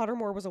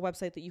 Pottermore was a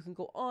website that you can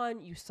go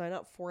on, you sign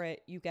up for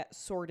it, you get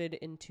sorted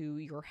into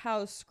your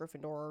house,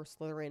 Gryffindor,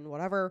 Slytherin,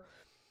 whatever,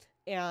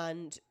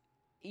 and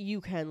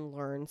you can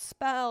learn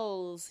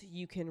spells,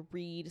 you can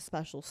read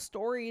special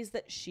stories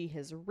that she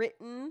has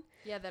written.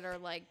 Yeah, that are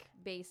like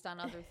based on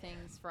other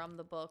things from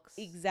the books.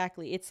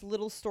 Exactly. It's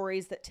little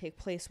stories that take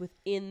place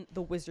within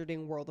the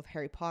wizarding world of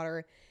Harry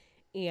Potter.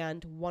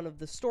 And one of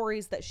the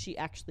stories that she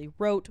actually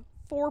wrote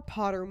for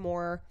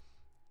Pottermore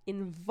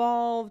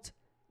involved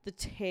the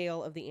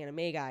tale of the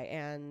Animagi,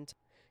 and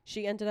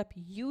she ended up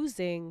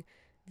using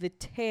the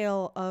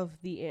tale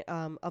of the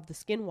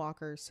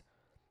Skinwalkers,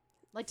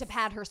 like to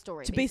pad her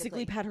story. To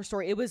basically pad her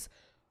story.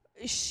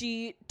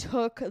 She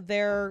took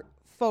their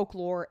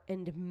folklore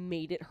and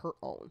made it her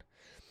own,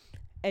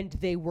 and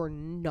they were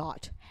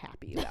not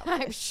happy about it.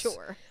 I'm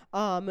sure.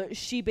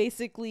 She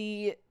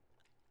basically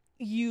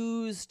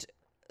used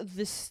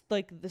this,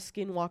 like, the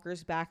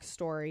Skinwalker's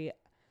backstory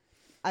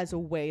as a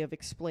way of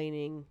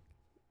explaining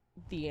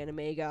the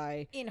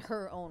Animagi in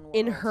her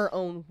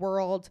own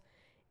world.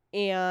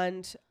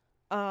 And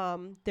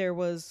there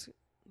was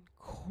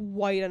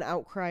quite an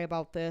outcry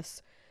about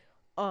this.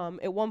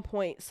 At one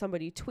point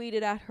somebody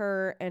tweeted at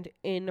her, and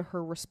in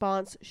her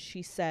response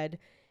she said,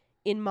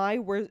 in my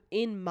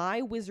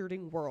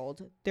wizarding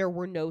world, there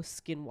were no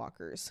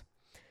skinwalkers.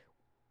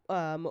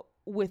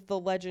 With the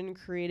legend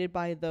created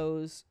by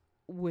those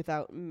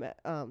without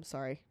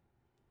sorry.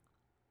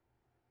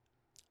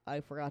 I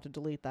forgot to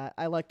delete that.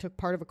 I took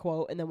part of a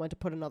quote and then went to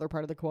put another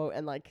part of the quote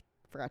and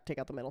forgot to take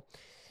out the middle.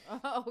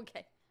 Oh,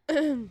 okay.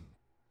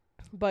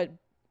 But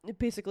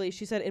basically,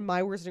 she said, in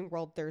my wizarding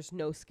world, there's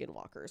no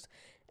skinwalkers.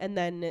 And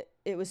then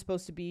it was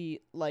supposed to be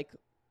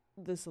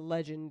this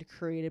legend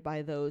created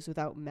by those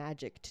without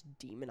magic to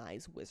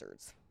demonize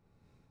wizards.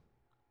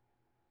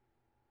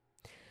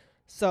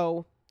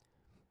 So,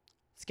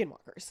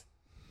 skinwalkers.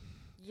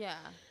 Yeah.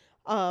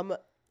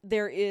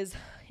 There is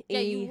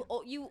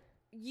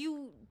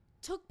you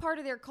took part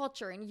of their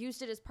culture and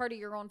used it as part of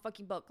your own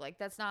fucking book.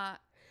 That's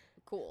not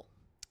cool.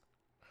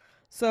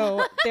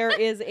 So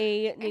there's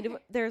a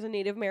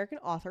Native American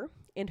author,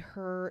 and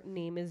her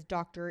name is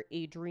Dr.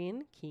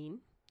 Adrienne Keene.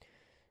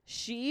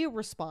 She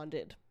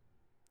responded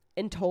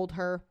and told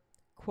her,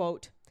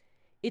 quote,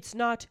 "It's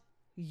not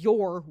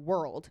your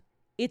world.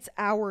 It's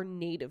our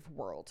native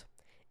world.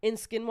 And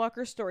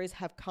Skinwalker stories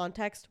have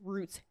context,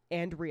 roots,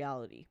 and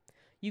reality.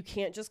 You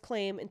can't just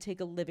claim and take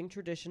a living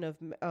tradition of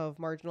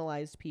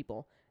marginalized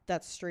people.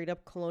 That's straight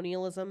up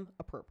colonialism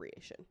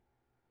appropriation.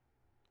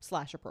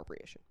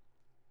 /appropriation.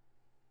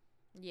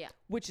 Yeah.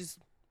 Which is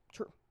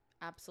true.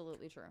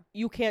 Absolutely true.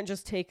 You can't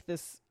just take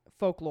this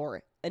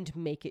folklore and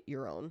make it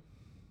your own.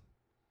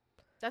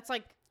 That's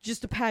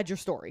just to pad your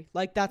story.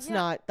 That's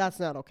not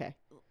okay.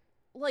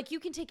 You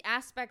can take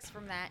aspects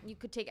from that, and you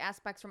could take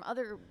aspects from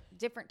other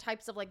different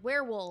types of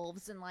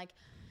werewolves and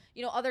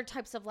other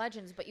types of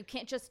legends, but you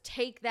can't just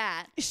take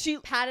that,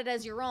 pat it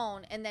as your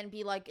own, and then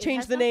be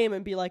change the name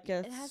and be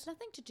yes. It has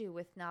nothing to do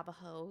with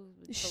Navajo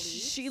beliefs.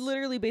 She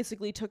literally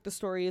basically took the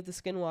story of the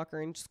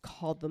Skinwalker and just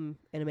called them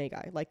anime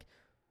guy.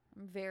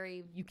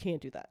 You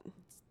can't do that.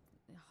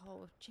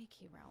 Oh,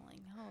 J.K.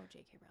 Rowling.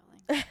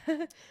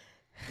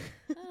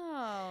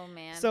 Oh,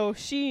 man. So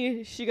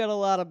she got a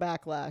lot of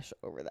backlash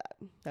over that.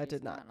 That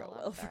did not go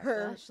well for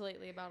her.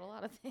 Lately about a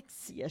lot of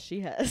things. Yes,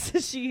 she has.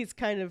 She's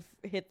kind of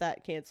hit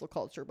that cancel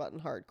culture button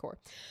hardcore.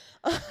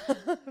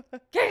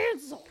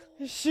 Cancel.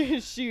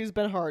 She's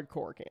been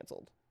hardcore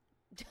canceled.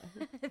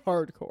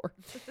 Hardcore.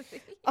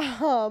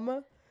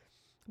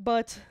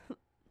 But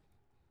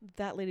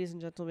that, ladies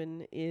and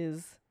gentlemen,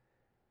 is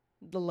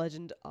the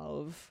legend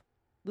of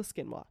the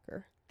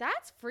Skinwalker.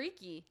 That's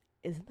freaky.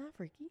 Isn't that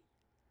freaky?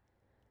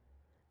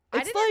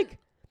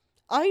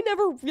 I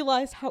never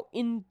realized how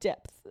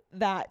in-depth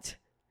that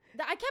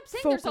I kept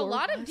saying there's a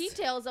lot of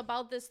details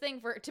about this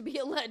thing for it to be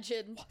a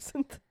legend.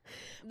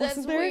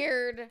 That's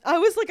weird. I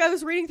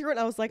was reading through it and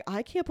I was like,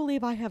 I can't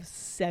believe I have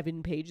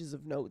 7 pages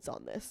of notes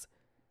on this.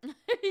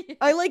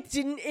 I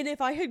didn't, and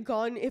if I had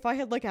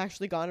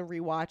actually gone and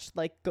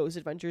rewatched Ghost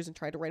Adventures and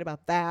tried to write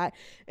about that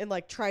and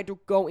tried to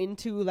go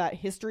into that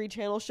History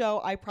Channel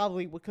show, I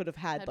probably could have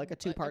had a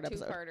 2-part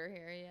episode. Two-parter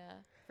here, yeah,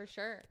 for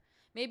sure.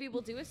 Maybe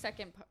we'll do a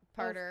second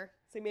parter.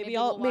 So maybe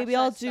I'll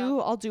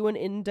do an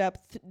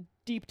in-depth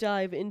deep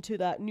dive into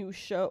that new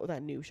show.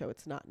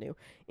 It's not new.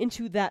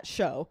 Into that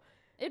show.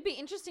 It'd be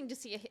interesting to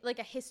see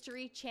a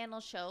History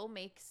Channel show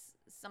makes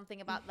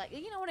something about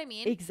you know what I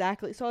mean?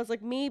 Exactly. So I was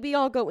like, maybe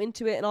I'll go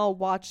into it and I'll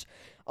watch.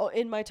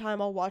 In my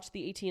time, I'll watch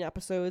the 18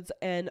 episodes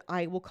and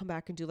I will come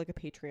back and do a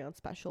Patreon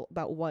special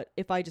about what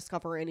if I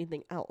discover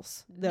anything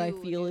else that I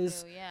feel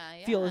is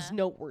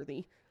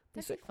noteworthy.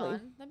 That'd be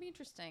fun. That'd be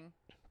interesting.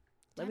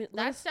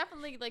 That's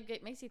definitely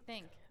it makes you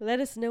think. Let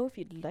us know if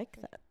you'd like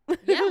that.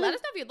 Yeah, let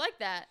us know if you'd like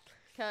that,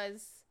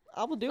 because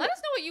I will do let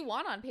us know what you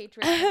want on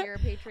Patreon. Your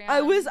Patreon.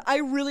 I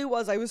really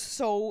was. I was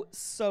so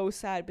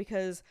sad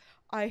because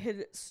I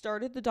had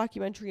started the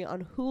documentary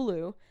on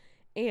Hulu,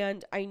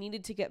 and I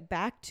needed to get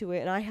back to it.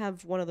 And I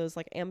have one of those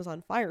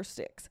Amazon Fire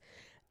Sticks,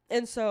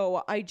 and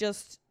so I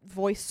just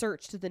voice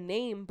searched the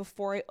name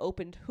before I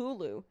opened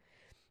Hulu,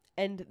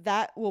 and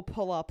that will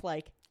pull up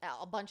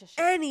a bunch of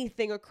shit.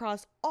 Anything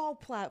across all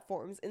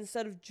platforms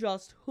instead of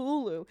just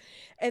Hulu.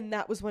 And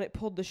that was when it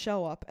pulled the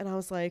show up. And I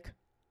was like,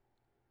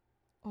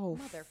 oh,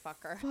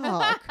 motherfucker.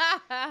 Fuck.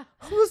 I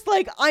was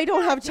like, I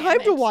don't have time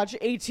to watch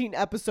 18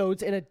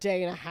 episodes in a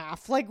day and a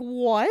half.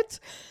 What?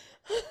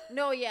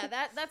 No, yeah,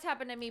 that's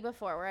happened to me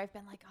before where I've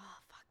been like, oh,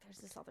 fuck, there's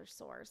this other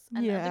source.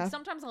 And then,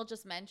 sometimes I'll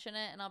just mention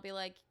it and I'll be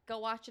like, go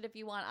watch it if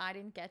you want. I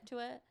didn't get to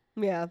it.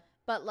 Yeah.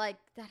 But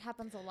that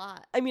happens a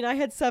lot. I mean, I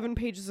had 7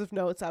 pages of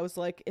notes. I was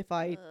like, if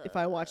I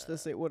watched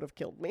this, it would have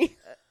killed me.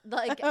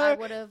 I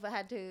would have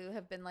had to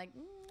have been like,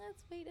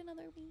 let's wait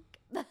another week.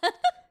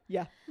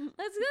 Yeah.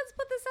 Let's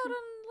put this out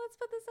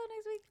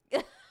next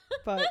week.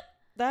 But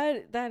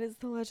that is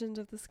the legend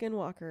of the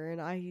Skinwalker,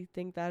 and I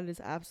think that is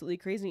absolutely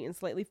crazy and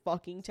slightly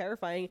fucking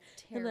terrifying.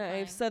 And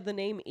I've said the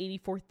name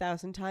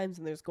 84,000 times,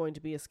 and there's going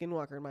to be a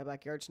Skinwalker in my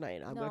backyard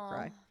tonight, and I'm gonna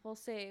cry. We'll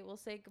say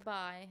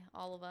goodbye,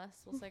 all of us.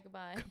 We'll say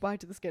goodbye. Goodbye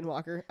to the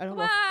Skinwalker. I don't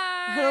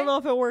know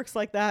if it works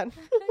like that.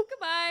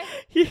 Goodbye.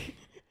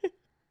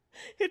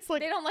 It's they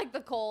don't like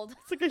the cold.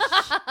 It's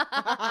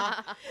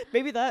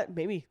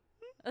maybe.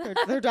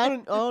 They're down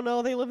in, oh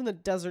no, they live in the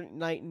desert at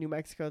night in New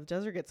Mexico. The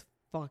desert gets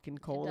fucking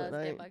cold It at does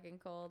night. get fucking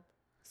cold.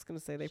 I was gonna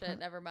say Shit,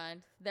 never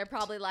mind. They're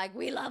probably like,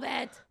 we love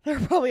it. they're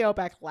probably out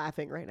back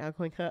laughing right now,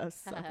 going,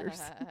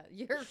 suckers.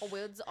 Your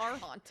woods are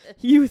haunted.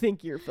 You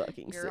think you're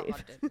fucking Your safe.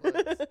 haunted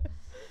woods.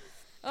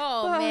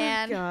 Oh,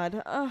 man.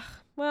 God.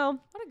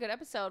 Well. What a good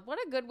episode. What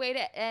a good way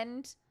to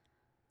end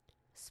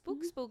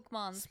Spook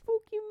month.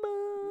 Spooky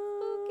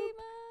month. Spooky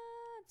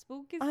month.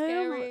 Spooky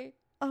scary.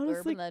 Honestly,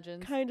 Urban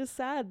legends. kind of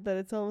sad that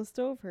it's almost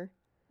over.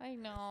 I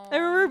know. I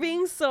remember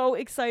being so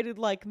excited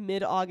like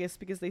mid-August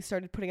because they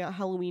started putting out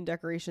Halloween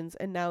decorations,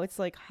 and now it's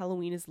like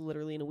Halloween is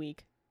literally in a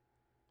week.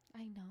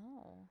 I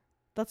know.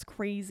 That's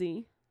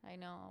crazy. I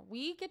know.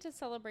 We get to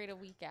celebrate a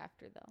week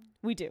after, though.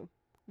 We do.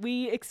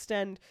 We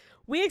extend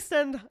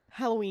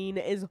Halloween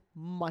as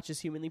much as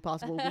humanly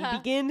possible. We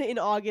begin in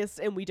August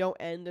and we don't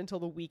end until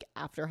the week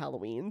after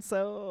Halloween.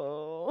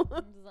 So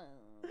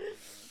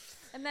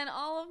and then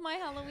all of my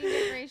Halloween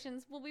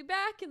decorations will be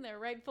back in their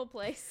rightful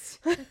place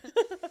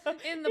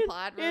in the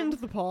pod room. In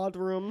the pod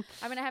room.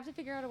 I'm gonna have to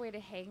figure out a way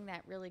to hang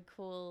that really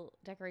cool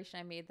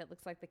decoration I made that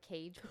looks like the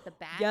cage with the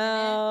bat in it.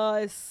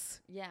 Yes.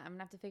 Yeah, I'm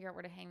gonna have to figure out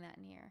where to hang that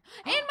in here.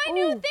 And my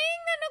new thing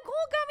that Nicole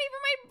got me for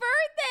my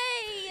birthday.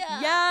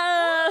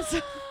 Yes.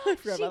 I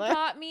forgot She about that.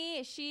 got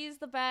me. She's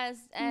the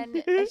best,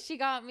 and she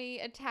got me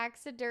a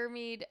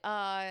taxidermied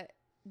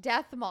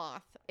death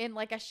moth in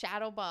like a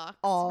shadow box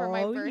for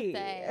my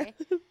birthday.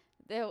 Yeah.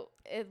 It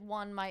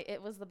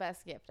was the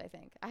best gift, I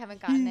think. I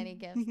haven't gotten any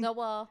gifts. No,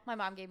 well, my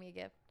mom gave me a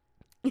gift.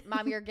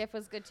 Mom, your gift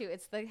was good too.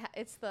 It's the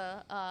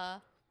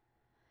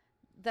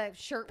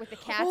shirt with the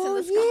cats and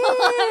the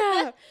skull.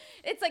 Yeah.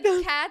 It's like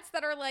cats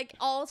that are like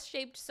all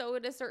shaped so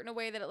in a certain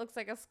way that it looks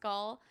like a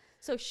skull.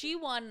 So she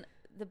won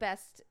the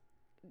best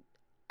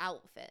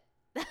outfit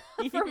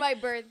for my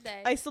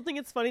birthday. I still think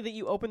it's funny that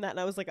you opened that and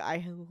I was like,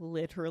 I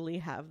literally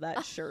have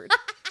that shirt.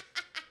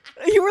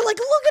 You were like,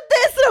 look at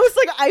this, and I was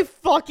like, I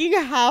fucking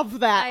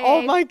have that.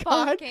 Oh my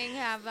god, fucking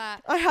have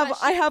that.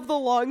 I have the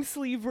long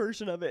sleeve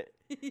version of it.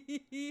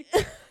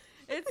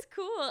 It's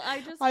cool.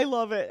 I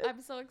love it.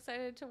 I'm so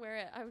excited to wear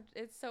it.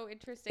 It's so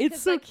interesting.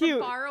 It's so like, cute.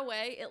 From far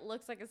away, it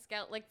looks like a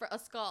skull,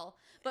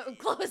 but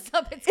close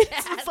up, it's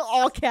cats. It's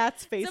all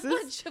cats' faces. It's a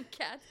bunch of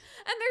cats,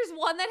 and there's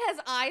one that has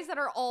eyes that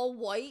are all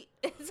white.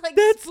 It's like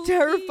that's spooky.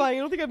 terrifying.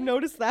 I don't think I've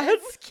noticed that.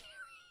 It's scary.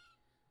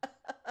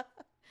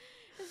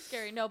 It's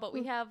scary. No, but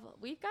we've got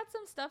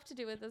some stuff to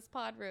do with this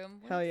pod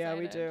room. Hell yeah,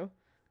 we do.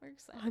 We're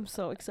excited. I'm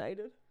so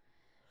excited.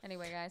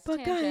 Anyway, guys.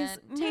 But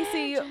tangent. guys,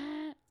 Macy,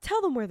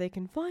 tell them where they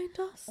can find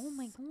us. Oh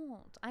my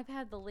god. I've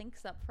had the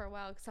links up for a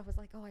while because I was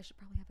like, oh, I should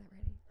probably have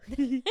that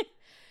ready.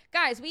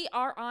 Guys, we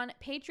are on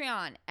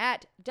Patreon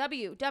at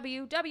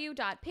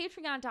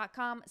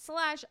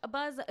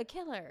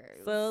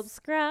www.patreon.com/buzzkillers.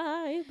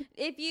 Subscribe.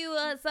 If you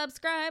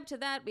subscribe to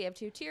that, we have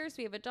 2 tiers.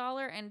 We have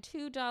 $1 and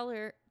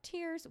 $2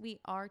 tiers. We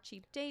are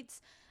cheap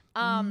dates.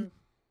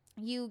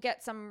 You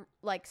get some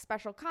like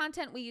special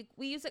content. We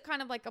use it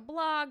kind of like a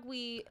blog.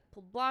 We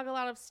blog a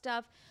lot of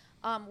stuff.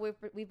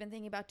 We've been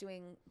thinking about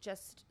doing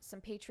just some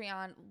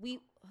Patreon.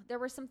 There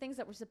were some things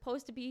that were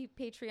supposed to be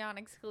Patreon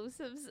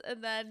exclusives,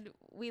 and then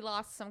we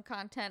lost some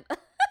content.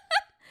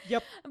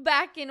 Yep.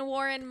 Back in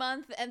Warren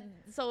month, and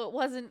so it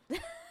wasn't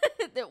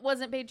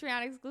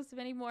Patreon exclusive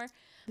anymore.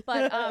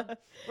 But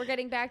we're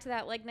getting back to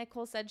that. Like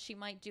Nicole said, she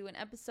might do an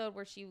episode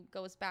where she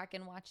goes back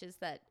and watches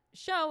that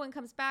show and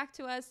comes back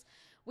to us.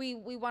 We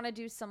want to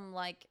do some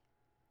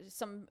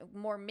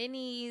more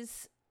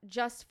minis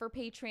just for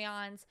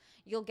Patreons.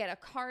 You'll get a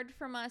card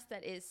from us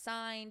that is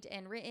signed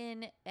and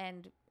written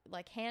and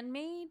like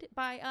handmade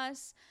by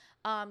us.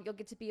 You'll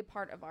get to be a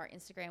part of our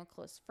Instagram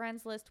close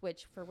friends list,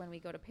 which for when we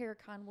go to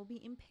Paracon will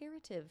be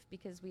imperative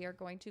because we are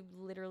going to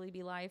literally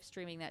be live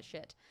streaming that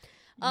shit.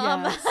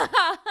 Yes.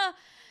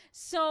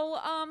 So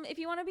if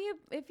you want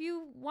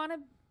to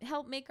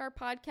help make our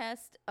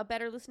podcast a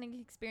better listening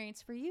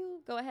experience for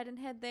you, go ahead and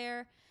head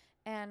there.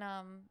 And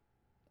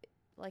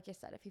like I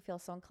said, if you feel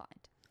so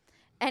inclined.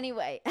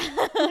 Anyway,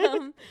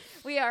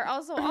 we are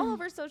also all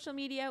over social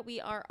media.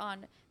 We are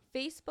on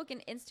Facebook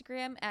and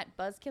Instagram at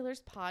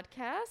Buzzkillers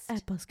Podcast.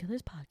 At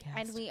Buzzkillers Podcast.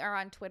 And we are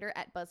on Twitter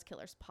at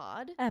Buzzkillers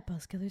Pod. At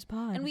Buzzkillers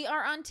Pod. And we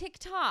are on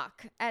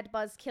TikTok at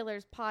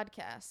Buzzkillers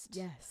Podcast.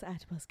 Yes,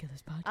 at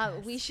Buzzkillers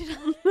Podcast. We should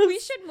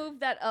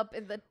move that up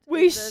in the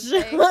We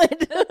should.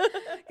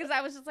 Because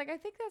I was just like, I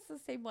think that's the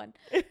same one.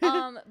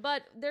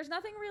 But there's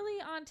nothing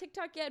really on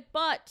TikTok yet,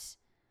 but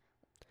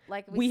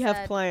like we said,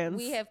 have plans.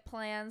 We have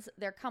plans.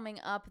 They're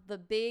coming up. The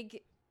big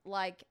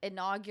like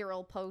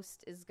inaugural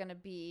post is gonna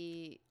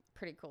be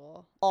pretty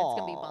cool. It's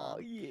gonna be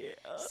bomb. Yeah.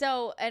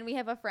 So, and we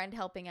have a friend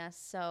helping us,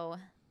 so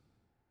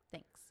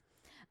thanks.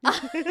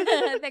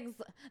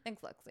 Thanks,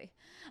 Lexi.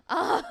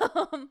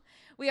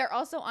 We are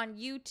also on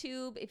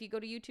YouTube. If you go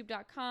to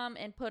youtube.com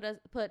and put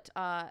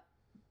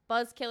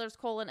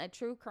Buzzkillers : a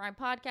true crime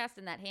podcast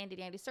in that handy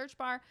dandy search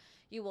bar,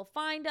 you will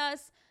find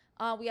us.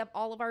 We have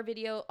all of our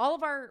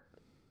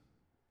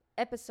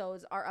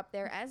episodes are up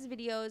there as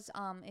videos,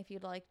 if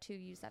you'd like to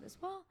use that as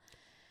well.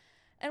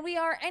 And we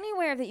are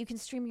anywhere that you can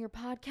stream your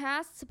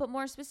podcasts, but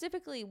more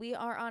specifically, we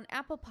are on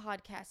Apple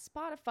Podcasts,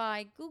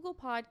 Spotify, Google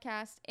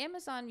Podcasts,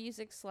 Amazon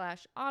Music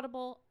 /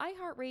 Audible,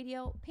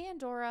 iHeartRadio,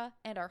 Pandora,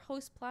 and our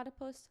host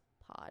platypus,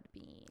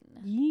 Podbean.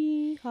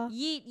 Yeehaw.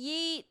 Yeet,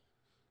 yeet.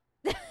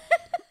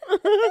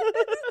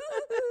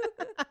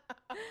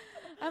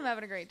 I'm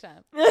having a great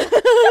time.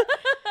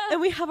 And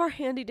we have our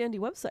handy dandy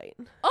website.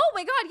 Oh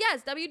my God,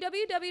 yes.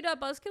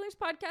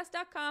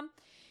 www.buzzkillerspodcast.com.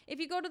 If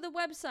you go to the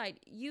website,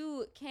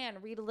 you can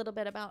read a little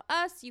bit about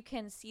us. You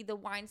can see the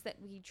wines that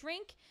we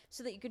drink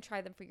so that you can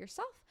try them for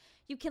yourself.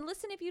 You can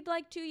listen if you'd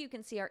like to. You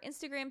can see our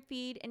Instagram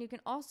feed. And you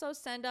can also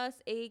send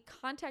us a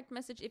contact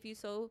message if you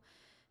feel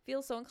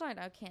so inclined.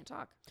 I can't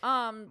talk.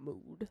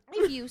 Mood.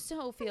 If you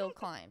so feel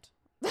inclined.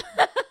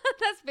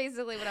 That's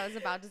basically what I was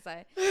about to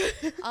say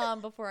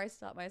before I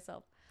stopped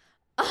myself.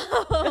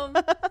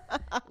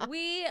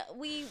 We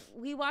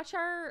watch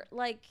our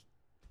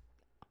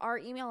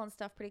email and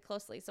stuff pretty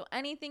closely. So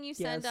anything you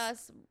send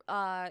us,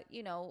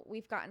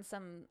 we've gotten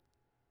some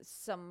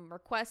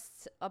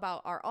requests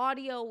about our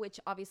audio,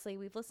 which obviously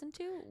we've listened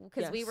to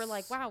because we were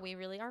like, wow, we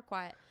really are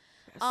quiet.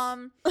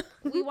 Yes.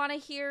 We want to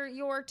hear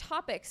your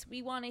topics.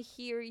 We want to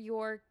hear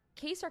your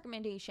case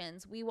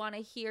recommendations. We want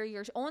to hear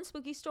your own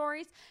spooky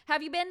stories.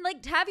 Have you been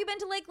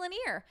to Lake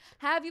Lanier?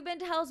 Have you been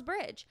to Hell's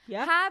Bridge?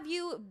 Yeah. Have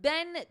you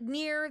been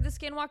near the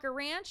Skinwalker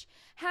Ranch?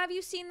 Have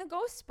you seen the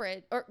Goats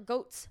Bridge?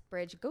 Goats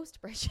Bridge. Goats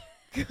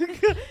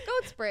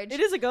Bridge.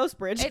 It is a ghost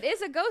bridge. It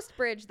is a ghost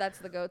bridge. That's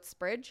the Goats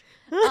Bridge.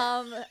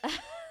 If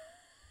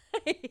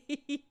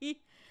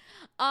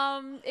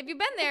you've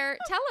been there,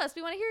 tell us.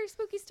 We want to hear your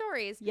spooky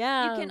stories.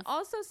 Yeah. You can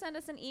also send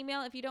us an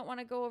email if you don't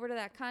want to go over to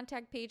that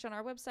contact page on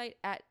our website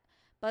at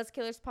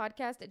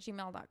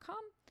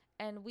buzzkillerspodcast@gmail.com,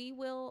 and we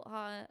will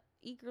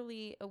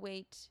eagerly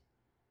await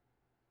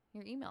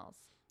your emails.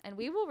 And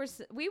we will be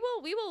like, oh my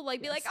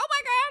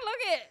God,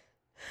 look it.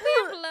 We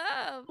have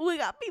love. We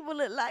got people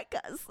that like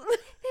us.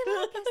 They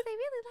like us. They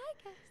really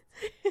like us.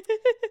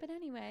 But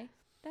anyway,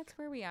 that's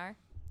where we are.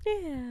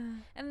 Yeah.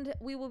 And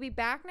we will be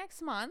back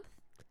next month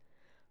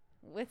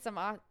with some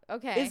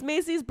okay. It's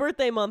Macy's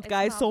birthday month,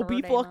 guys, so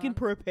be fucking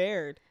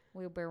prepared.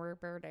 We'll be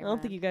birthday. I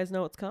don't think you guys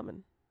know what's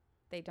coming.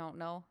 They don't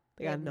know.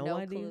 They got no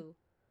idea. Clue.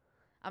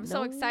 I'm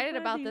so excited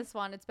about this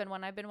one. It's been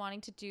one I've been wanting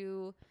to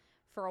do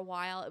for a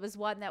while. It was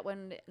one that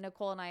when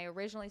Nicole and I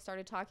originally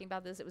started talking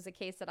about this, it was a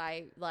case that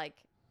I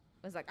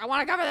was like, I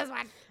want to cover this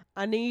one.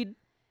 I need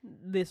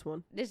this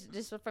one.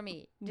 Just for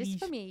me. Just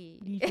for me.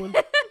 This one.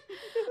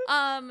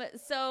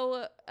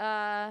 So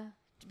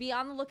be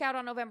on the lookout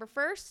on November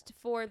 1st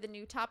for the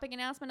new topic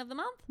announcement of the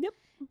month. Yep.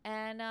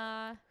 And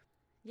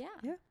yeah.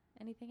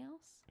 Anything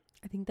else?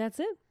 I think that's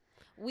it.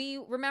 We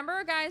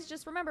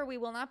just remember we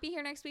will not be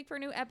here next week for a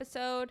new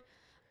episode.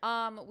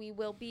 We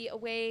will be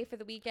away for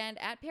the weekend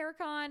at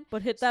Paracon.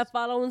 But hit that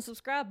follow and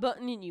subscribe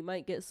button and you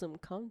might get some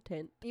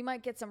content. You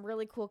might get some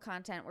really cool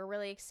content. We're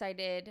really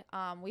excited.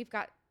 We've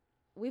got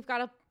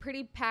a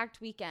pretty packed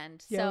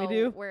weekend. Yeah, so we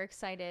do. We're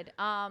excited.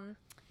 But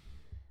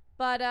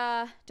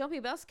don't be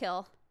a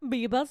buzzkill.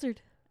 Be a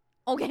buzzard.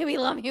 Okay, we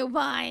love you.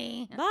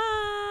 Bye. Bye.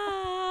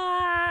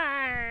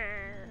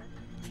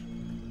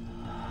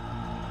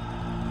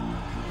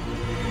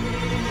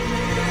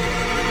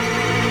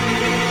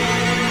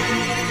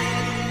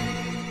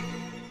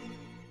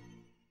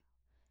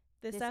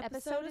 This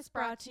episode is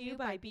brought to you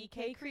by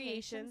BK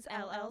Creations,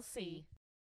 LLC.